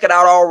I make it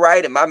out all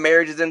right and my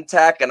marriage is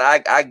intact and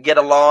I get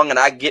along and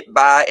I get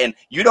by, and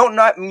you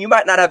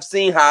might not have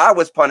seen how I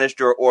was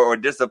punished or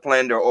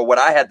disciplined or what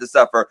I had to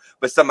suffer,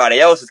 but somebody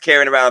else is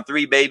carrying around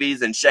 3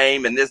 babies and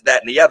shame and this,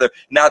 that, and the other.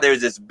 Now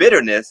there's this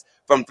bitterness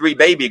from 3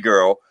 baby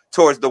girl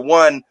towards the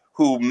one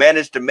who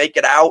managed to make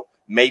it out,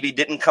 maybe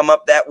didn't come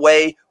up that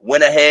way,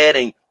 went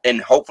ahead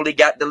and hopefully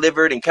got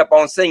delivered and kept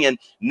on singing.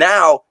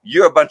 Now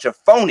you're a bunch of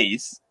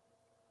phonies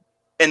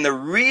And the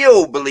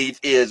real belief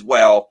is,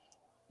 well,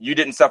 you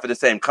didn't suffer the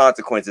same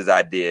consequences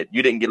I did.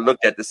 You didn't get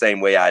looked at the same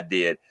way I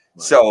did.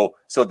 Right.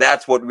 So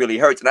that's what really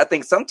hurts. And I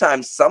think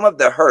sometimes some of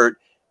the hurt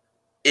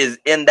is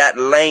in that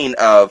lane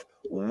of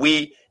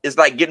it's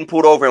like getting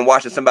pulled over and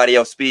watching somebody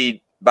else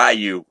speed by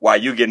you while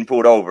you getting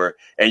pulled over,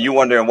 and you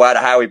wondering why the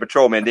highway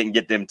patrolman didn't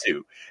get them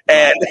too.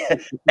 And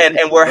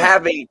we're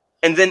having,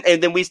 and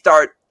then we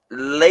start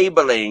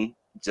labeling,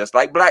 just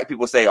like black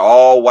people say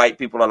all white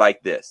people are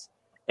like this,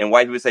 and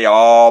white people say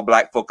all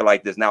black folk are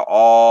like this. Now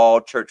all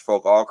church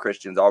folk, all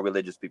Christians, all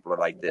religious people are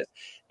like this.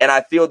 And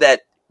I feel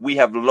that we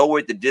have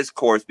lowered the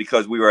discourse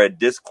because we are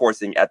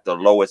discoursing at the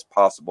lowest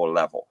possible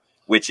level,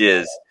 which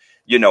is,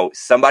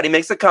 somebody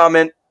makes a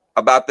comment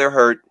about their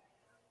hurt,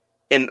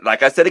 and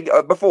like I said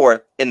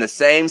before, in the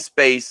same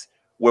space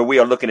where we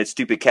are looking at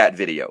stupid cat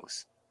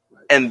videos.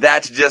 And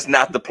that's just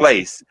not the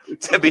place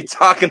to be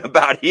talking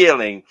about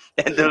healing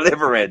and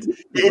deliverance.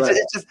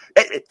 It's just,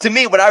 to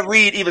me, when I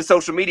read even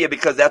social media,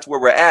 because that's where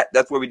we're at,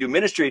 that's where we do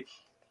ministry.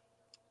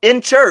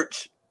 In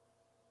church,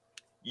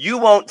 you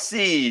won't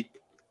see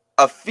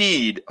a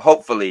feed,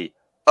 hopefully,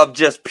 of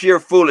just pure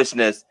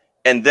foolishness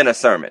and then a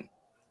sermon.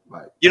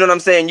 Right. You know what I'm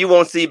saying? You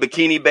won't see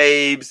bikini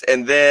babes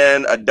and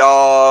then a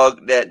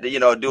dog that,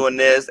 doing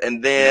this,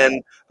 and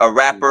then a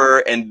rapper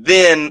and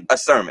then a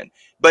sermon.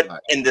 But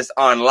in this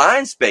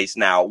online space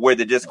now where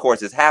the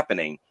discourse is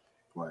happening,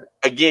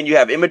 again, you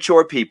have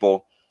immature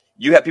people.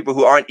 You have people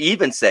who aren't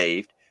even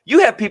saved.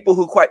 You have people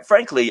who, quite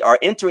frankly, are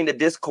entering the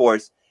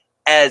discourse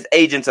as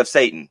agents of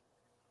Satan.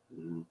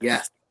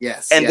 Yes.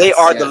 And they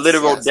are the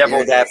literal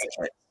devil's advocates.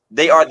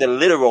 They are the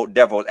literal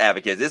devil's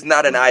advocates. It's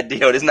not an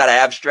ideal. It's not an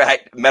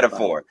abstract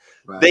metaphor.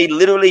 Right. They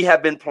literally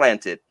have been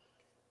planted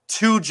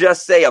to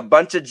just say a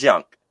bunch of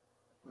junk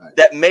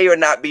that may or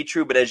not be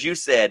true. But as you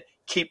said,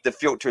 keep the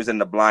filters and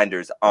the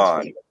blinders on.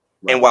 Right.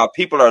 And while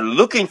people are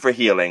looking for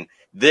healing,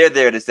 they're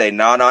there to say,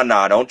 no,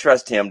 don't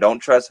trust him. Don't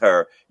trust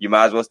her. You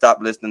might as well stop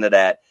listening to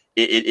that.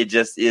 It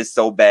just is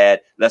so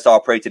bad. Let's all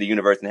pray to the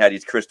universe and have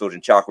these crystals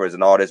and chakras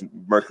and all this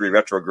Mercury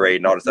retrograde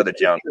and all this other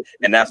junk.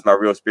 And that's my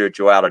real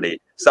spirituality.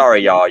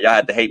 Sorry, y'all. Y'all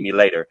have to hate me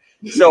later.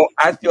 So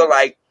I feel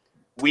like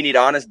we need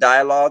honest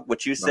dialogue,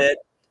 what you said,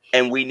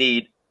 and we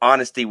need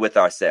honesty with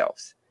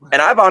ourselves.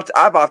 And I've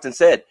often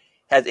said,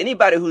 has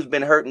anybody who's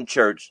been hurt in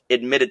church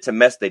admitted to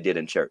mess they did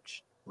in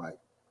church? Right.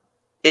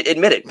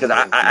 Admit it, because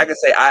I can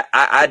say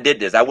I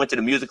did this. I went to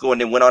the musical and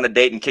then went on a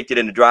date and kicked it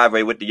in the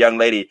driveway with the young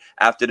lady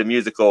after the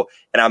musical,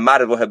 and I might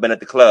as well have been at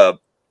the club,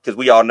 because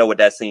we all know what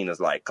that scene is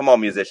like. Come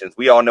on, musicians,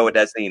 we all know what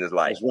that scene is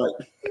like.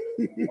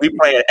 Right. We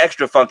playing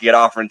extra funky at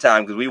offering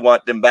time because we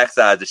want them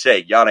backsides to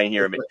shake. Y'all ain't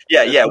hearing me.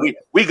 Yeah.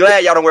 We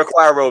glad y'all don't wear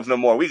choir robes no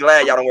more. We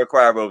glad y'all don't wear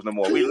choir robes no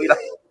more.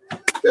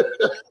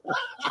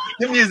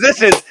 The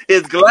musicians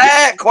is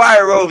glad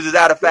choir robes is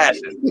out of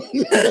fashion.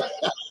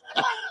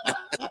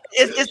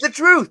 It's the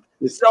truth.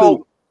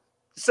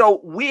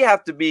 So we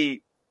have to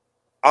be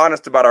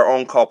honest about our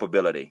own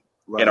culpability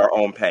and our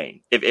own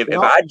pain. If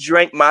I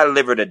drank my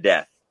liver to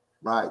death,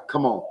 right?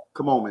 Come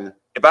on, man.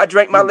 If I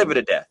drank my liver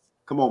to death,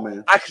 come on,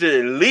 man. I should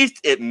at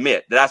least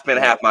admit that I spent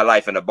half my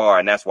life in a bar,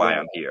 and that's why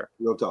I'm here.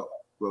 Real talk.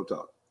 Right.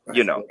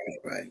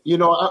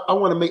 I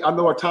want to make. I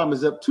know our time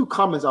is up. 2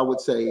 comments I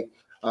would say.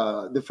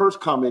 The first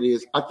comment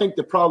is, I think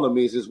the problem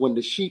is when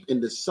the sheep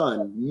and the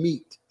son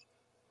meet.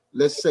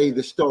 Let's say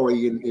the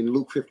story in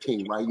Luke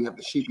 15, right? You have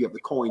the sheep, you have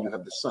the coin, you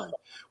have the son.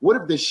 What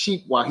if the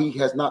sheep, while he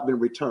has not been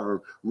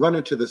returned, run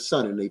into the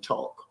son and they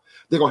talk?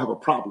 They're going to have a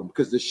problem,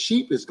 because the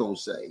sheep is going to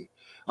say,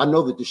 I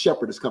know that the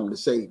shepherd is coming to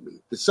save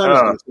me. The son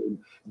is going to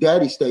say,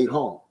 Daddy stayed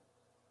home.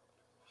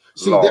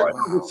 See, their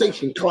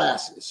conversation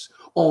classes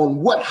on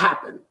what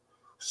happened.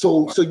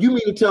 So you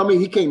mean to tell me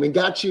he came and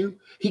got you?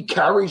 He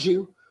carries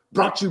you,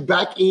 brought you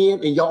back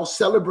in, and y'all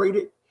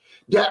celebrated?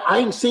 Dad, I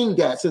ain't seen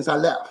Dad since I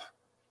left.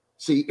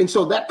 See, and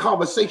so that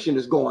conversation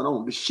is going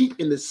on. The sheep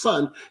and the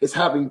son is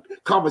having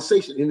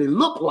conversation, and it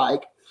looked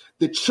like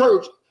the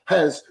church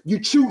has you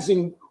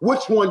choosing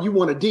which one you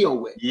want to deal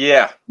with.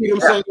 Yeah. You know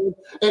what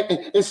I'm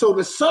saying? And so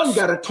the son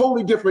got a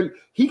totally different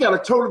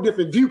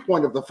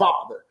viewpoint of the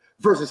father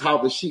versus how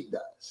the sheep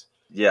does.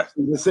 Yeah.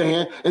 You know what I'm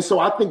saying? And so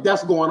I think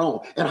that's going on.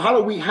 And how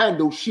do we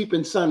handle sheep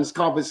and son's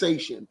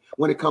conversation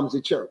when it comes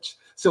to church?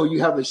 So you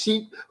have the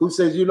sheep who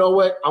says, you know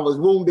what, I was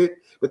wounded,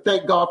 but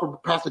thank God for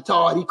Pastor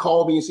Todd. He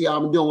called me and see how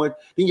I'm doing.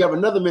 Then you have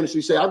another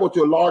ministry say, I go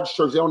to a large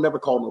church. They don't never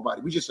call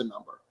nobody. We just a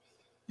number.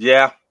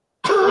 Yeah.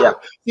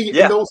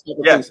 Yeah. Those type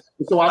of things.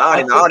 So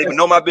I don't even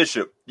know my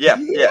bishop. Yeah.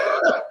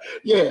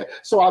 Yeah.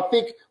 So I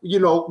think,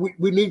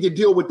 we need to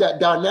deal with that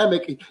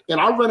dynamic. And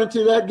I run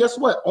into that, guess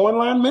what?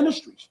 Online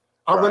ministries.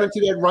 I run into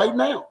that right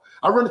now.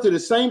 I run into the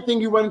same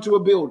thing you run into a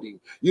building.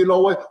 You know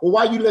what? Well,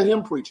 why you let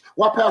him preach?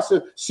 Why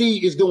Pastor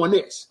C is doing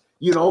this?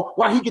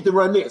 Why he get to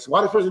run this?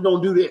 Why this person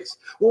don't do this?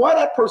 Well, why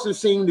that person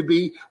seem to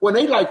be, when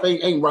they life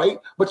ain't right,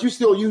 but you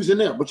still using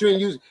them, but you ain't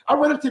using. I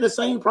run into the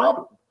same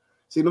problem.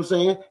 See what I'm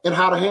saying? And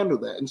how to handle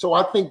that. And so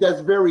I think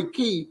that's very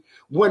key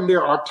when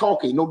there are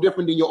talking, no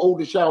different than your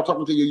oldest child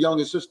talking to your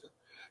youngest sister.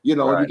 You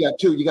got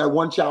 2, you got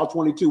one child,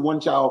 22, one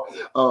child,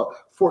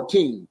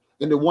 14.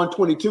 in the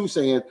 122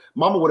 saying,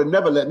 Mama would have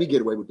never let me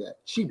get away with that.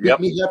 She beat Yep.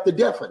 me half to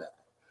death for that.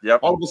 Yep.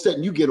 All of a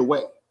sudden, you get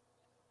away.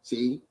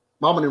 See,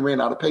 Mama then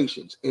ran out of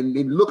patience, and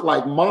it looked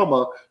like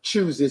Mama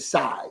chooses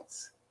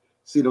sides.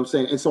 See what I'm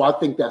saying? And so I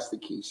think that's the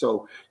key.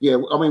 So yeah,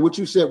 I mean, what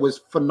you said was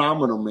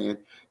phenomenal, man.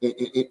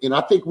 And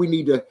I think we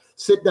need to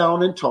sit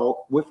down and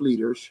talk with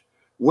leaders.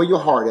 Where your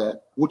heart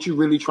at? What you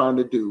really trying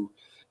to do?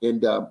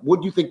 And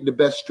what do you think the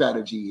best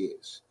strategy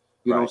is?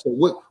 You know what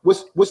I'm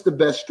saying? What's the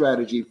best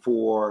strategy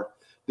for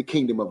the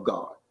kingdom of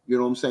God? You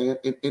know what I'm saying?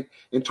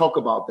 And talk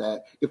about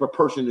that. If a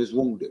person is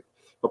wounded,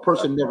 if a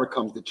person never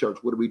comes to church,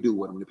 what do we do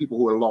with them? The people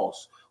who are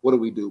lost, what do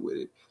we do with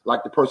it?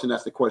 Like the person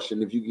asked the question,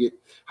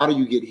 how do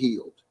you get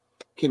healed?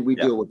 Can we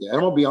deal with that? I'm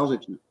gonna be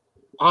honest with you.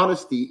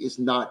 Honesty is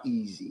not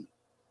easy.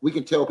 We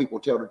can tell people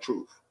tell the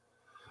truth,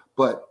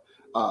 but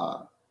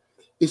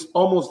it's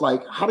almost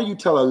like, how do you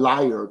tell a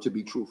liar to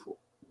be truthful?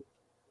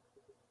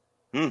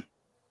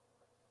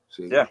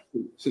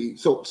 See,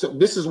 so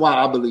this is why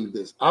I believe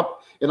this. I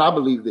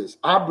believe this.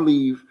 I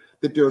believe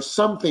that there are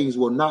some things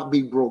will not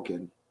be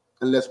broken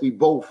unless we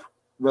both,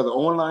 whether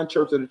online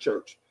church or the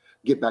church,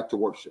 get back to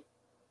worship.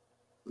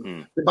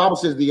 The Bible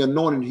says the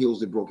anointing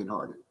heals the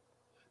brokenhearted,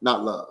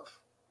 not love.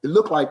 It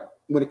looked like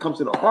when it comes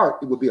to the heart,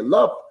 it would be a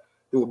love.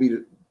 It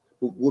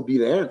would be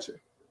the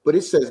answer. But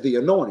it says the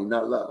anointing,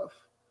 not love.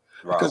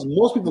 Right. Because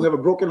most people who have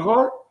a broken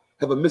heart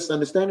have a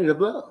misunderstanding of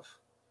love.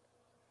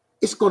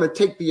 It's going to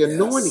take the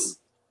anointing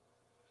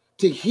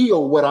to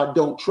heal what I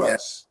don't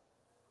trust.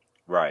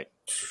 Right.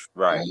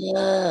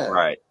 Yeah.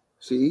 Right.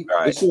 See?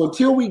 Right. And so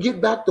until we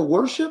get back to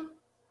worship,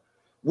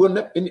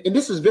 and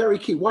this is very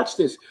key. Watch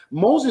this.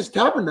 Moses'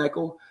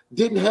 tabernacle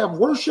didn't have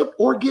worship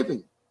or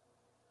giving.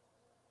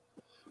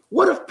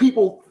 What if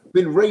people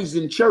been raised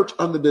in church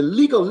under the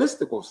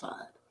legalistical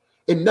side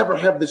and never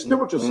have the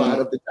spiritual side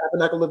of the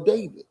tabernacle of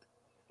David?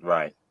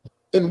 Right.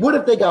 And what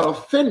if they got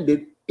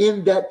offended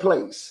in that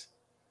place?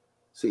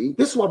 See,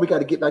 this is why we got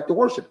to get back to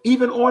worship,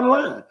 even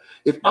online.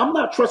 If I'm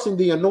not trusting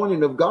the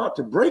anointing of God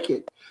to break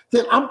it,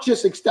 then I'm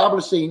just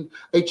establishing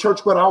a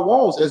church without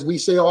walls, as we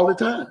say all the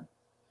time.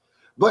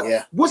 But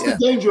what's the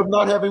danger of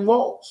not having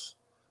walls?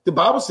 The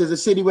Bible says a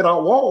city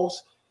without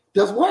walls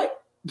does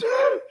what?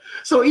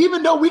 So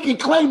even though we can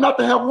claim not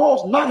to have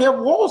walls, not have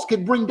walls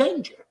can bring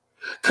danger,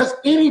 because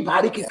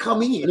anybody can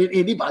come in and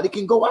anybody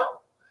can go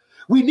out.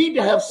 We need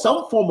to have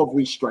some form of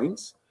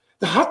restraints.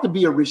 There has to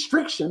be a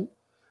restriction.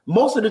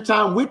 Most of the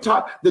time we're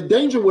taught the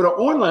danger with an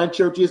online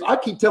church is I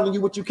keep telling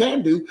you what you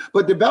can do,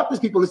 but the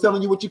Baptist people is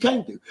telling you what you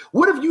can't do.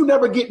 What if you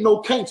never get no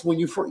kinks when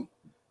you're free?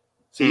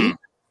 See,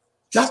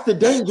 that's the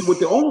danger with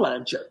the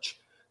online church,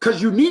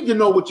 because you need to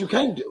know what you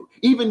can do.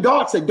 Even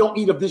God said, don't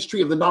eat of this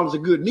tree of the knowledge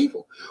of good and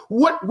evil.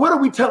 What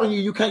are we telling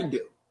you can't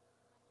do?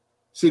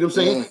 See what I'm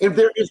saying? If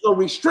there is no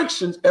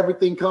restrictions,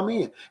 everything come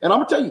in. And I'm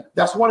going to tell you,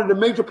 that's one of the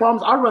major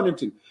problems I run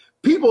into.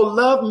 People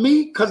love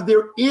me because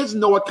there is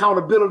no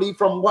accountability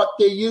from what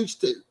they're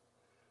used to.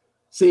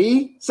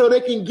 See? So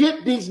they can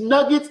get these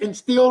nuggets and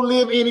still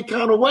live any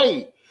kind of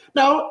way.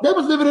 Now, they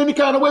was living any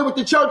kind of way with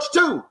the church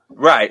too.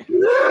 Right.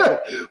 Yeah.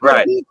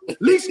 Right.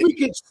 At least we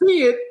can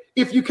see it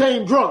if you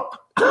came drunk.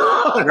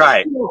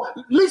 Right.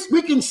 At least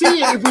we can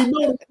see it if we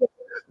know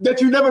that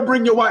you never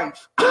bring your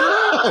wife.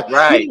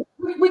 Right.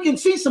 We can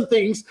see some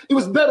things. It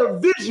was better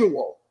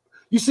visual.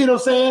 You see what I'm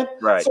saying?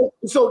 Right.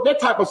 So that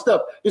type of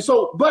stuff. And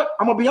so, but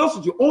I'm going to be honest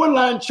with you,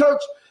 online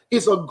church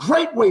is a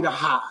great way to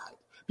hide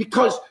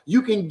because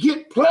you can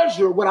get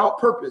pleasure without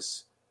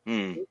purpose.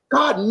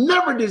 God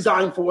never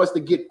designed for us to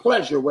get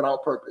pleasure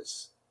without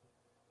purpose.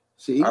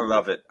 See? I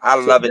love it. I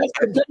love it.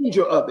 That's the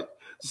danger of it.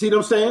 See what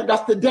I'm saying?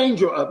 That's the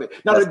danger of it.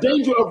 Now, the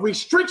danger of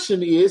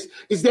restriction is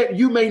that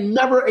you may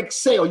never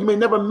excel. You may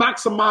never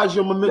maximize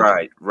your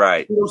momentum.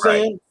 Right. You know what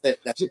I'm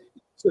saying?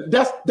 So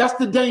that's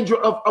the danger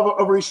of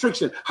a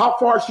restriction. How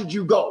far should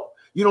you go?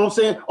 You know what I'm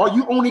saying? Are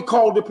you only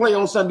called to play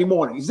on Sunday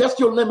mornings? That's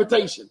your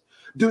limitation.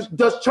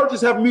 Does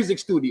churches have music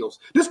studios?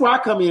 This is where I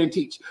come in and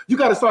teach. You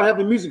got to start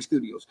having music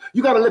studios.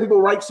 You got to let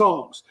people write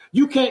songs.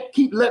 You can't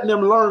keep letting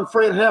them learn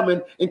Fred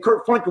Hammond and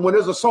Kurt Franklin when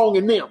there's a song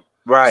in them.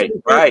 Right.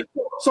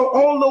 So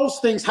all those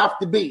things have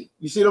to be.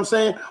 You see what I'm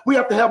saying? We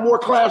have to have more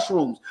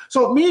classrooms.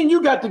 So if me and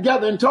you got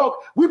together and talk,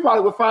 we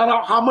probably would find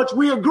out how much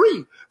we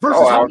agree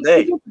versus how much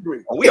we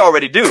disagree. We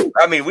already do.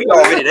 I mean, we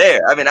already there.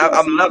 I mean,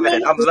 I'm loving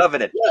it. I'm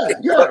loving it.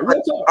 Yeah.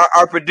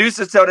 Our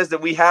producers told us that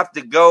we have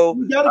to go.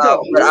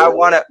 But I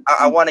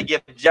want to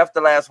give Jeff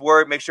the last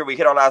word. Make sure we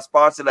hit on our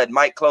sponsor. Let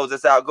Mike close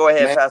us out. Go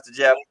ahead, Pastor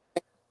Jeff.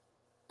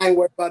 I ain't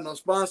worried about no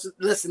sponsors.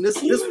 Listen,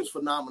 this was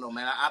phenomenal,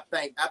 man. I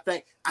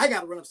think I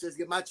got to run upstairs to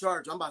get my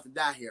charger. I'm about to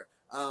die here.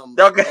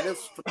 Okay. Man, this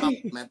was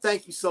phenomenal, man.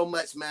 Thank you so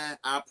much, man.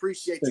 I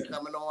appreciate you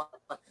coming on.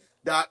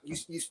 Doc,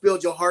 you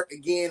spilled your heart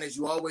again, as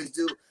you always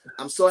do.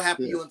 I'm so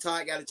happy you and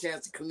Todd got a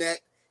chance to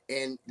connect.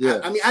 And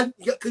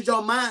because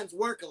your minds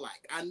work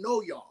alike. I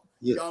know y'all.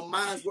 Y'all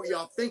minds work.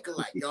 Y'all think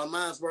alike. Y'all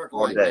minds work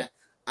alike, man.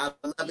 I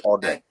love it. All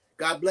day.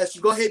 God bless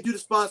you. Go ahead and do the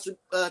sponsor,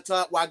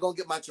 Todd, while I go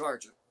get my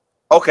charger.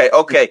 Okay.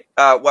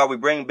 While we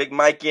bring Big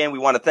Mike in, we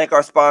want to thank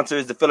our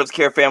sponsors, the Phillips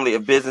Care family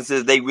of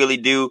businesses. They really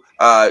do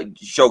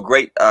show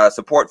great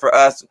support for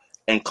us,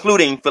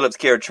 including Phillips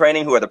Care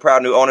Training, who are the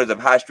proud new owners of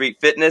High Street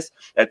Fitness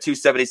at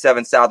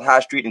 277 South High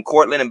Street in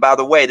Cortland. And by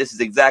the way, this is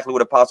exactly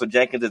what Apostle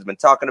Jenkins has been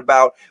talking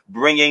about,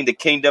 bringing the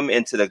kingdom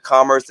into the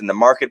commerce and the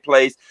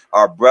marketplace.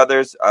 Our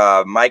brothers,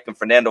 Mike and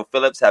Fernando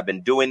Phillips, have been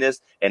doing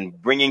this and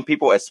bringing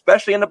people,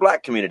 especially in the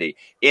Black community,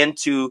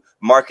 into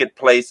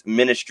marketplace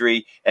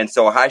ministry. And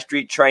so High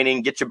Street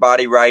Training, get your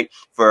body right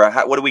for,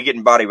 what are we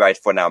getting body right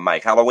for now,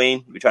 Mike?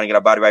 Halloween? We're trying to get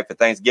our body right for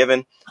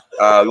Thanksgiving.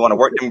 We want to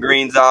work them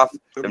greens off,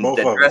 them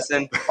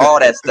dressing, all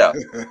that stuff.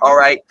 All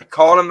right.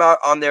 Call them out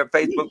on their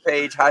Facebook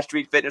page, High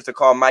Street Fitness, or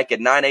call Mike at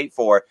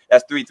 984.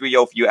 That's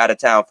 330 for you out of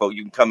town, folks.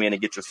 You can come in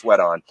and get your sweat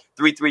on.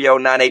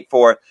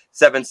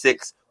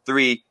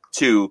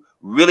 330-984-7632.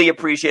 Really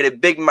appreciate it.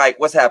 Big Mike,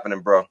 what's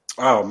happening, bro?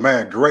 Oh,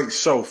 man, great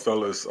show,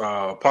 fellas.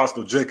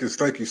 Apostle Jenkins,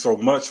 thank you so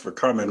much for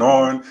coming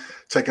on,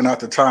 taking out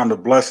the time to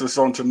bless us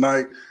on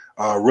tonight.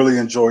 Really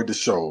enjoyed the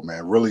show,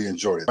 man. Really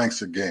enjoyed it.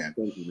 Thanks again.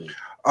 Thank you,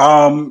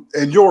 man.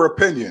 In your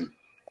opinion,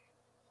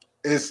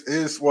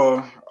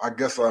 well, I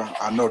guess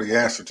I know the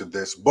answer to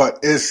this,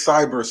 but is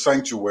cyber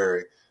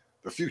sanctuary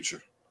the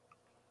future?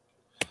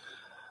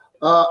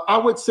 I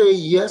would say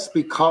yes,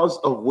 because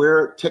of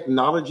where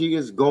technology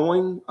is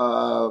going.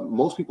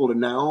 Most people are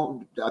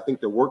now, I think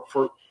the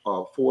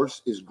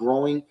workforce is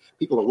growing.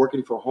 People are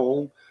working from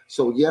home.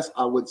 So yes,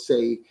 I would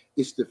say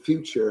it's the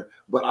future,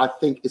 but I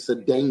think it's a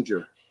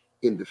danger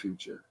in the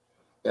future.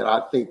 And I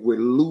think we're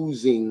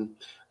losing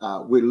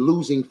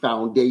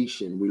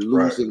foundation. We're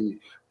losing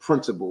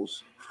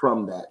principles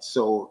from that.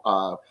 So,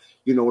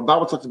 the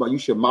Bible talks about you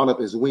should mount up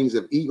as wings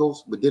of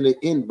eagles, but then it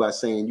ends by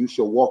saying you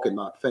shall walk and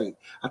not faint.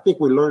 I think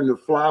we're learning to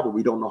fly, but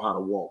we don't know how to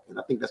walk. And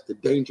I think that's the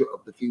danger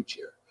of the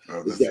future.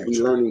 That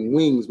we're learning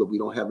wings, but we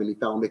don't have any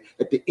foundation.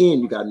 At the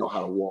end, you got to know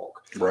how to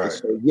walk. Right. And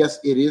so, yes,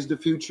 it is the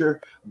future,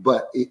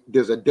 but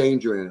there's a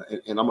danger in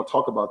it. And I'm going to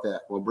talk about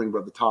that. We'll bring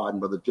Brother Todd and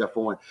Brother Jeff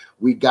on.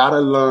 We got to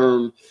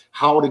learn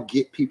how to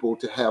get people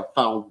to have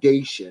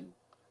foundation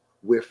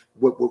with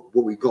where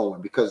we're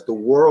going, because the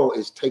world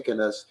is taking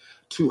us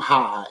too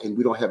high and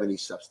we don't have any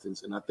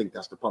substance. And I think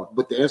that's the problem.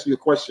 But to answer your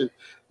question,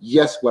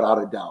 yes,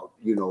 without a doubt,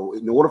 in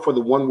order for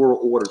the one world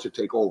order to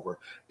take over,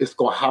 it's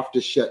going to have to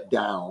shut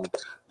down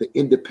the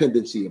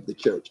independency of the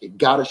church. It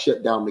got to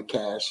shut down the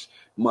cash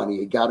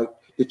money.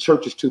 The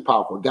church is too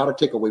powerful. It got to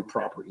take away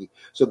property.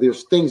 So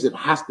there's things that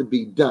has to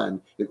be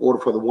done in order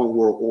for the one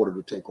world order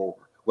to take over,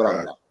 without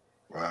a doubt.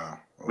 Wow.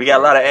 We got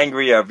a lot of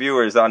angry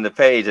viewers on the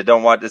page that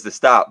don't want this to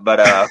stop, but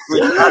we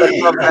gotta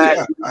come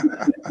back.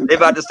 They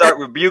about to start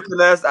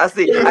rebuking us. I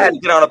had to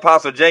get on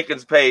Apostle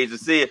Jenkins' page to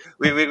see it.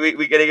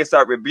 We gotta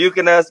start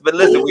rebuking us. But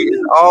listen,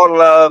 we all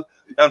love.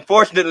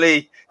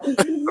 Unfortunately,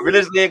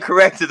 religiously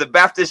incorrect to the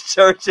Baptist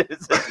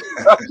churches.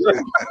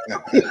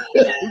 We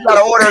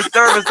gotta order a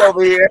service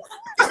over here.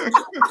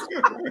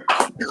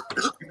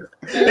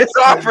 It's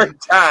offering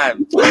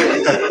time.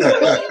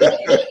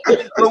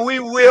 But we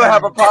will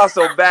have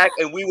Apostle back,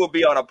 and we will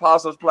be on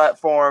Apostle's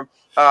platform.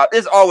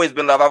 It's always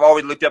been love. I've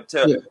always looked up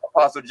to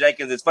Apostle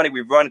Jenkins. It's funny,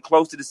 we've run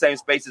close to the same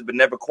spaces, but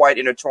never quite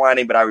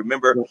intertwining. But I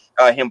remember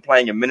him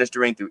playing and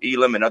ministering through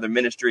Elam and other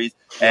ministries,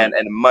 and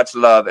much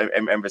love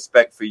and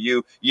respect for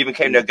you. You even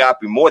came to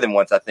Agape more than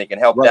once, I think, and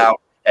helped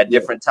out at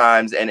different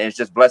times, and it's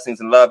just blessings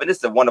and love. And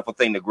it's a wonderful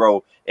thing to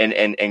grow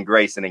in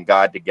grace and in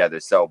God together.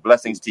 So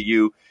blessings to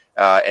you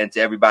and to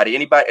everybody.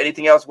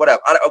 Anything else? What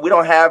up? We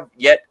don't have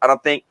yet, I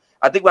think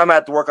I'm gonna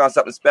have to work on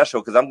something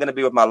special, because I'm gonna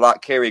be with my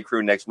Lock Carry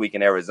crew next week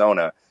in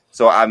Arizona.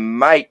 So I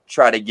might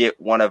try to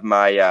get one of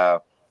my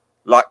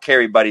Lock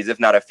Carry buddies, if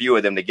not a few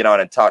of them, to get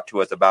on and talk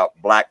to us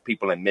about Black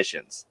people and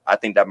missions. I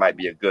think that might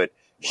be a good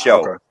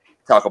show. Okay.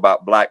 Talk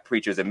about Black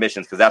preachers and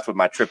missions, because that's what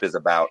my trip is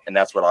about, and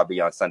that's what I'll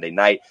be on Sunday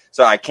night.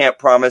 So I can't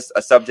promise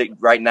a subject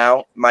right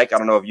now, Mike. I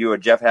don't know if you or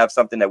Jeff have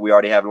something that we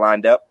already have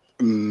lined up.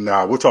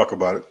 No, we'll talk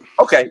about it.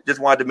 Okay,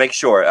 just wanted to make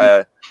sure.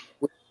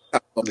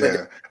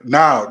 Yeah.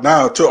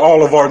 Now to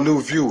all of our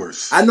new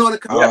viewers, I know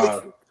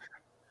the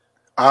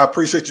I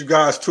appreciate you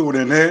guys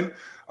tuning in.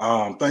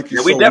 Thank you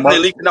so much. We definitely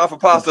leaking off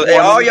apostles. Hey,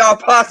 all y'all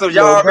apostles,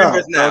 y'all are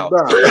members now.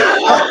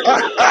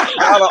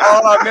 Y'all are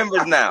all our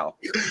members now.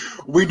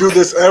 We do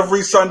this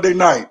every Sunday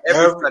night.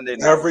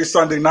 Every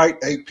Sunday night,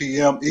 8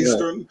 p.m.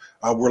 Eastern.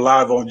 We're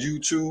live on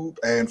YouTube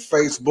and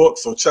Facebook,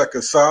 so check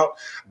us out.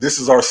 This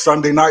is our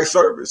Sunday night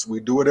service.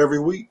 We do it every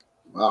week.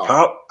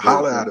 Wow.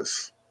 Holla at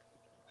us.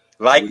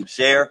 Like,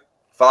 share,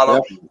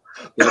 follow.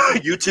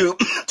 YouTube,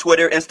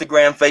 Twitter,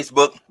 Instagram,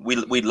 Facebook.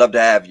 We'd love to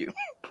have you.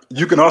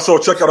 You can also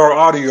check out our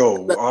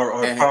audio. Our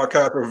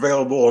podcast are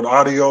available on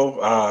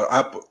audio,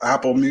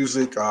 Apple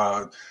Music,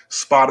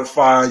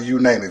 Spotify, you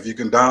name it. If you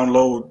can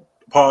download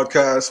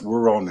podcasts,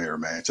 we're on there,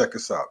 man. Check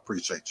us out.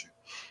 Appreciate you.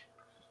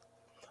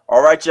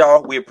 All right,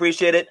 y'all. We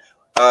appreciate it.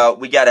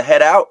 We got to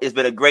head out. It's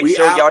been a great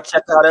show. Y'all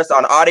check out us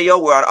on audio.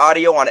 We're on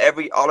audio on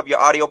all of your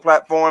audio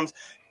platforms.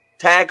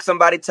 Tag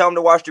somebody. Tell them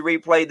to watch the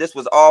replay. This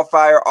was all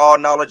fire, all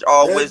knowledge,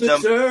 all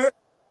wisdom.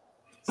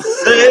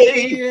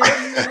 Say.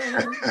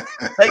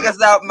 Take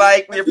us out,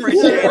 Mike. We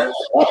appreciate it.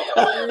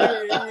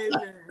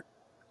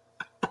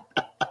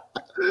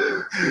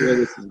 Yeah,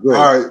 this is great.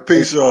 All right,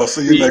 peace, y'all.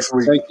 See you next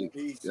week. Thank you.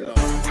 Peace, y'all.